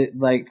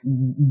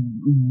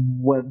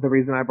the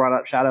reason I brought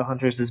up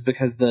Shadowhunters is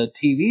because the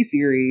TV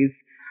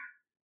series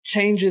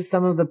changes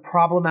some of the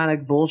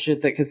problematic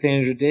bullshit that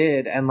Cassandra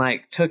did and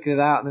like took it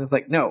out and it was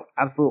like, no,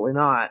 absolutely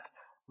not.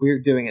 We're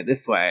doing it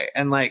this way.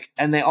 And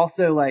they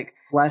also like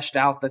fleshed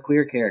out the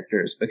queer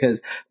characters,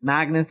 because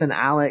Magnus and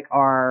Alec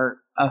are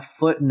a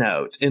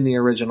footnote in the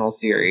original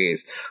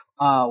series,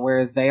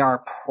 whereas they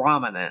are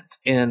prominent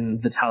in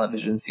the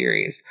television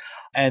series.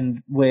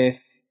 And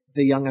with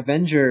the Young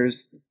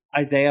Avengers,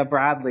 Isaiah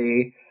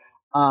Bradley,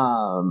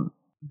 the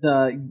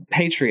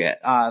Patriot,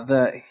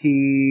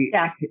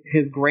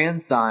 his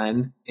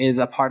grandson is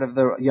a part of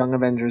the Young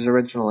Avengers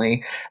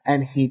originally,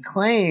 and he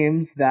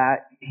claims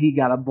that he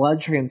got a blood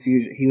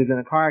transfusion. He was in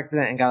a car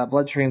accident and got a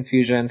blood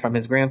transfusion from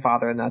his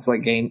grandfather, and that's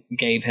what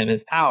gave him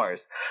his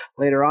powers.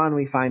 Later on,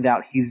 we find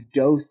out he's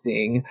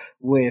dosing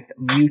with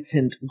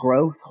mutant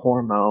growth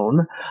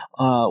hormone,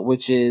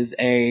 which is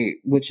a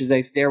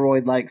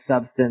steroid-like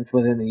substance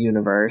within the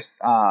universe,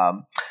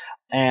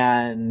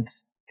 and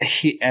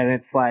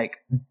it's like,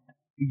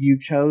 you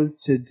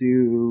chose to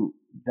do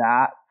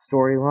that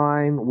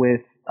storyline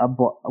with a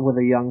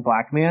young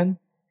black man.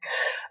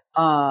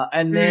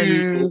 And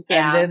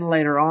then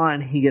later on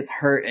he gets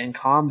hurt in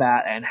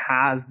combat and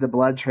has the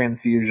blood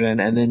transfusion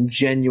and then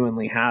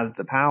genuinely has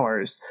the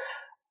powers,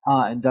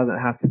 and doesn't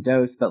have to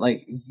dose. But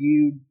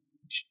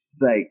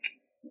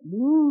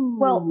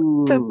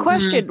so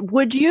question,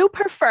 would you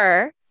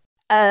prefer,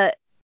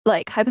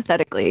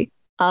 hypothetically,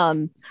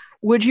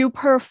 would you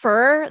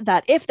prefer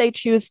that if they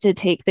choose to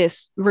take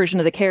this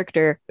version of the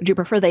character, would you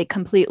prefer they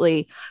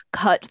completely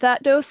cut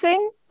that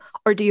dosing?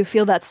 Or do you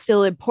feel that's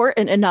still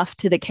important enough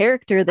to the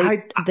character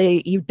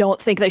that you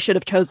don't think they should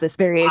have chose this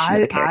variation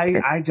of the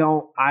character? I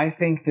don't. I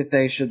think that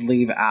they should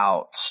leave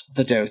out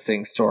the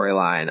dosing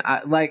storyline.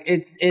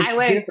 It's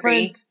different.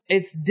 Agree.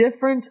 It's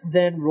different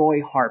than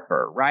Roy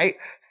Harper, right?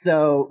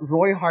 So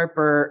Roy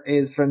Harper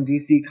is from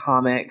DC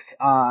Comics.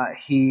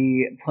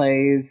 He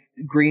plays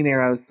Green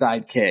Arrow's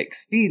sidekick,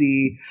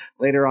 Speedy.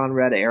 Later on,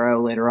 Red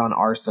Arrow. Later on,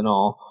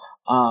 Arsenal.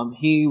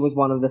 He was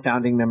one of the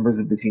founding members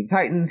of the Teen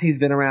Titans. He's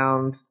been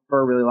around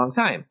for a really long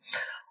time.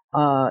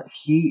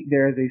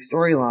 There is a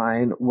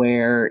storyline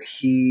where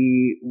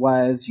he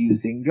was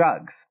using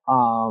drugs,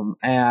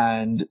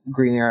 and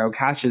Green Arrow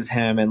catches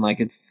him, and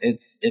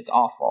it's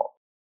awful.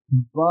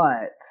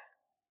 But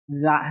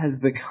that has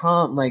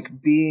become,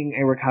 being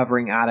a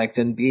recovering addict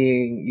and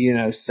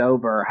being,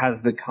 sober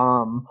has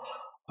become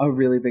a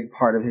really big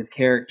part of his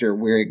character.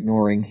 We're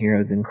ignoring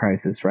Heroes in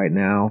Crisis right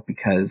now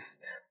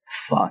because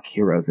fuck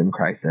Heroes in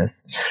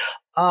Crisis.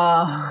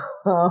 I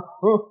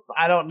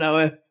don't know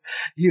if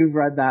you've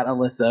read that,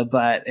 Alyssa,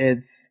 but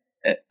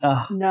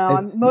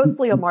I'm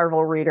mostly a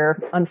Marvel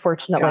reader,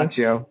 unfortunately. Got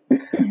you.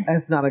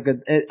 It's not a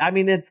good.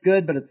 It's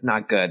good, but it's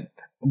not good.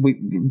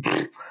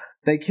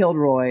 They killed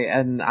Roy,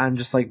 and I'm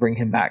just bring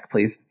him back,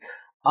 please.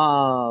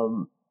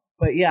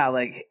 But yeah,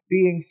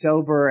 being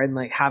sober and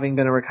having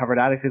been a recovered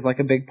addict is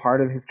a big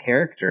part of his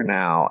character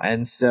now,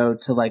 and so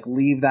to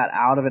leave that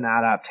out of an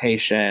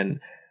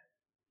adaptation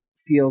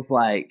feels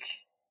like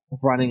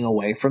running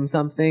away from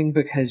something,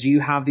 because you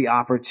have the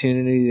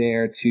opportunity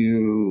there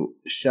to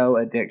show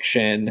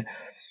addiction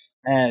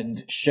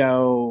and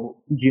show,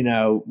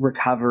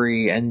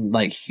 recovery and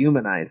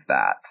humanize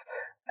that.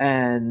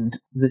 And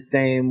the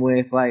same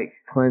with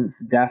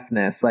Clint's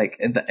deafness.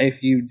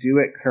 If you do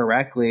it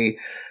correctly,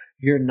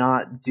 you're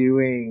not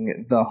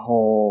doing the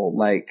whole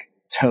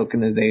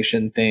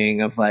tokenization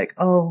thing of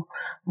oh,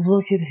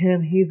 look at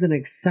him, he's an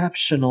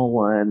exceptional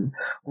one.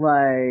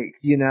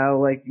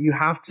 You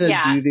have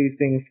to do these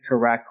things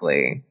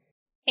correctly.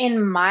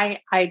 In my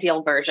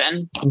ideal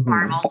version,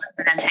 Marvel,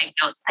 listen and take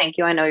notes. Thank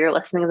you. I know you're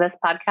listening to this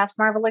podcast,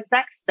 Marvel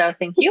execs, so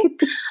thank you.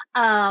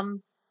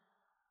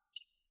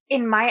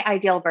 In my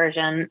ideal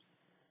version,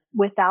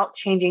 without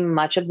changing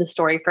much of the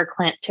story for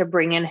Clint, to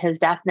bring in his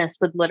deafness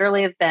would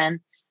literally have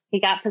been,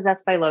 he got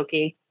possessed by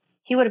Loki.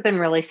 He would have been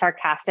really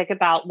sarcastic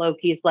about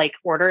Loki's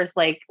orders.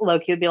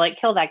 Loki would be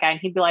kill that guy. And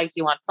he'd be do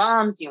you want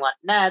bombs? Do you want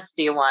nets?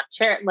 Do you want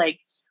chair?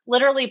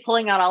 Literally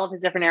pulling out all of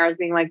his different arrows,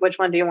 being which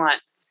one do you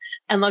want?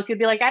 And Loki would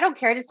be I don't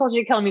care. I just told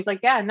you to kill him. He's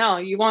yeah, no,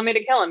 you want me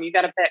to kill him. You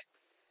got to pick.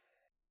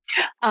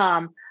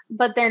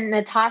 But then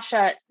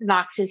Natasha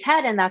knocks his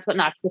head, and that's what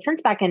knocks the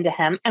sense back into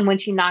him. And when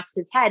she knocks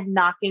his head,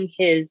 knocking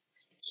his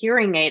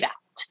hearing aid out.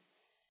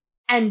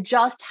 And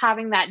just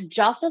having that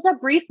just as a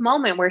brief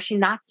moment where she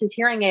knocks his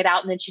hearing aid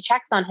out, and then she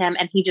checks on him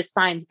and he just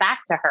signs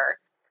back to her.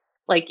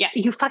 Yeah,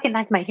 you fucking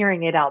knocked my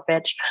hearing aid out,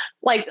 bitch.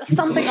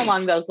 Something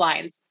along those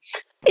lines.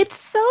 It's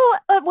so,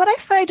 what I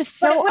find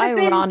so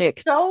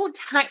ironic. So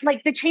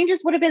tiny, the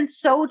changes would have been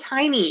so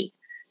tiny.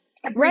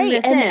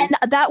 Right. And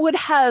that would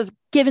have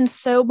given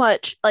so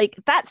much,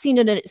 that scene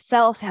in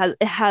itself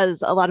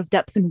has a lot of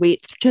depth and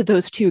weight to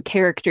those two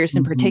characters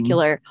in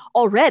particular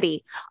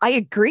already. I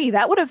agree.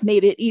 That would have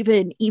made it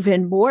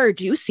even more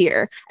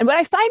juicier. And what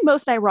I find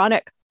most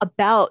ironic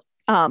about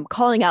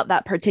calling out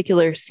that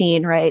particular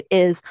scene, right,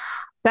 is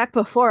back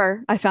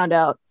before I found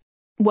out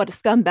what a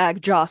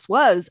scumbag Joss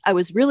was, I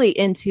was really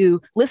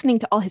into listening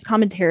to all his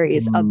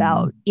commentaries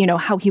about,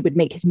 how he would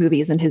make his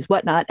movies and his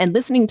whatnot. And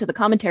listening to the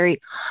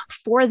commentary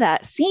for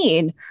that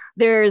scene,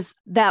 there's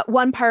that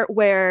one part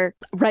where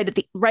right at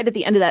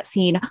the end of that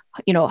scene,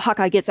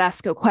 Hawkeye gets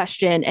asked a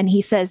question and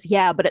he says,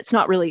 yeah, but it's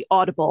not really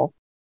audible.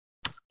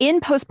 In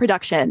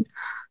post-production,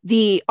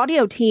 the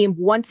audio team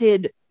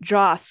wanted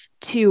Joss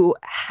to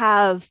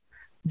have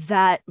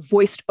that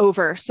voiced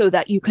over so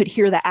that you could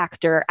hear the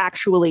actor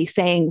actually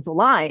saying the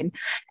line.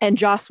 And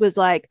Joss was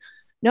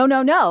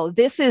no,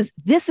 this is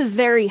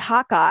very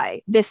Hawkeye,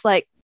 this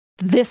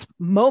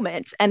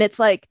moment. And it's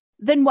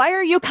then why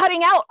are you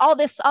cutting out all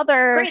this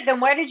other... Great, then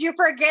why did you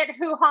forget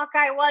who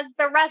Hawkeye was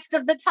the rest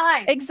of the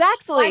time?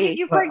 Exactly. Why did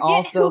you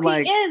forget who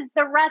he is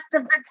the rest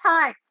of the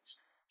time?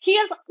 He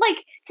is,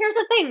 here's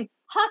the thing.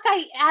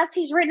 Hawkeye, as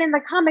he's written in the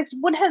comics,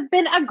 would have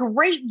been a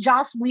great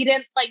Joss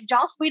Whedon,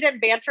 Joss Whedon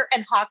banter,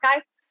 and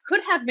Hawkeye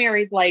could have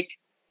married,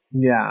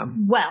 yeah.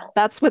 Well,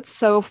 that's what's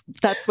so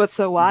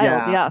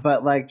wild. Yeah.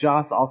 But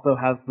Joss also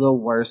has the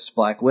worst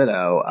Black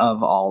Widow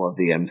of all of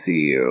the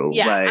MCU.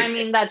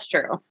 Yeah, that's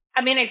true.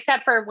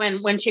 Except for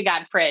when she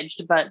got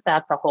fridged, but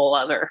that's a whole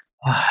other.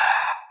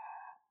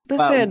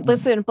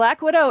 Listen,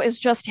 Black Widow is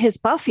just his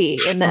Buffy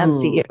in the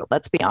MCU.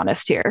 Let's be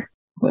honest here.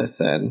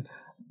 Listen,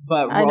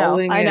 but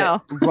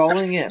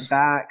rolling it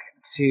back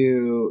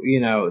to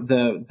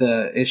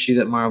the issue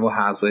that Marvel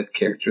has with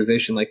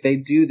characterization, they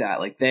do that,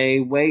 they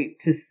wait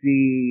to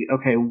see,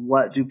 okay,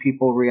 what do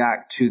people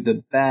react to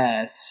the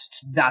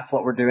best? That's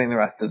what we're doing the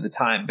rest of the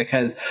time,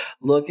 because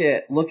look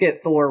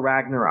at Thor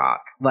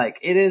Ragnarok.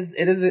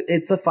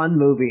 It's a fun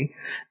movie,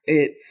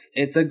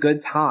 it's a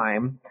good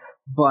time,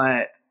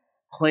 but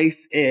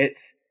place it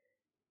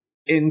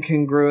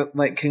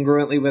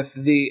congruently with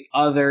the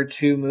other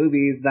two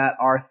movies that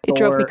are Thor. It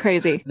drove me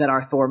crazy. That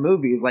are Thor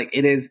movies. Like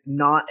it is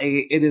not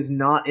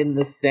in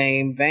the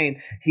same vein.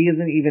 He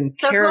isn't even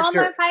So character. who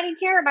am I fighting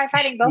here? Am I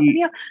fighting both of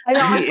you? I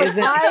know.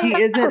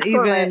 He isn't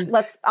even.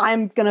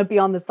 I'm gonna be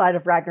on the side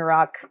of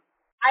Ragnarok.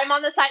 I'm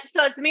on the side.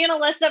 So it's me and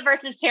Alyssa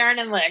versus Taryn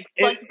and Lick.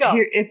 Let's go.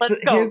 Let's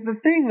go. Here's the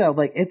thing, though.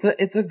 Like,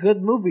 it's a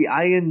good movie.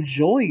 I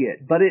enjoy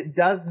it, but it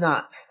does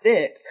not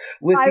fit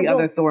with the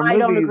other Thor movies. I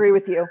don't agree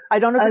with you. I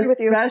agree with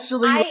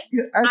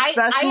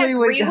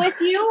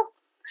you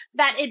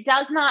that it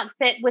does not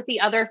fit with the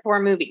other Thor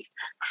movies.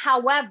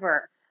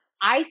 However,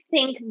 I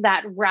think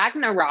that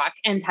Ragnarok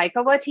and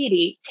Taika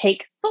Waititi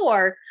take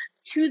Thor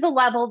to the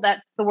level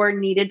that Thor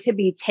needed to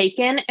be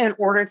taken in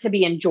order to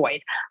be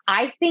enjoyed.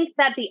 I think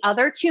that the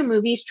other two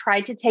movies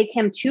tried to take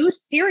him too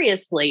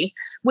seriously,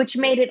 which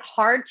made it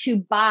hard to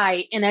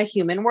buy in a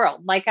human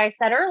world. Like I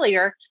said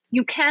earlier,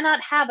 you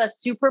cannot have a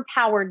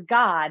superpowered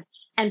god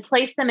and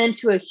place them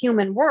into a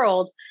human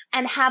world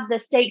and have the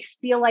stakes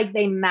feel like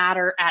they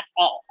matter at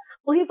all.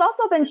 Well, he's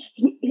also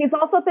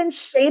been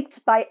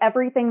shaped by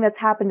everything that's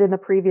happened in the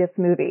previous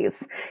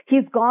movies.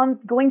 He's going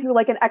through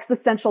like an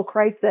existential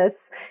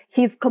crisis.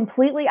 He's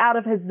completely out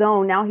of his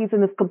zone. Now he's in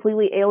this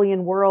completely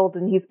alien world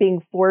and he's being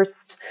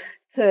forced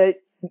to,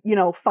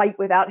 fight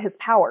without his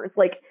powers.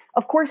 Like,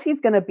 of course he's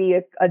going to be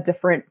a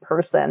different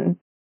person.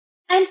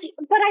 But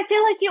I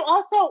feel like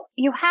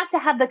you have to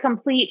have the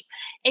complete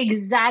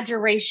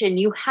exaggeration.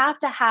 You have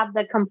to have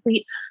the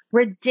complete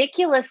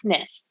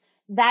ridiculousness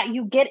that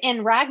you get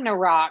in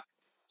Ragnarok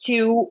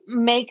to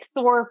make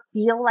Thor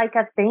feel like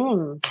a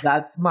thing.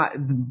 That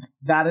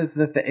is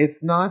the thing.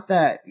 It's not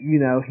that,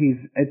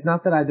 it's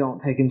not that I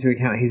don't take into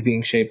account he's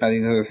being shaped by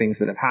these other things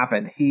that have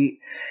happened.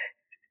 He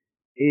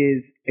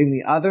is in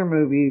the other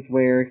movies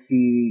where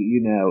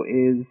he,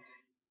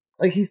 is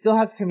like, he still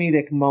has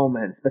comedic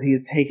moments, but he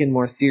is taken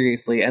more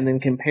seriously. And then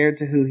compared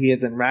to who he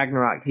is in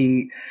Ragnarok,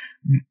 he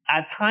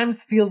at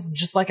times feels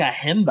just like a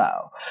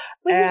himbo.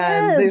 But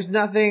and there's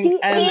nothing. He's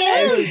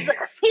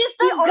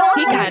the god.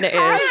 He kind of is.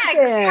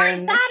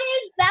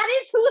 That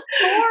is who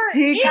Thor is.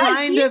 He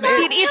kind of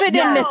is. Even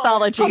in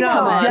mythology.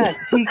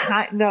 Listen.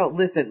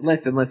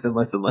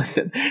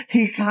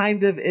 He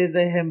kind of is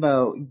a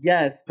himbo,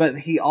 yes, but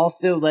he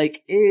also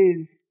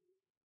is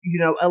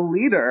a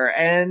leader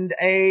and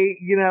and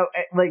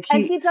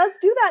he does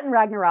do that in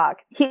Ragnarok.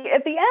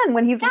 At the end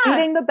when he's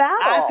leading the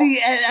battle. At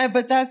the end,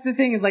 but that's the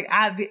thing is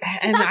I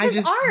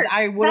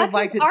would have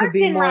liked it to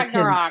be more.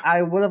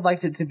 I would have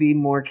liked it to be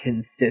more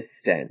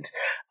consistent,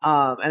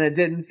 and it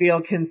didn't feel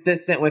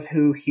consistent with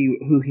who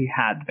he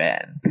had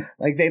been.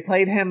 Like they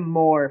played him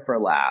more for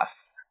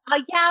laughs.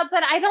 Yeah,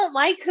 but I don't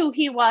like who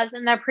he was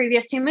in the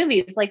previous two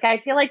movies. Like, I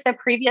feel like the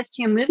previous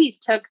two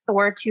movies took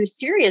Thor too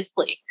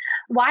seriously.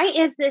 Why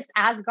is this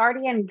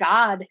Asgardian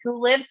god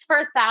who lives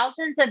for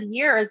thousands of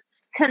years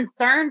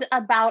concerned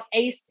about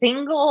a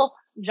single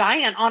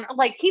giant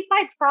he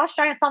fights frost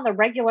giants on the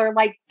regular,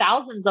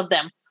 thousands of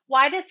them.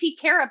 Why does he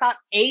care about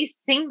a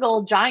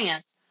single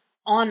giant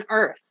on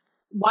Earth?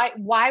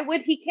 Why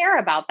would he care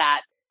about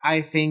that?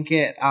 I think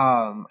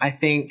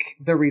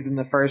the reason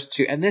the first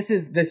two, and this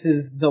is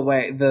the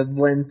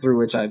lens through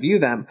which I view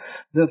them,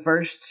 the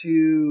first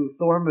two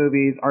Thor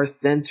movies are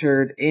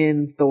centered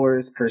in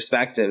Thor's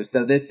perspective.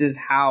 So this is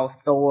how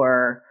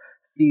Thor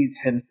sees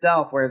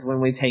himself, whereas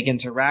when we take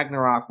into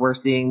Ragnarok, we're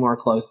seeing more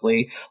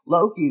closely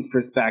Loki's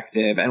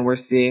perspective, and we're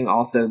seeing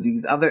also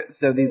these other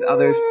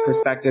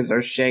perspectives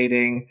are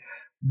shading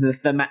the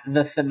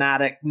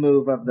thematic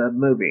move of the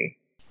movie.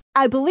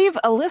 I believe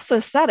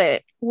Alyssa said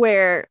it,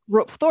 where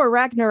Thor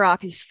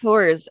Ragnarok is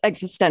Thor's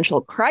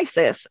existential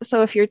crisis.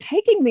 So if you're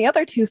taking the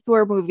other two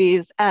Thor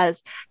movies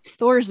as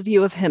Thor's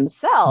view of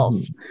himself,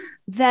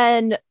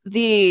 then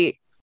the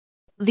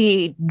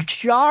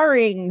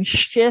jarring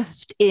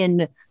shift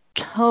in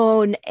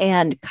tone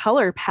and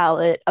color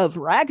palette of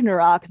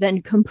Ragnarok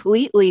then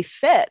completely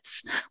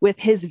fits with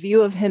his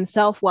view of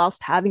himself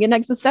whilst having an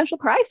existential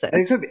crisis.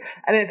 It could be.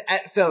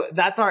 So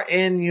that's our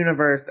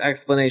in-universe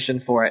explanation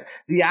for it.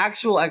 The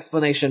actual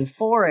explanation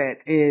for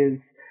it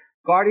is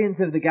Guardians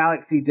of the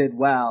Galaxy did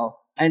well.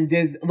 And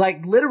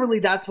literally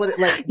that's what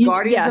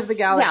Guardians of the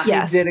Galaxy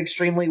did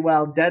extremely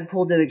well.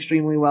 Deadpool did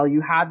extremely well.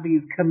 You had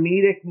these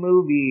comedic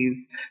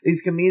movies,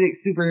 these comedic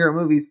superhero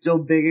movies, still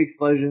big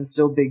explosions,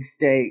 still big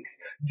stakes,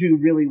 do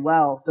really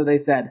well. So they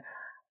said,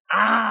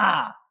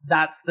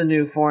 that's the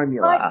new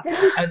formula.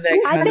 I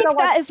think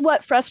that is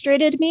what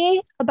frustrated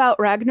me about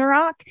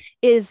Ragnarok,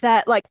 is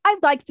that I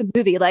like the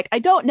movie. I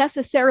don't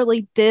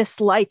necessarily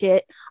dislike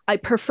it. I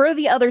prefer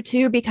the other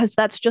two because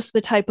that's just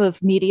the type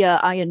of media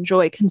I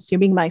enjoy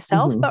consuming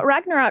myself. But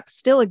Ragnarok's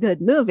still a good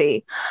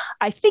movie.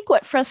 I think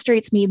what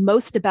frustrates me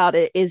most about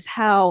it is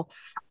how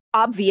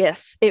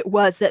obvious it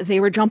was that they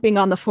were jumping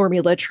on the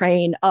formula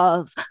train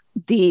of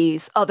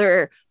these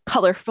other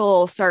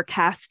colorful,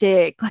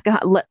 sarcastic,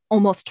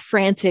 almost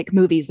frantic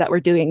movies that were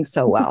doing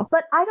so well.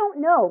 But I don't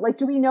know.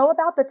 Do we know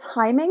about the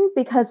timing?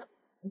 Because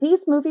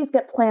these movies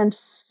get planned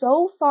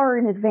so far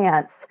in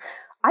advance.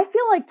 I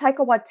feel like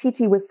Taika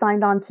Waititi was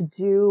signed on to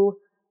do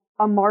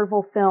a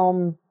Marvel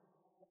film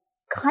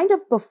kind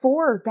of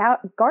before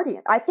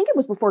Guardian. I think it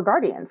was before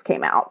Guardians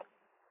came out.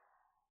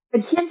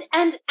 But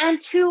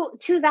and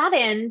to that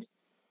end,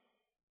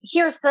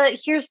 here's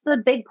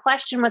the big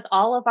question with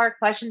all of our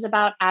questions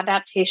about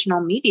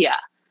adaptational media.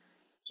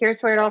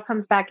 Here's where it all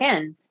comes back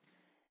in.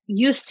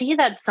 You see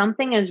that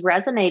something is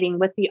resonating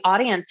with the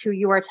audience who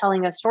you are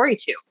telling a story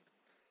to.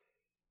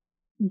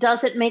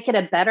 Does it make it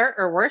a better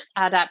or worse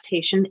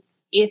adaptation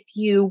if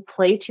you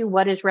play to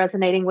what is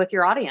resonating with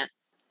your audience?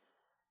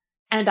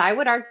 And I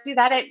would argue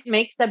that it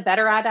makes a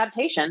better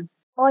adaptation.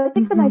 Well, I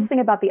think the nice thing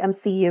about the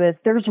MCU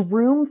is there's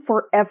room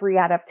for every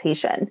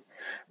adaptation.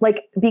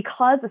 Like,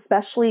 because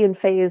especially in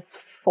phase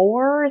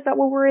 4, is that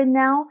what we're in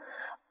now?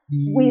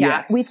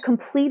 We've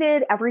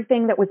completed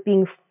everything that was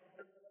being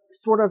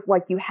sort of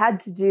like you had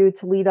to do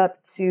to lead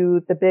up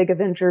to the big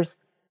Avengers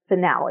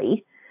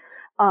finale.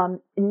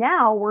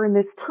 Now we're in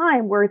this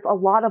time where it's a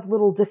lot of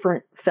little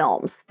different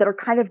films that are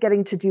kind of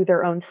getting to do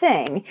their own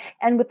thing.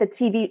 And with with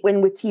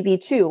TV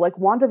too, like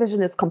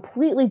WandaVision is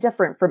completely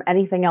different from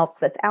anything else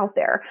that's out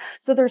there.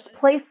 So there's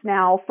place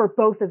now for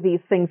both of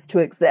these things to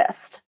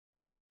exist.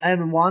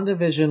 And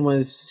WandaVision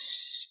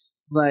was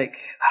like,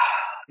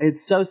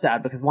 it's so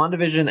sad because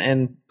WandaVision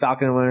and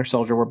Falcon and Winter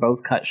Soldier were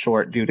both cut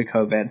short due to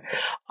COVID.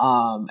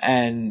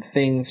 And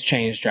things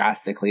changed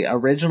drastically.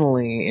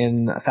 Originally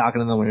in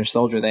Falcon and the Winter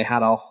Soldier, they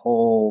had a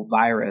whole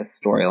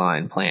virus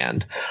storyline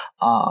planned.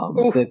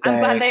 I'm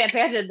glad they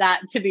abandoned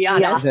that, to be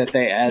honest. That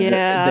they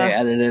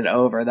edited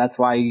over. That's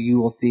why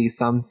you will see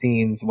some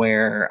scenes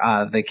where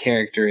the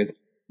character is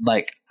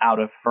like out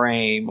of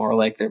frame or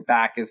like their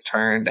back is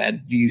turned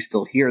and you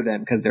still hear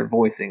them because they're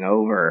voicing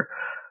over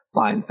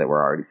lines that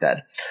were already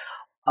said.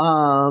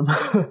 But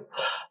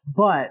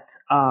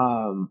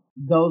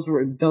those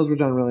were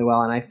done really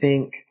well, and I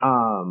think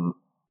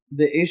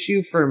the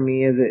issue for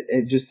me is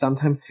it just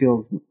sometimes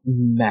feels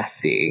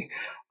messy.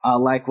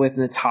 Like with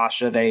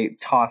Natasha, they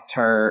tossed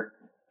her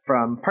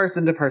from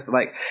person to person,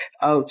 like,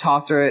 oh,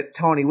 toss her at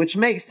Tony, which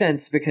makes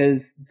sense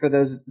because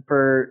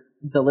for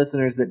the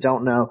listeners that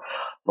don't know,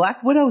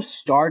 Black Widow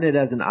started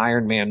as an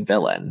Iron Man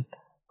villain.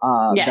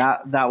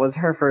 Yes. That was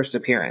her first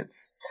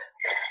appearance.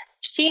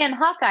 She and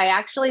Hawkeye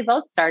actually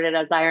both started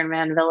as Iron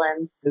Man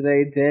villains.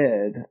 They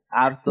did.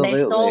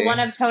 Absolutely. They stole one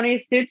of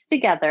Tony's suits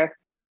together.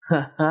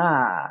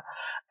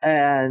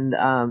 And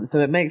so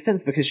it makes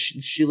sense because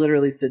she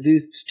literally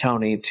seduced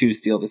Tony to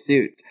steal the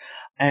suit.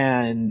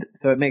 And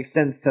so it makes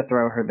sense to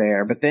throw her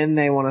there. But then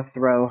they want to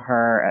throw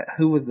her at,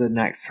 who was the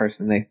next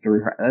person they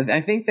threw her?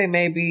 I think they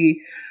may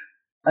be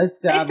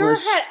established. They threw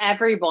her at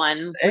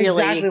everyone,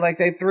 really. Exactly. Like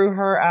they threw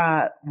her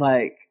at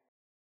like.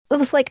 It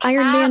was like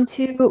Iron Man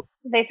 2.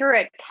 They threw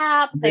it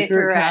Cap. They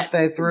threw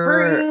it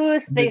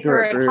Bruce. They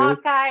threw it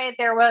Hawkeye.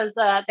 There was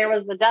a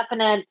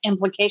definite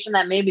implication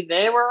that maybe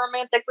they were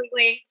romantically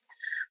linked.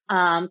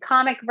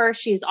 Comic verse,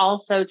 she's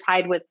also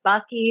tied with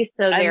Bucky,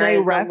 so there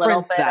is a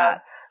little bit of.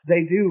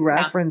 They do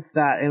reference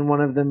that in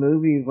one of the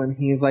movies when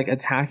he's like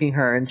attacking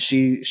her, and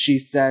she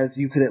says,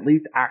 "You could at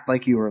least act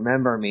like you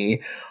remember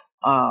me."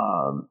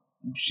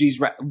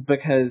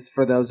 Because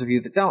for those of you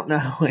that don't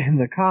know, in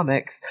the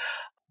comics,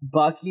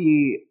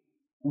 Bucky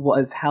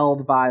was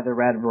held by the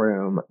Red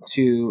Room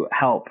to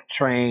help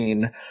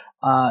train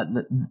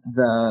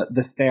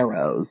the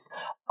Sparrows,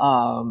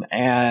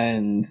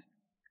 and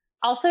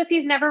also, if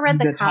you've never read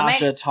the Natasha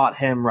comics, taught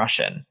him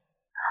Russian.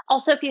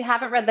 Also, if you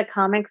haven't read the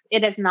comics,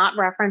 it is not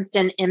referenced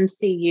in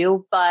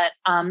MCU, but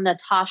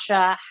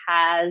Natasha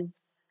has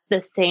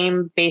the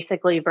same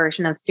basically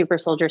version of super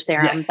soldier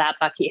serum that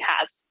Bucky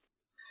has.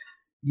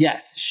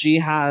 Yes, she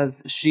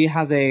has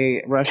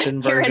a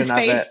Russian version of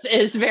it. Face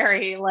is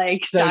very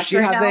like so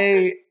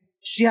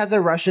she has a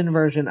Russian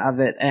version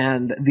of it,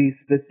 and the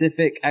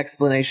specific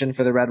explanation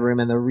for the Red Room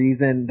and the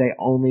reason they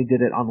only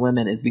did it on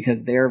women is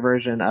because their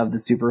version of the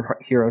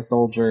superhero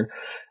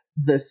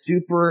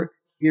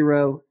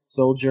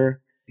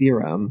soldier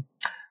serum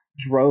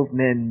drove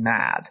men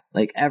mad.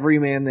 Like every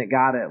man that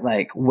got it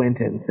like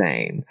went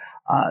insane.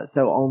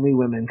 So only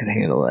women could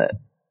handle it.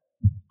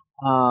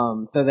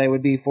 So they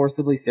would be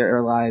forcibly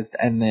sterilized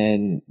and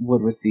then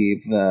would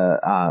receive the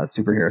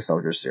superhero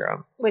soldier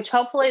serum. Which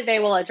hopefully they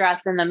will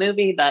address in the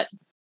movie, but...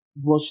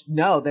 Well,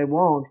 no, they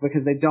won't,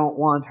 because they don't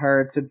want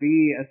her to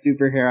be a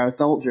superhero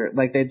soldier.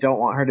 Like, they don't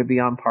want her to be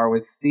on par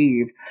with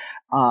Steve.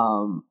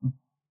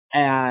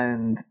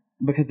 And...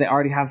 because they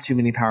already have too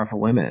many powerful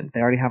women. They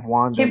already have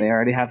Wanda. They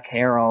already have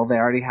Carol. They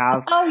already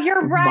have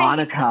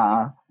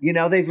Monica. You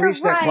know, they've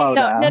reached their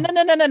quota. No.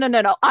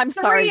 I'm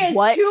sorry.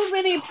 What? Too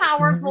many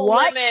powerful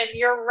women.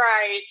 You're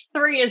right.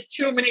 3 is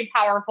too many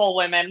powerful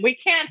women. We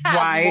can't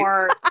have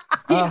more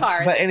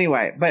cards. But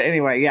anyway,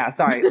 yeah,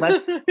 sorry.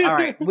 Let's all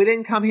right. We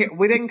didn't come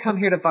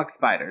here to fuck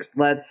spiders.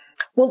 Well,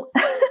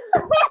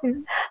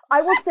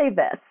 I will say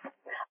this.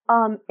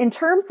 In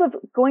terms of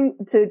going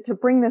to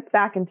bring this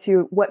back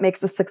into what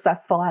makes a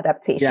successful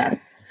adaptation,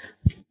 yes.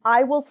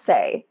 I will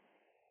say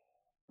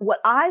what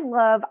I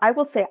love. I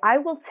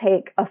will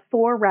take a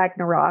Thor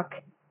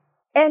Ragnarok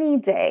any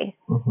day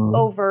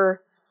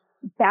over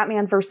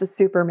Batman versus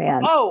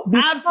Superman. Oh,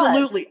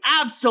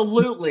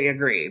 absolutely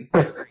agreed.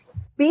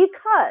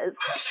 Because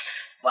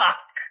Fuck.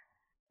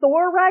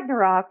 Thor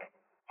Ragnarok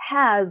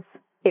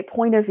has a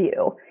point of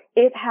view.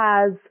 It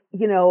has,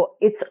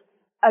 it's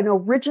an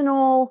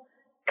original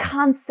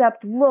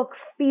concept, look,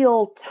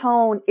 feel,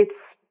 tone.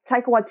 It's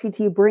Taika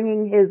Waititi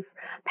bringing his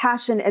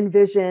passion and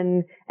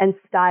vision and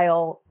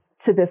style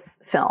to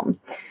this film.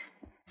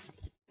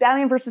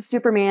 Batman versus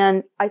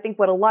Superman, I think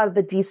what a lot of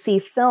the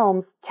DC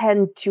films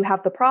tend to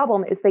have the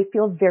problem is they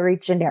feel very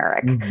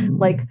generic. Mm-hmm.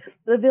 Like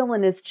the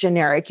villain is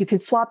generic. You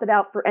can swap it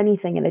out for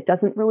anything and it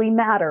doesn't really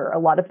matter. A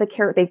lot of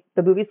the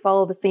movies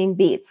follow the same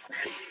beats,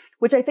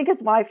 which I think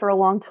is why for a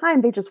long time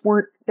they just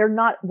weren't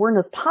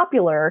as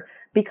popular,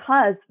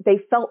 because they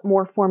felt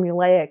more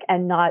formulaic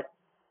and not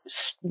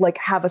like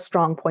have a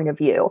strong point of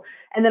view.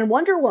 And then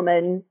Wonder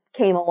Woman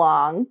came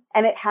along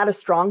and it had a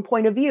strong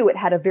point of view. It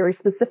had a very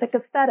specific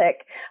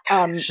aesthetic.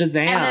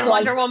 Shazam. And then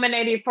Wonder Woman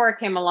 84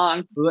 came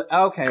along.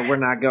 Okay, we're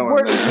not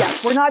going.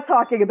 We're not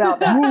talking about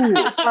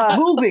that.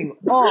 Moving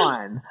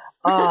on.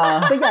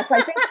 But yes,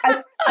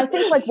 I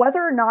think like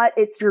whether or not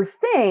it's your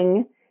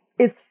thing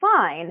is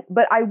fine.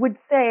 But I would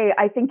say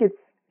I think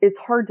it's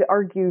hard to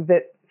argue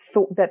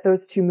that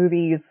those two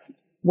movies,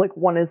 like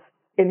one is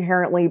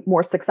inherently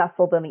more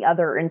successful than the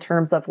other in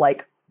terms of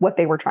like what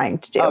they were trying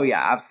to do. Oh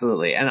yeah,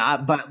 absolutely. And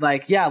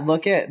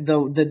look at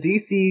the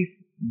DC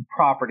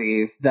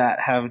properties that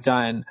have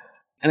done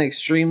an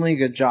extremely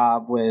good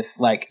job with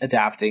like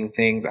adapting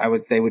things. I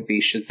would say would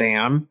be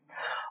Shazam,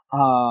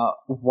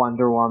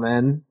 Wonder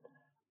Woman,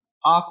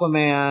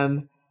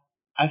 Aquaman.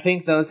 I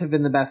think those have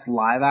been the best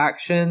live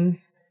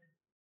actions.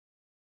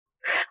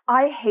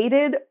 I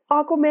hated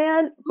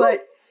Aquaman,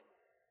 but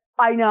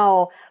I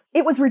know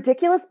it was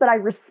ridiculous, but I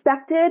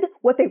respected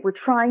what they were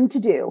trying to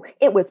do.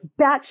 It was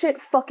batshit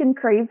fucking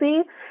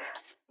crazy.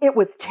 It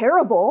was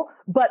terrible,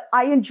 but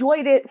I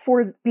enjoyed it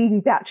for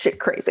being batshit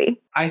crazy.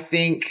 I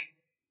think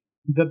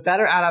the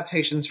better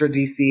adaptations for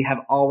DC have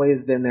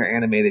always been their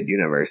animated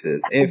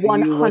universes. If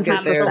 100%. You look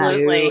at their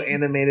new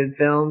animated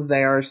films,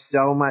 they are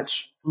so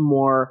much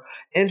more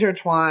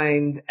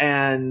intertwined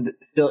and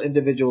still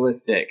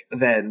individualistic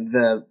than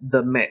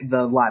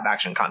the live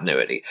action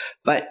continuity.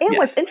 But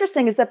what's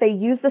interesting is that they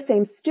use the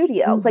same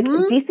studio. Mm-hmm. Like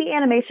DC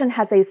Animation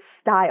has a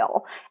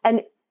style,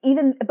 and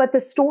but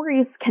the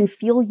stories can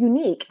feel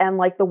unique, and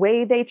like the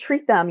way they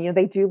treat them,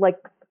 they do like,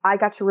 I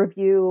got to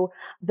review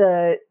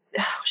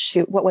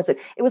what was it?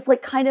 It was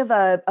like kind of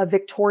a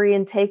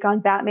Victorian take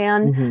on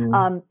Batman,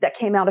 mm-hmm. That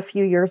came out a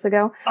few years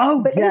ago.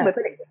 Oh, but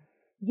yes.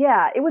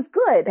 It was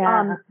good.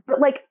 Yeah. But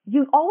like,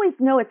 you always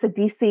know it's a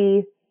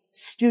DC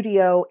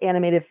studio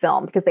animated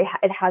film because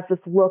it has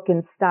this look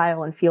and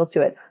style and feel to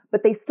it,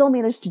 but they still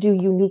managed to do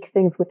unique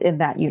things within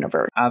that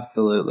universe.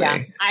 Absolutely.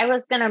 Yeah. I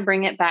was going to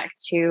bring it back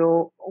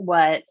to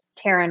what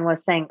Taryn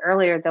was saying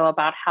earlier, though,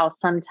 about how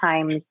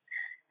sometimes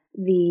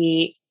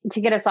to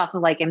get us off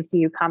of like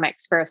MCU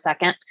comics for a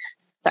second.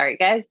 Sorry,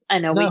 guys. I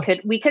know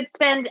we could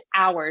spend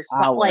hours.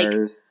 Like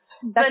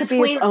that could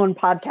be its own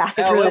podcast.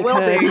 Oh, it will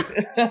be.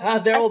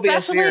 There will be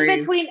a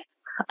series.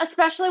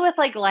 Especially with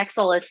like Lex,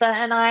 Alyssa,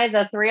 and I,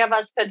 the three of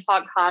us could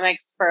talk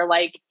comics for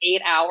like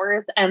 8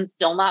 hours and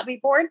still not be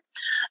bored.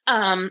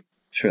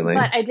 Truly.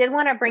 But I did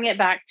want to bring it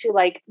back to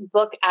like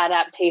book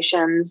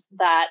adaptations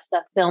that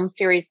the film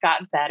series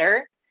got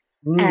better.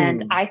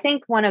 And I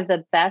think one of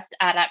the best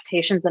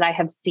adaptations that I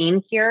have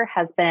seen here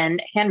has been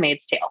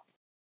Handmaid's Tale.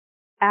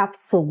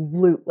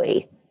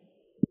 Absolutely.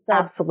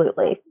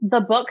 Absolutely.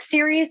 The book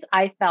series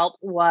I felt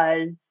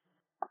it's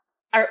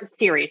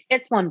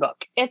one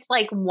book. It's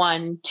like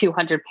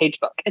 200-page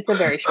book. It's a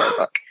very short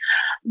book.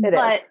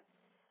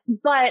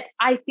 But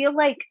I feel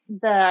like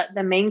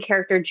the main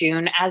character,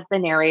 June, as the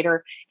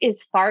narrator,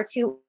 is far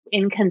too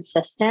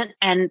inconsistent,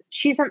 and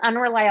she's an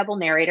unreliable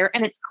narrator.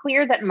 And it's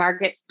clear that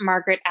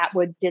Margaret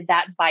Atwood did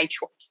that by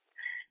choice.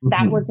 Mm-hmm.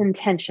 That was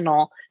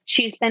intentional.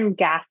 She's been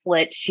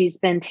gaslit. She's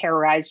been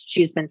terrorized.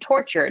 She's been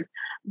tortured.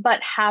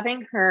 But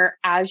having her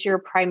as your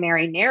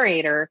primary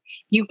narrator,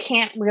 you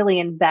can't really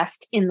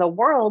invest in the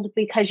world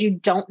because you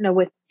don't know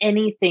if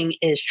anything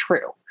is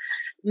true.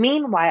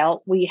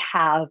 Meanwhile, we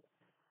have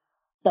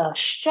the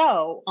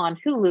show on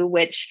Hulu,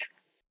 which,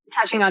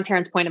 touching on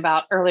Taryn's point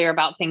earlier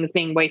about things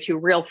being way too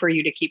real for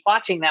you to keep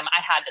watching them,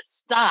 I had to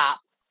stop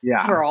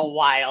for a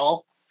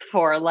while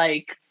for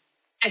like,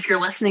 if you're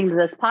listening to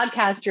this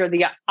podcast, you're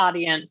the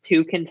audience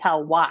who can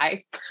tell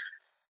why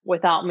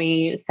without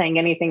me saying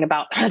anything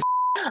about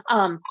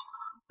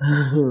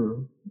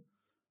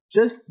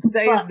just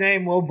say his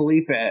name, we'll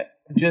bleep it.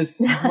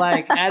 Just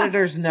like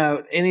editor's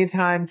note,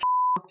 anytime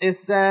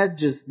is said,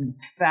 just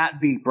fat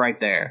beep right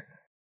there.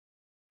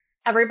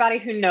 Everybody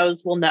who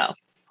knows will know.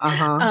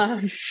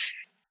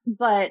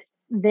 But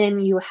then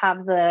you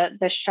have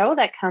the show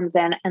that comes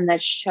in, and the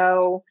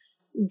show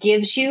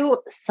gives you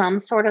some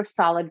sort of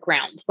solid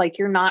ground. Like,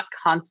 you're not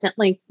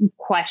constantly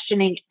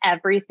questioning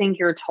everything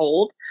you're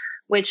told,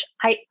 which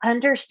I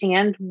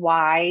understand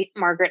why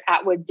Margaret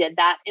Atwood did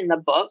that in the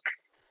book.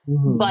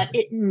 but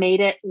it made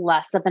it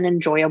less of an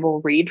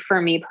enjoyable read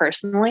for me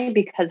personally,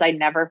 because I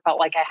never felt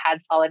like I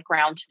had solid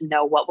ground to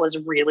know what was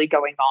really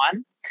going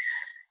on.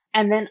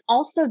 And then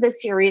also the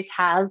series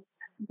has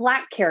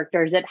Black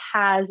characters, it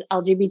has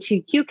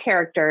LGBTQ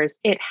characters,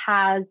 it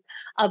has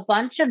a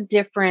bunch of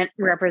different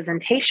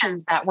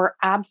representations that were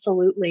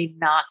absolutely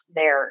not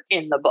there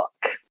in the book.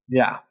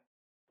 Yeah.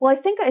 Well, I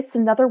think it's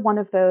another one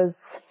of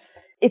those,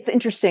 it's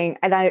interesting,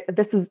 and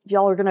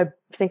y'all are going to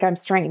think I'm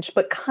strange,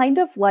 but kind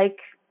of like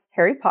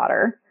Harry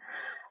Potter,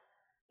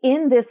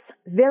 in this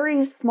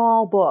very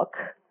small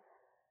book,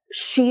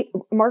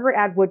 Margaret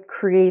Atwood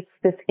creates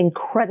this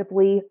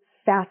incredibly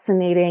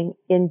fascinating,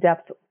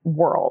 in-depth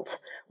world.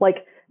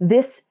 Like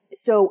this,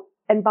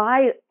 and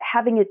by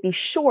having it be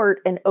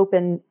short and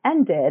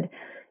open-ended,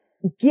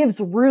 gives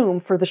room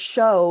for the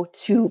show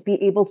to be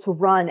able to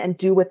run and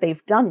do what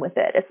they've done with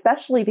it,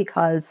 especially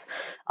because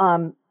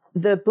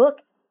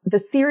the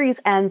series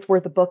ends where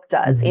the book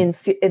does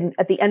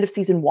at the end of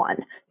season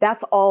 1.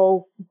 That's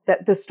all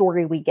that the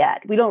story we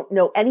get. We don't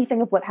know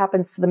anything of what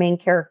happens to the main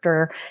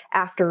character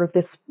after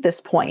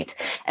this point.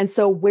 And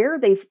so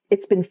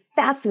it's been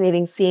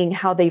fascinating seeing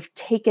how they've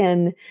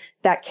taken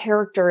that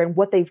character and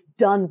what they've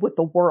done with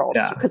the world.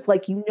 Because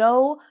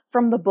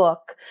from the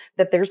book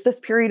that there's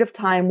this period of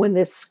time when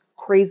this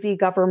crazy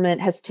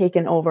government has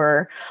taken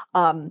over,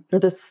 or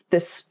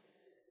this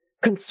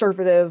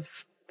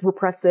conservative,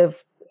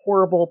 repressive,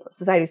 horrible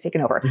society is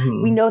taken over.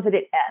 We know that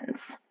it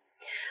ends,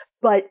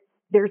 but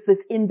there's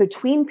this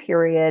in-between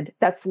period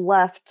that's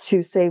left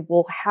to say,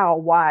 well, how,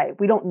 why?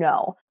 We don't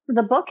know.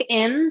 The book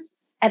ends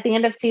at the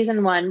end of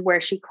season 1, where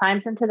she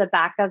climbs into the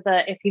back of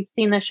if you've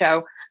seen the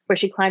show, where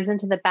she climbs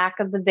into the back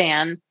of the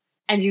van,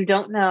 and you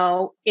don't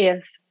know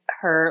if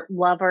her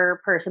lover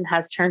person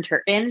has turned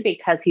her in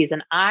because he's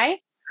an eye,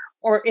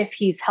 or if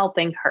he's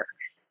helping her.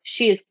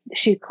 She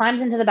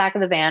climbs into the back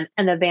of the van,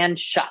 and the van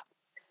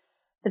shuts.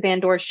 The van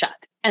doors shut.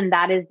 And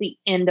that is the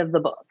end of the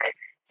book.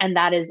 And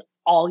that is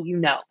all you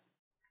know.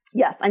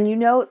 Yes. And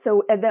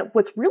that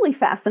what's really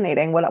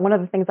fascinating, one of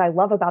the things I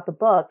love about the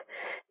book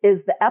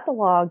is the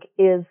epilogue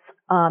is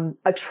a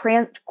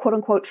quote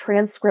unquote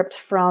transcript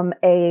from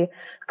a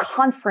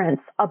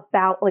conference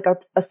about, like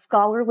a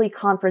scholarly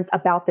conference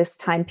about this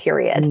time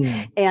period.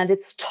 And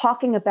it's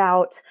talking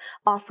about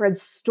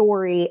Offred's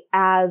story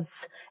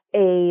as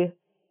an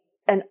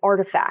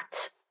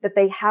artifact, that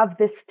they have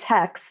this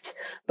text,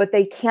 but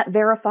they can't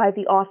verify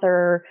the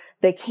author.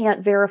 They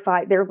can't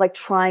verify. They're like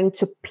trying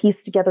to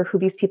piece together who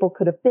these people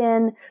could have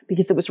been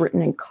because it was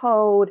written in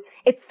code.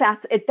 It's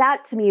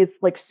that to me is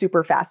like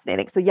super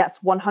fascinating. So yes,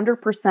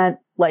 100%.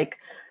 Like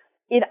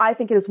I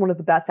think it is one of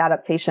the best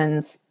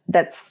adaptations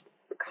that's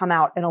come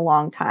out in a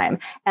long time.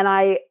 And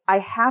I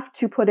have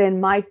to put in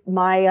my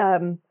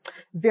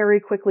very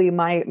quickly,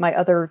 my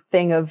other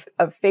thing of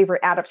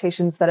favorite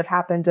adaptations that have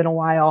happened in a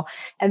while.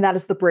 And that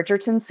is the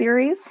Bridgerton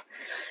series.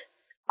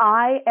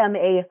 I am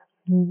a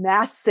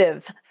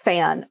massive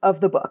fan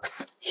of the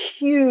books.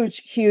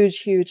 Huge.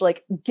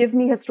 Like, give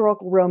me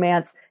historical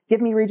romance,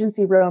 give me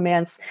Regency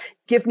romance,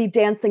 give me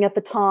dancing at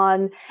the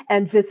Ton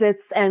and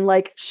visits, and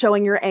like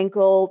showing your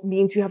ankle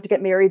means you have to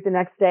get married the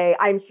next day.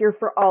 I'm here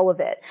for all of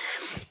it.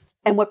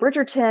 And what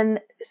Bridgerton,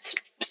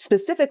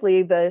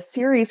 specifically the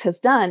series, has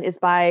done is,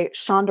 by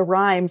Shonda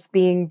Rhimes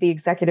being the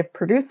executive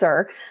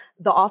producer,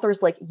 the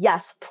author's like,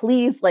 yes,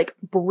 please, like,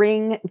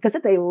 because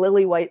it's a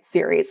Lily White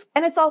series.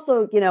 And it's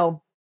also,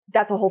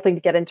 that's a whole thing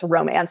to get into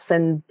romance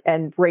and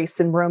race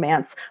and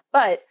romance.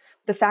 But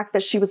the fact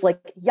that she was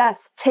like,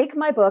 yes, take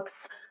my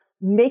books,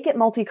 make it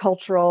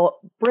multicultural,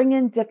 bring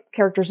in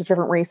characters of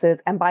different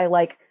races. And by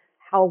like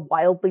how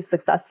wildly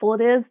successful it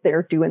is,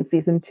 they're doing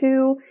season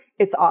 2.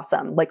 It's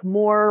awesome. Like,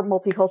 more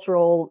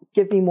multicultural,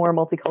 give me more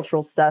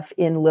multicultural stuff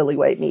in Lily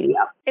White media.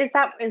 Is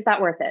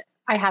that worth it?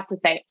 I have to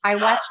say, I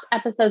watched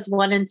episodes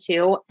 1 and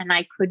 2 and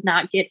I could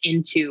not get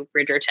into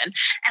Bridgerton.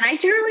 And I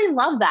generally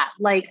love that.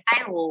 Like,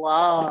 I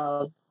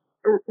love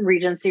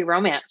Regency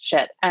romance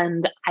shit.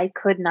 And I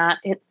could not,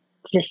 it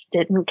just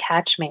didn't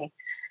catch me.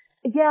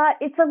 Yeah,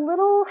 it's a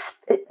little,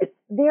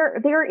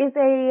 there is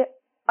a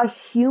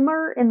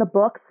humor in the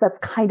books that's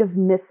kind of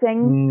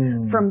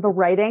missing from the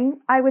writing,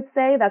 I would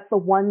say. That's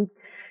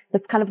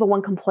kind of the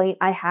one complaint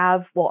I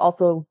have. Well,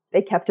 also,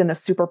 they kept in a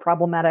super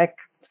problematic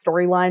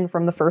storyline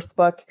from the first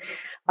book.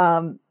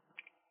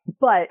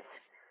 But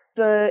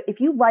if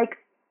you like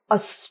a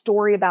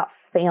story about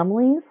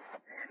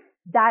families,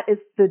 that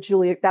is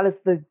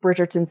the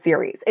Bridgerton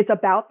series. It's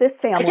about this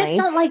family. I just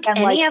don't like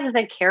any of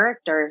the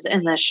characters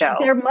in the show.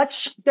 They're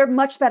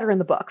much better in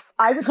the books.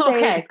 I would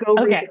say go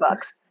read the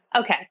books.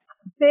 Okay.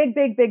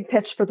 Big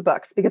pitch for the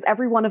books, because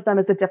every one of them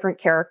is a different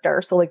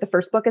character. So like the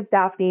first book is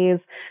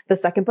Daphne's, the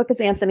second book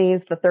is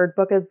Anthony's, the third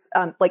book is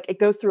it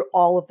goes through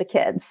all of the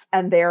kids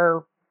and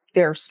their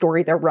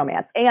story, their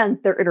romance, and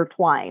they're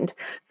intertwined.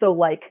 So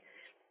like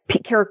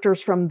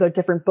characters from the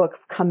different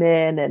books come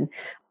in, and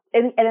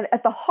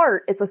at the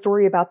heart, it's a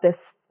story about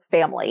this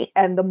family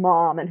and the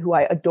mom and who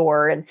I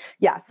adore. And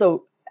yeah,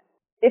 so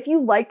if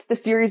you liked the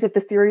series, if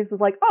the series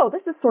was like, oh,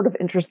 this is sort of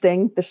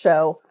interesting, the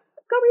show,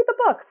 go read the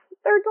books.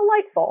 They're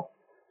delightful.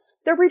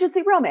 They're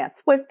Regency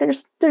romance.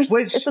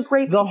 It's a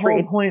great the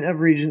read. whole point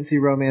of Regency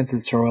romance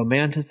is to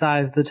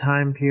romanticize the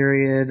time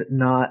period,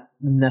 not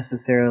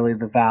necessarily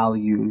the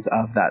values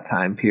of that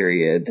time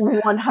period.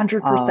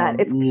 100%.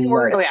 It's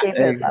pure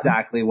escapism.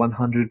 Exactly,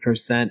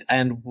 100%.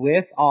 And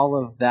with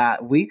all of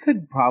that, we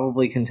could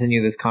probably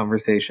continue this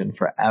conversation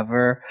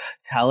forever.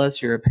 Tell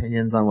us your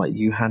opinions on what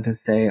you had to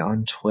say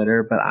on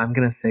Twitter, but I'm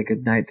going to say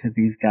goodnight to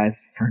these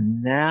guys for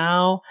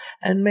now.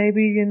 And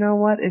maybe, you know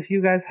what, if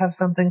you guys have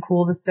something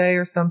cool to say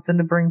or something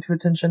to bring to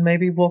attention,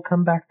 maybe we'll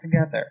come back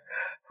together.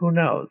 Who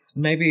knows?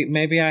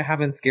 Maybe I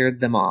haven't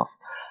scared them off.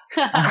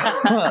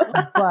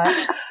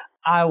 But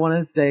I want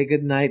to say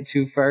goodnight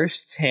to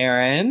first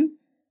Taryn.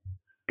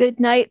 Good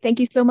night. Thank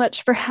you so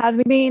much for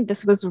having me.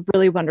 This was a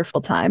really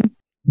wonderful time.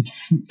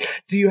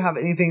 Do you have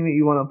anything that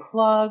you want to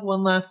plug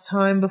one last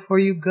time before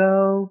you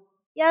go?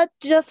 Yeah,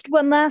 just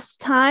one last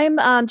time.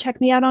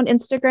 Check me out on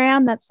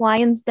Instagram. That's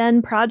Lions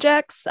Den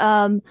Projects.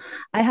 I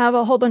have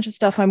a whole bunch of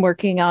stuff I'm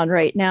working on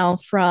right now,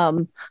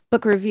 from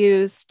book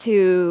reviews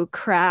to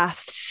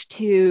crafts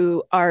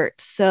to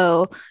art.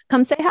 So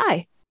come say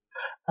hi.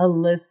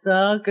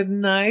 Alyssa, good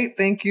night.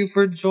 Thank you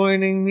for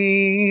joining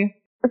me.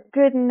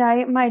 Good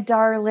night, my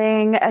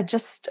darling.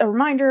 Just a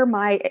reminder,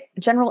 my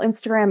general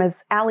Instagram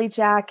is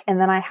AllieJack, and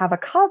then I have a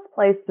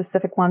cosplay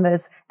specific one that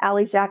is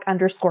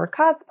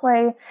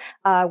AllieJack_cosplay,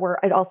 where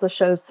it also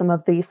shows some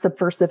of the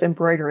subversive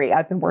embroidery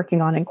I've been working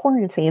on in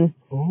quarantine.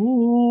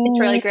 Ooh. It's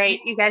really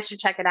great. You guys should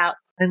check it out.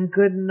 And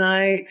good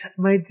night,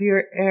 my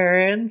dear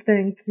Erin.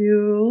 Thank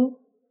you.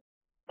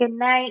 Good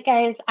night,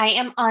 guys. I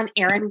am on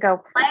Erin Go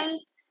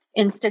Play.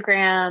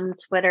 Instagram,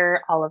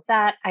 Twitter, all of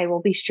that. I will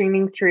be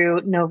streaming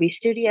through Novi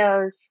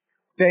Studios.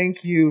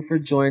 Thank you for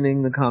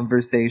joining the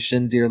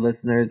conversation, dear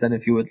listeners. And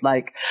if you would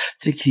like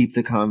to keep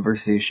the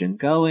conversation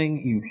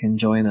going, you can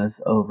join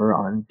us over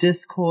on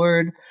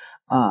Discord.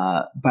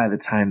 By the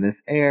time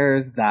this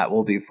airs, that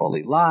will be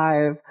fully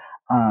live.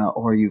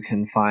 Or you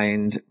can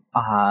find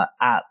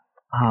at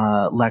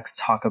Lex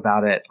Talk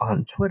About It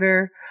on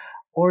Twitter.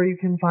 Or you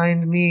can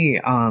find me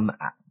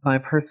my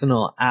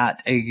personal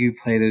at AU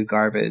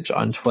Garbage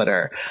on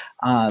Twitter.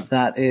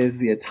 That is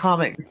the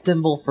atomic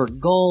symbol for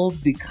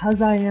gold,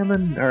 because I am a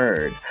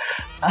nerd.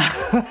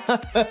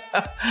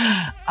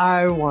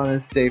 I want to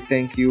say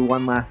thank you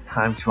one last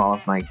time to all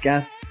of my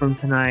guests from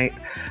tonight,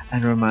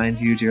 and remind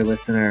you, dear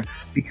listener,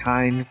 be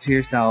kind to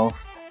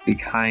yourself, be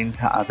kind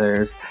to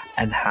others,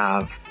 and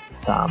have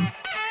some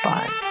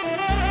fun.